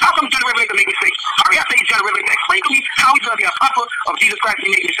Revelator. How come John the Revelator make mistakes? R.A.M say John the Revelator explain to me how he's going to be an apostle of Jesus Christ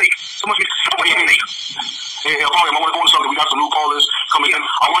and he make mistakes. So much mistakes. Hey, Abhor, I want to go into something. We got some new callers coming in.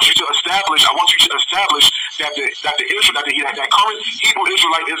 I want you to establish that that current Hebrew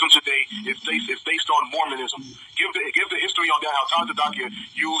Israelitism today is based on Mormonism. Give the history on that, how DaWhiTe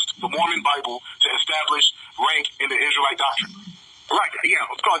used the Mormon Bible to establish rank in the Israelite doctrine. Right, yeah,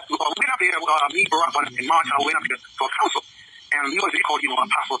 of course. We went up there, me, Barack, and Martin, we went up there for a council. And we was called,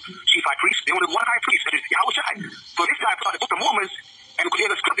 apostle, chief high priest. They wanted one high priest, and it's Yahweh. So this guy brought the Book of Mormons, and there's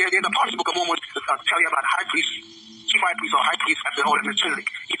a part of the Book of Mormons that tell you about high priest, chief high priest, or high priest after the order of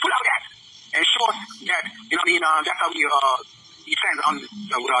Melchizedek. He put out that and showed us that, that's how he stands on,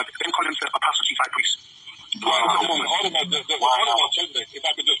 them call himself apostle, chief high priest. The order of Melchizedek, if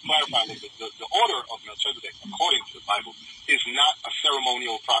I could just clarify a little bit, the order of Melchizedek, according to the Bible, is not a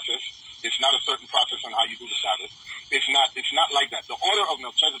ceremonial process. It's not a certain process on how you do the Sabbath. It's not like that. The order of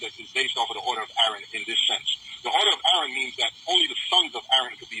Melchizedek is based off of the order of Aaron in this sense. The order of Aaron means that only the sons of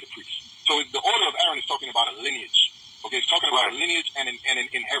Aaron could be the priests. So the order of Aaron is talking about a lineage. Okay, it's talking about a lineage and an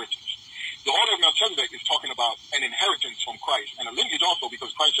inheritance. The order of Melchizedek is talking about an inheritance from Christ and a lineage also,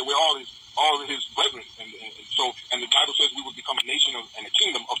 because Christ said we're all his brethren, and the Bible says we would become a nation and a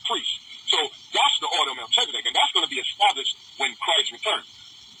kingdom of priests. So that's the order of Melchizedek, and that's going to be established when Christ returns.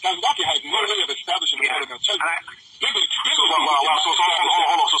 DaWhiTe has no way of establishing the order of Melchizedek. So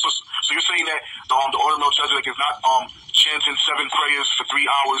you're saying that the order of Melchizedek is not chanting 7 prayers for 3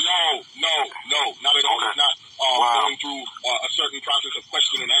 hours? No, not at all. It's not going through a certain process of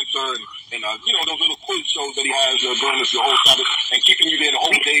question and answer and those little quiz shows that he has during the whole Sabbath and keeping you there the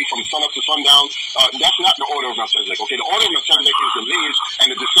whole day from sun up to sundown. That's not the order of Melchizedek. Okay, the order of Melchizedek is the lineage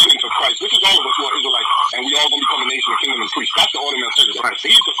and the descendants of Christ, which is all of us who are Israelites, and we all going to become a nation, a kingdom, and priest. That's the order of Melchizedek.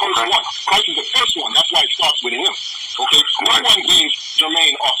 He's the first one. Christ is the first one. That's why it starts with him. Okay, no one gains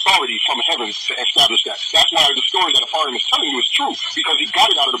germane authority from heaven to establish that. That's why the story that Abhor is telling you is true, because he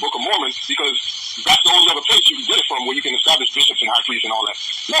got it out of the Book of Mormon, because that's the only other place you can get it from where you can establish bishops and high priests and all that.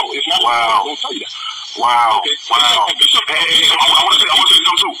 No, it's not. I won't tell you that. Wow. Okay. Wow. Hey, I want to say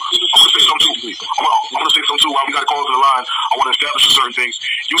something too. I want to say something too. While we got to call to the line, I want to establish certain things.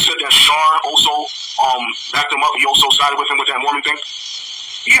 You said that Shar also backed him up. He also sided with him with that Mormon thing.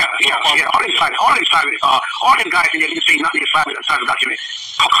 Yeah. All them guys in there, you say nothing inside the document.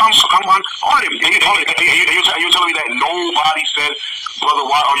 Come on, all them. And you're telling me that nobody said, brother,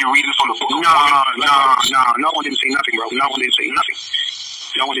 why are you reading from the book? No one didn't say nothing, bro. No one didn't say nothing.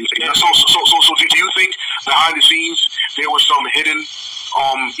 So do you think behind the scenes there was some hidden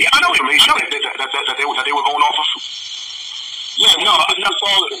information that they were going off of? Yeah, what do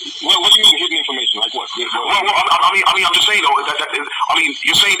you mean hidden information? Like what? I'm just saying though.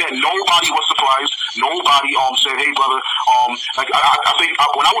 You're saying that nobody was surprised. Nobody said, "Hey, brother." I think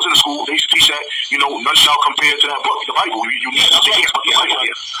when I was in the school, they used to teach that none shall compare to that book, the Bible. That's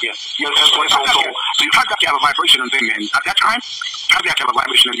right. So you have to have a vibration on them, man. At that time, you have to have a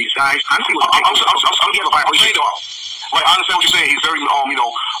vibration on these guys. I'm have a vibration. Right, I understand what you're saying. He's very,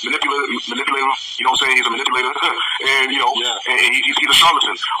 manipulative. You know what I'm saying? He's a manipulator, and and he's a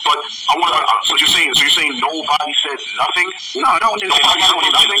charlatan. But I want to. So you're saying nobody said nothing? No one didn't say nothing.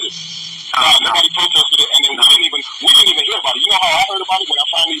 Nobody protested it, and then we didn't even hear about it. You know how I heard about it when I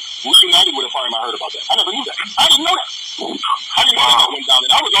finally reunited with Abhor? I heard about that. I never knew that. I didn't know that. I didn't know that went down.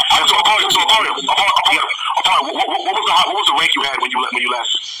 And what was the rank you had when you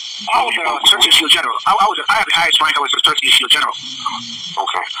last? I was a 13th Shield General. I had the highest rank. I was a 13th Shield General.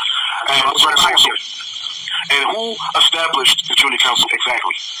 Okay. And who established the Junior Council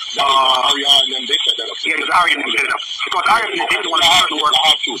exactly? That was R.A.M, and they set that up. Yeah, it was R.A.M that set it up. Because R.A.M didn't want to start the work.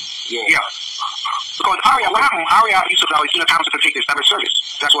 Yeah. Because R.A.M used to allow the Junior Council to take the Sabbath service.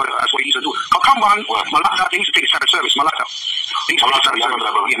 That's what he used to do. Come on, Malacca, they used to take the Sabbath service. Malacca. They used to take the Sabbath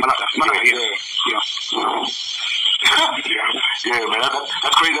service. Yeah, Malacca. Yeah, man.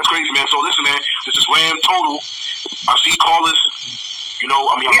 That's crazy. That's crazy, man. So listen, man. This is RAM Total. I see callers You know,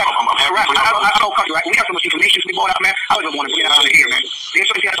 I mean, I'm happy for you. I don't cut you, right? We have so much information to be brought out, man. I don't even want to get out of here, man. There's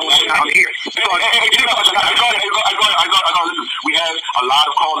so much I don't want to get out of here. Listen, we had a lot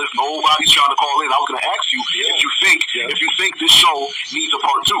of callers. Nobody's trying to call in. I was going to ask you if you think this show needs a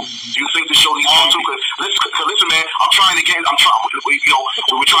part 2. Do you think this show needs a part 2? Because listen, man, we're trying,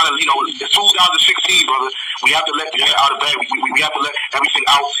 we're trying to, it's 2016, brother. We have to let the cat out of bed. We have to let everything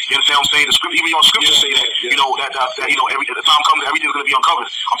out. You understand what I'm saying? The script, even your scriptures say that, the time comes, everything's going to be uncovered.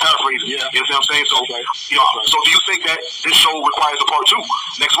 I'm paraphrasing. You understand what I'm saying? So, so do you think that this show requires a part 2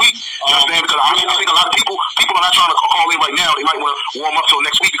 next week? You understand? Because I think a lot of people are not trying to call in right now. They might want to warm up till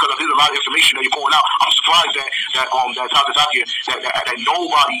next week because there's a lot of information that you're pouring out. I'm surprised that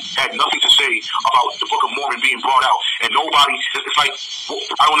nobody had nothing to say about the Book of Mormon being brought out, and nobody. It's like,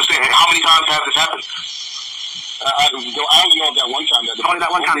 I don't understand. How many times has this happened? I only know of that one time. Only that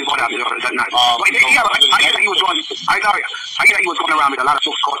one time he brought out that night. I hear that he was going around with a lot of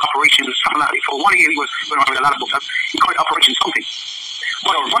books called Operations. For 1 year he was going around with a lot of books. He called it Operation something.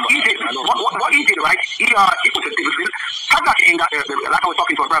 But what he did, right? It was a different. Tazaki ain't got like I was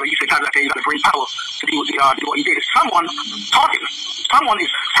talking to a brother. He said Tazaki ain't got the brain power to do what he did. Someone taught him. Someone is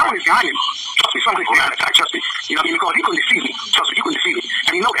behind him. Trust me, someone is behind it. Trust me. You know what I mean? Because he couldn't deceive me. Trust me, he couldn't deceive me,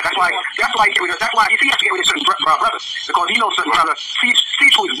 and he know that. That's why he has to get rid of certain brothers because he knows certain brothers see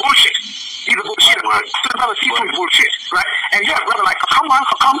through his bullshit. He's a bullshitter. Certain brothers see through his bullshit, right? And yeah, brother, like come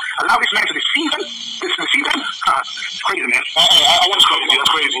allow this man to deceive him. It's crazy, man. I want to talk about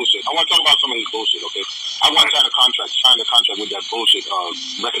that's crazy bullshit. I want to talk about some of his bullshit, okay? I once had signed a contract with that bullshit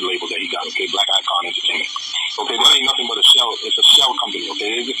record label that he got, okay? Black Icon Entertainment. Okay, that ain't nothing but a shell. It's a shell company,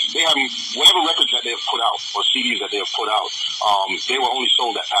 okay? They have whatever records that they have put out or CDs that they have put out. They were only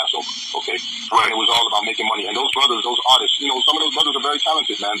sold at Passover, okay? Right. And it was all about making money. And those brothers, those artists, some of those brothers are very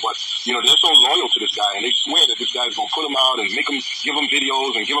talented, man. But they're so loyal to this guy, and they swear that this guy's gonna put them out and give them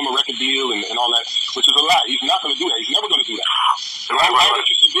videos and give them a record deal and all that, which is a lie. He's not gonna do that. He's never gonna do that. All that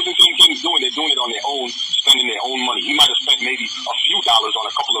you see Byzantine Kings doing, they're doing it on their own, spending their own money. He might have spent maybe a few dollars on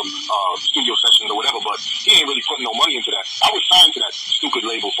a couple of studio sessions or whatever, but he ain't really putting no money into that. I was signed to that stupid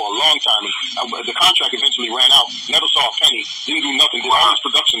label for a long time, and the contract eventually ran out. Never saw a penny. Didn't do nothing. Did all this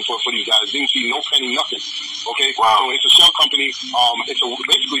production for these guys. Didn't see no penny, nothing. Okay? Wow. So it's a shell company.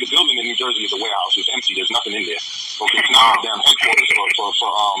 Basically the building in New Jersey is a warehouse. It's empty. There's nothing in there. Okay? It's not a damn headquarters for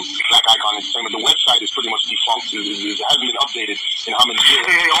Black Icon Entertainment. The website is pretty much defunct. It hasn't been updated in how many years.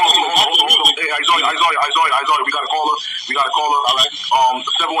 Hey, hold on. Hey, I saw you. We got a caller. All right.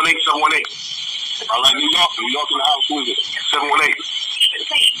 718. All right, New York in the house. Who is it? 718.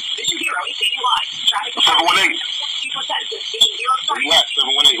 This is Hero. He's taking live. 718. Where you at?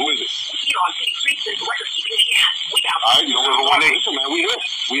 718. Who is it? Hero on City Streets. The record keeping the gas. We out. All right, you don't want to talk. Listen, man, we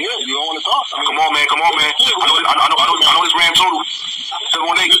here. You don't want to talk. Come on, man. I know this ran total.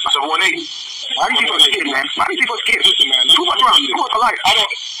 718. Why do you people scared, man? Why do you people scared? Listen, man. Who was alive?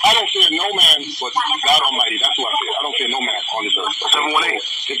 I don't fear no man but God Almighty. That's who I fear. I don't fear no man on this earth. 718.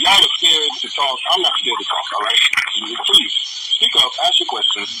 If y'all are scared to talk, I'm not scared to talk, all right? Please, speak up, ask your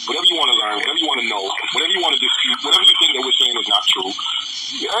questions, whatever you want to learn, whatever you want to know, whatever you want to dispute, whatever you think that we're saying is not true.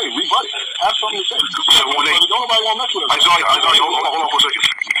 Hey, rebut it. Have something to say. Don't nobody want to mess with us. I saw you. Hold on for a second.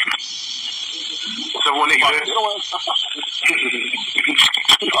 718, you there?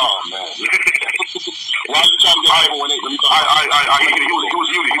 Oh, man. Why are you trying to get 718? Let me talk about it. He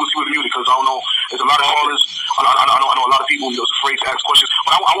was muted because I don't know. There's a lot of callers. I know a lot of people was afraid to ask questions.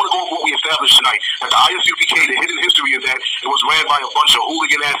 But I want to go over what we established tonight. That the ISUPK, the hidden history is that it was ran by a bunch of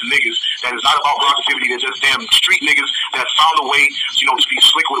hooligan-ass niggas that is not about positivity. They're just damn street niggas that found a way, to be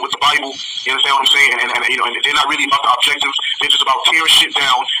slick with the Bible. You understand what I'm saying? And they're not really about the objectives. They're just about tearing shit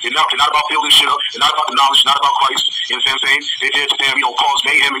down. They're not about building shit up. They're not about the knowledge. Not about Christ. You understand what I'm saying? They're there to damn, cause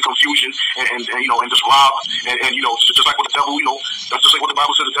mayhem and confusion and just rob and just like what the devil, that's just like what the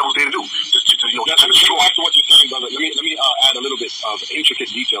Bible says the devil's there to do. Just destroy. Back to what you're saying, brother. Let me add a little bit of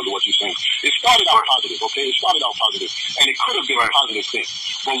intricate detail to what you're saying. It started out positive, okay? It started out positive, and it could have been a positive thing.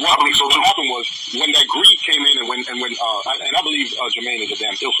 But what happened was when that greed came in, and when I believe Jermaine is a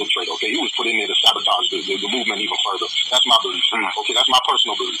damn infiltrator, okay? He was put in there to sabotage the movement even further. That's my belief. Okay, that's my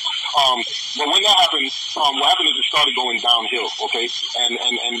personal belief. But when that happened, what happened is it started going downhill, okay? And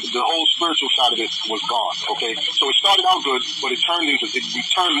the whole spiritual side of it was gone, okay? So it started out good, but it turned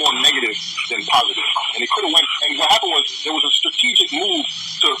more negative than positive. And it could have went, and what happened was there was a strategic move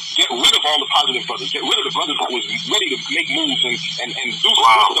to get rid of all the positive positive brothers. Get rid of the brothers that was ready to make moves and do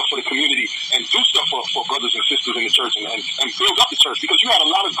stuff for the community and do stuff for brothers and sisters in the church and build up the church, because you had a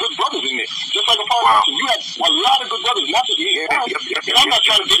lot of good brothers in there. Just like Abhor mentioned, you had a lot of good brothers, not just me. And I'm not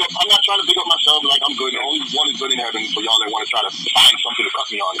trying to big up myself like I'm good. Only one is good in heaven for y'all that want to try to find something to cut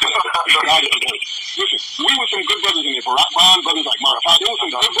me on. Listen, we were some good brothers in there. Bond brothers like Marathon. There were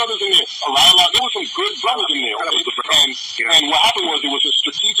some good brothers in there. There were some good brothers in there. Okay? And what happened was there was a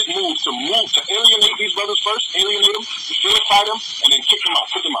strategic move to alienate these brothers first, alienate them, vilify them, and then kick them out,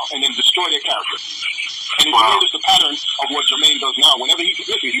 put them out, and then destroy their character. And it's made us the pattern of what Jermaine does now. Whenever he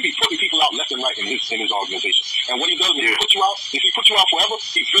be putting people out left and right in his organization. And what he does is put you out. If he put you out forever,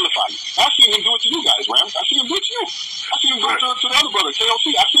 he vilify you. I've seen him do it to you guys, Ram. I've seen him do it to you. I've seen him do it to the other brother,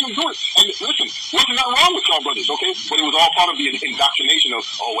 KLC. I've seen him do it. And listen, wasn't nothing wrong with y'all brothers, okay? But it was all part of the indoctrination of,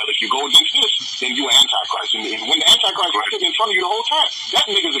 oh, well, if you go against this, then you're Antichrist. And when the Antichrist was sitting in front of you the whole time, that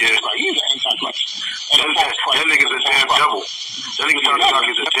nigga's a Antichrist. He's an Antichrist. And that nigga's a damn devil. That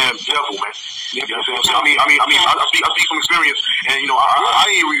nigga's a damn devil, man. You know what I'm saying? I speak from experience, and you know, I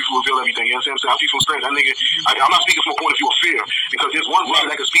ain't reveal everything. You know what I'm saying? I speak from experience. That nigga, I'm not speaking from a point of view of fear, because there's one brother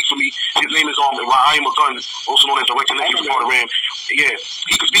that can speak for me. His name is R.A.M, also known as the Recognition part of R.A.M. Yeah,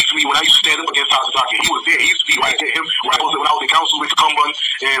 he could speak for me when I used to stand up against Isaac. He was there. He used to be right there. Him when I was in council with Cumberland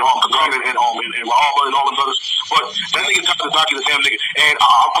and Kakam and Rahaba and all them brothers. But that nigga Isaac is a damn nigga, and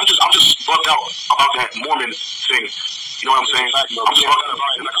I'm just bugged out about that Mormon thing. You know what I'm saying? I'm just bugged out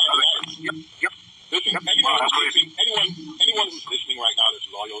about it. Yep. Listen, anyone who's listening right now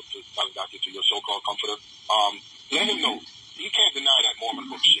that's loyal to to your so-called comforter, let him know he can't deny that Mormon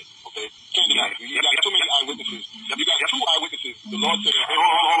book shit. Okay, can't deny it. You got too many eyewitnesses. You got two eyewitnesses. The Lord said, "Hey,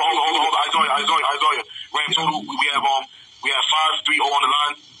 hold on. I saw you. Ram total. We have 530 on the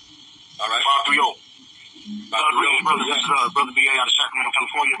line. All right, 530. Brother B.A. out of Sacramento,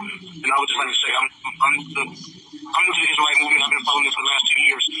 California, and I would just like to say I'm new to the Israelite movement. I've been following this for the last 10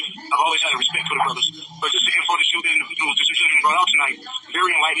 years. I've always had a respect for the brothers. But just the info that you brought out tonight,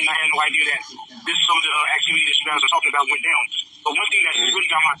 very enlightening. I had no idea that some of the activity that you guys are talking about went down. But one thing that really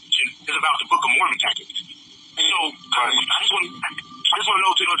got my attention is about the Book of Mormon tactics. And so I just want to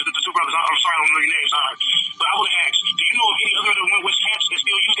know the two brothers. I'm sorry I don't know your names, but I want to ask: do you know of any other WesT camps that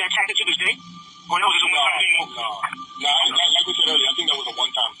still use that tactic to this day? Or that was just a one-time thing? No. Like we said earlier, I think that was a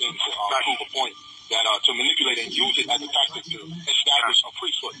one-time thing to prove a point. That to manipulate and use it as a tactic to establish a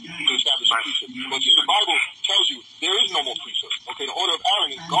priesthood, But see, the Bible tells you there is no more priesthood. Okay, the order of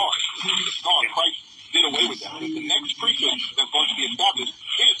Aaron is gone. It's gone. Christ did away with that. The next priesthood that's going to be established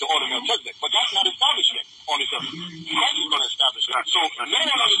is the order of Melchizedek. But that's not established yet on this earth. Christ is going to establish that. So no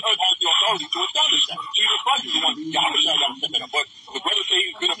one on this earth has the authority to establish that. Jesus Christ is the one. Yahushua got to set that up. But the brother say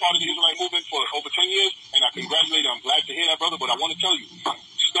he's been a part of the Israelite movement for over 10 years, and I congratulate him. I'm glad to hear that, brother. But I want to tell you,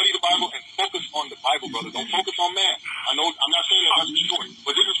 study the Bible and focus on the Bible, brother. Don't focus on man. I know I'm not saying that that's destroyed,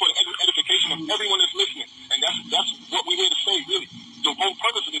 but this is for the edification of everyone that's listening. And that's what we're here to say, really. The whole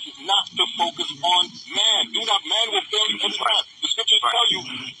purpose of this is not to focus on man. Man will fail you every time. The scriptures tell you,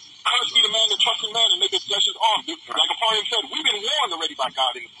 cursed be the man that trusts in man and make his flesh his arm. Like Abhor said, we've been warned already by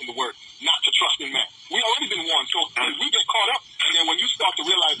God in the word not to trust in man. We already been warned. So we get caught up, and then when you start to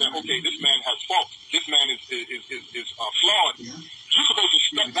realize that, okay, this man has faults, this man is flawed, you're supposed to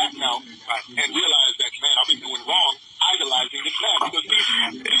step back now and realize that, man, I've been doing wrong idolizing this man, because this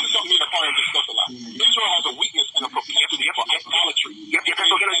is something me and Abhor discuss a lot. Israel has a weakness and a propensity for idolatry.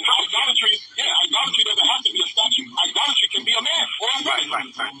 Idolatry doesn't have to be a statue. Idolatry can be a man or a woman.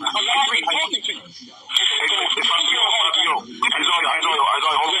 Allah is talking to you. Hold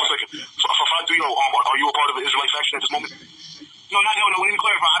on a second. For 530, are you a part of the Israelite faction at this moment? No, let me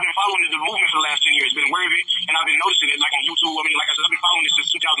clarify. I've been following the movement for the last 10 years. Been aware of it, and I've been noticing it, like on YouTube. I mean, like I said, I've been following this since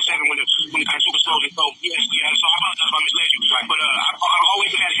 2007 when the kind of super explosion. So, so I apologize if I misled you. Right. But I've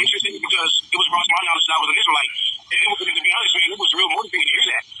always had an interest in it because it was brought to my knowledge that I was an Israelite. And it was, to be honest, man, it was real motivating to hear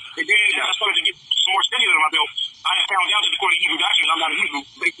that. And then as I started to get some more study under my belt, I had found out that according to Hebrew doctrine, I'm not a Hebrew,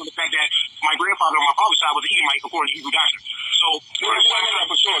 based on the fact that my grandfather on my father's side was an Edomite according to Hebrew doctrine. So, I know that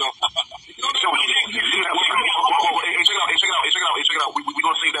for sure, though. Check it out. We're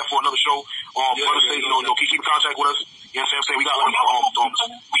going to save that for another show. Brother say, keep in contact with us. You know what I'm saying? We got like,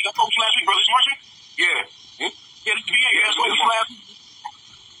 we got folks last week, Brother Marching? Yeah. Yeah, this is the VA. That's what we last week.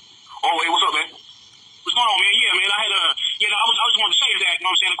 Oh, hey, what's up, man? What's going on, man? Yeah, man, I just wanted to say that, you know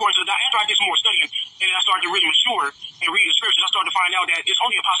what I'm saying, according to after I did some more studying, and I started to really mature and read the scriptures, I started to find out that it's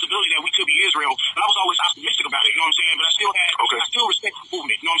only a possibility that we could be Israel, and I was always optimistic about it, you know what I'm saying, but I still respect the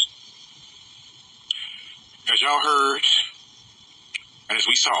movement, you know what I'm saying? As y'all heard, and as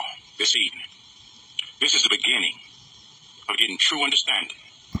we saw this evening, this is the beginning of getting true understanding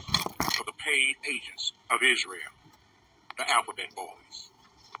of the paid agents of Israel, the alphabet boys.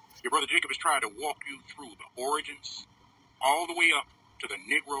 Your brother Jacob has tried to walk you through the origins, all the way up to the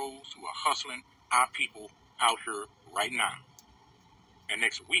Negroes who are hustling our people out here right now. And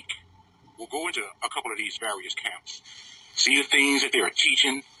next week, we'll go into a couple of these various camps, see the things that they are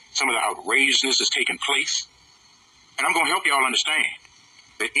teaching, some of the outrageousness that's taking place. And I'm going to help y'all understand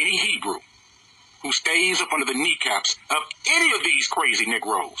that any Hebrew who stays up under the kneecaps of any of these crazy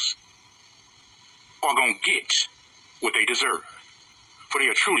Negroes are going to get what they deserve. For they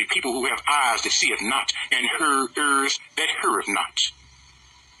are truly people who have eyes that seeth not and ears that heareth not.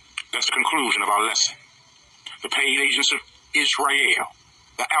 That's the conclusion of our lesson. The paid agents of Israel,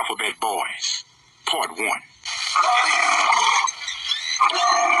 the alphabet boys, part 1.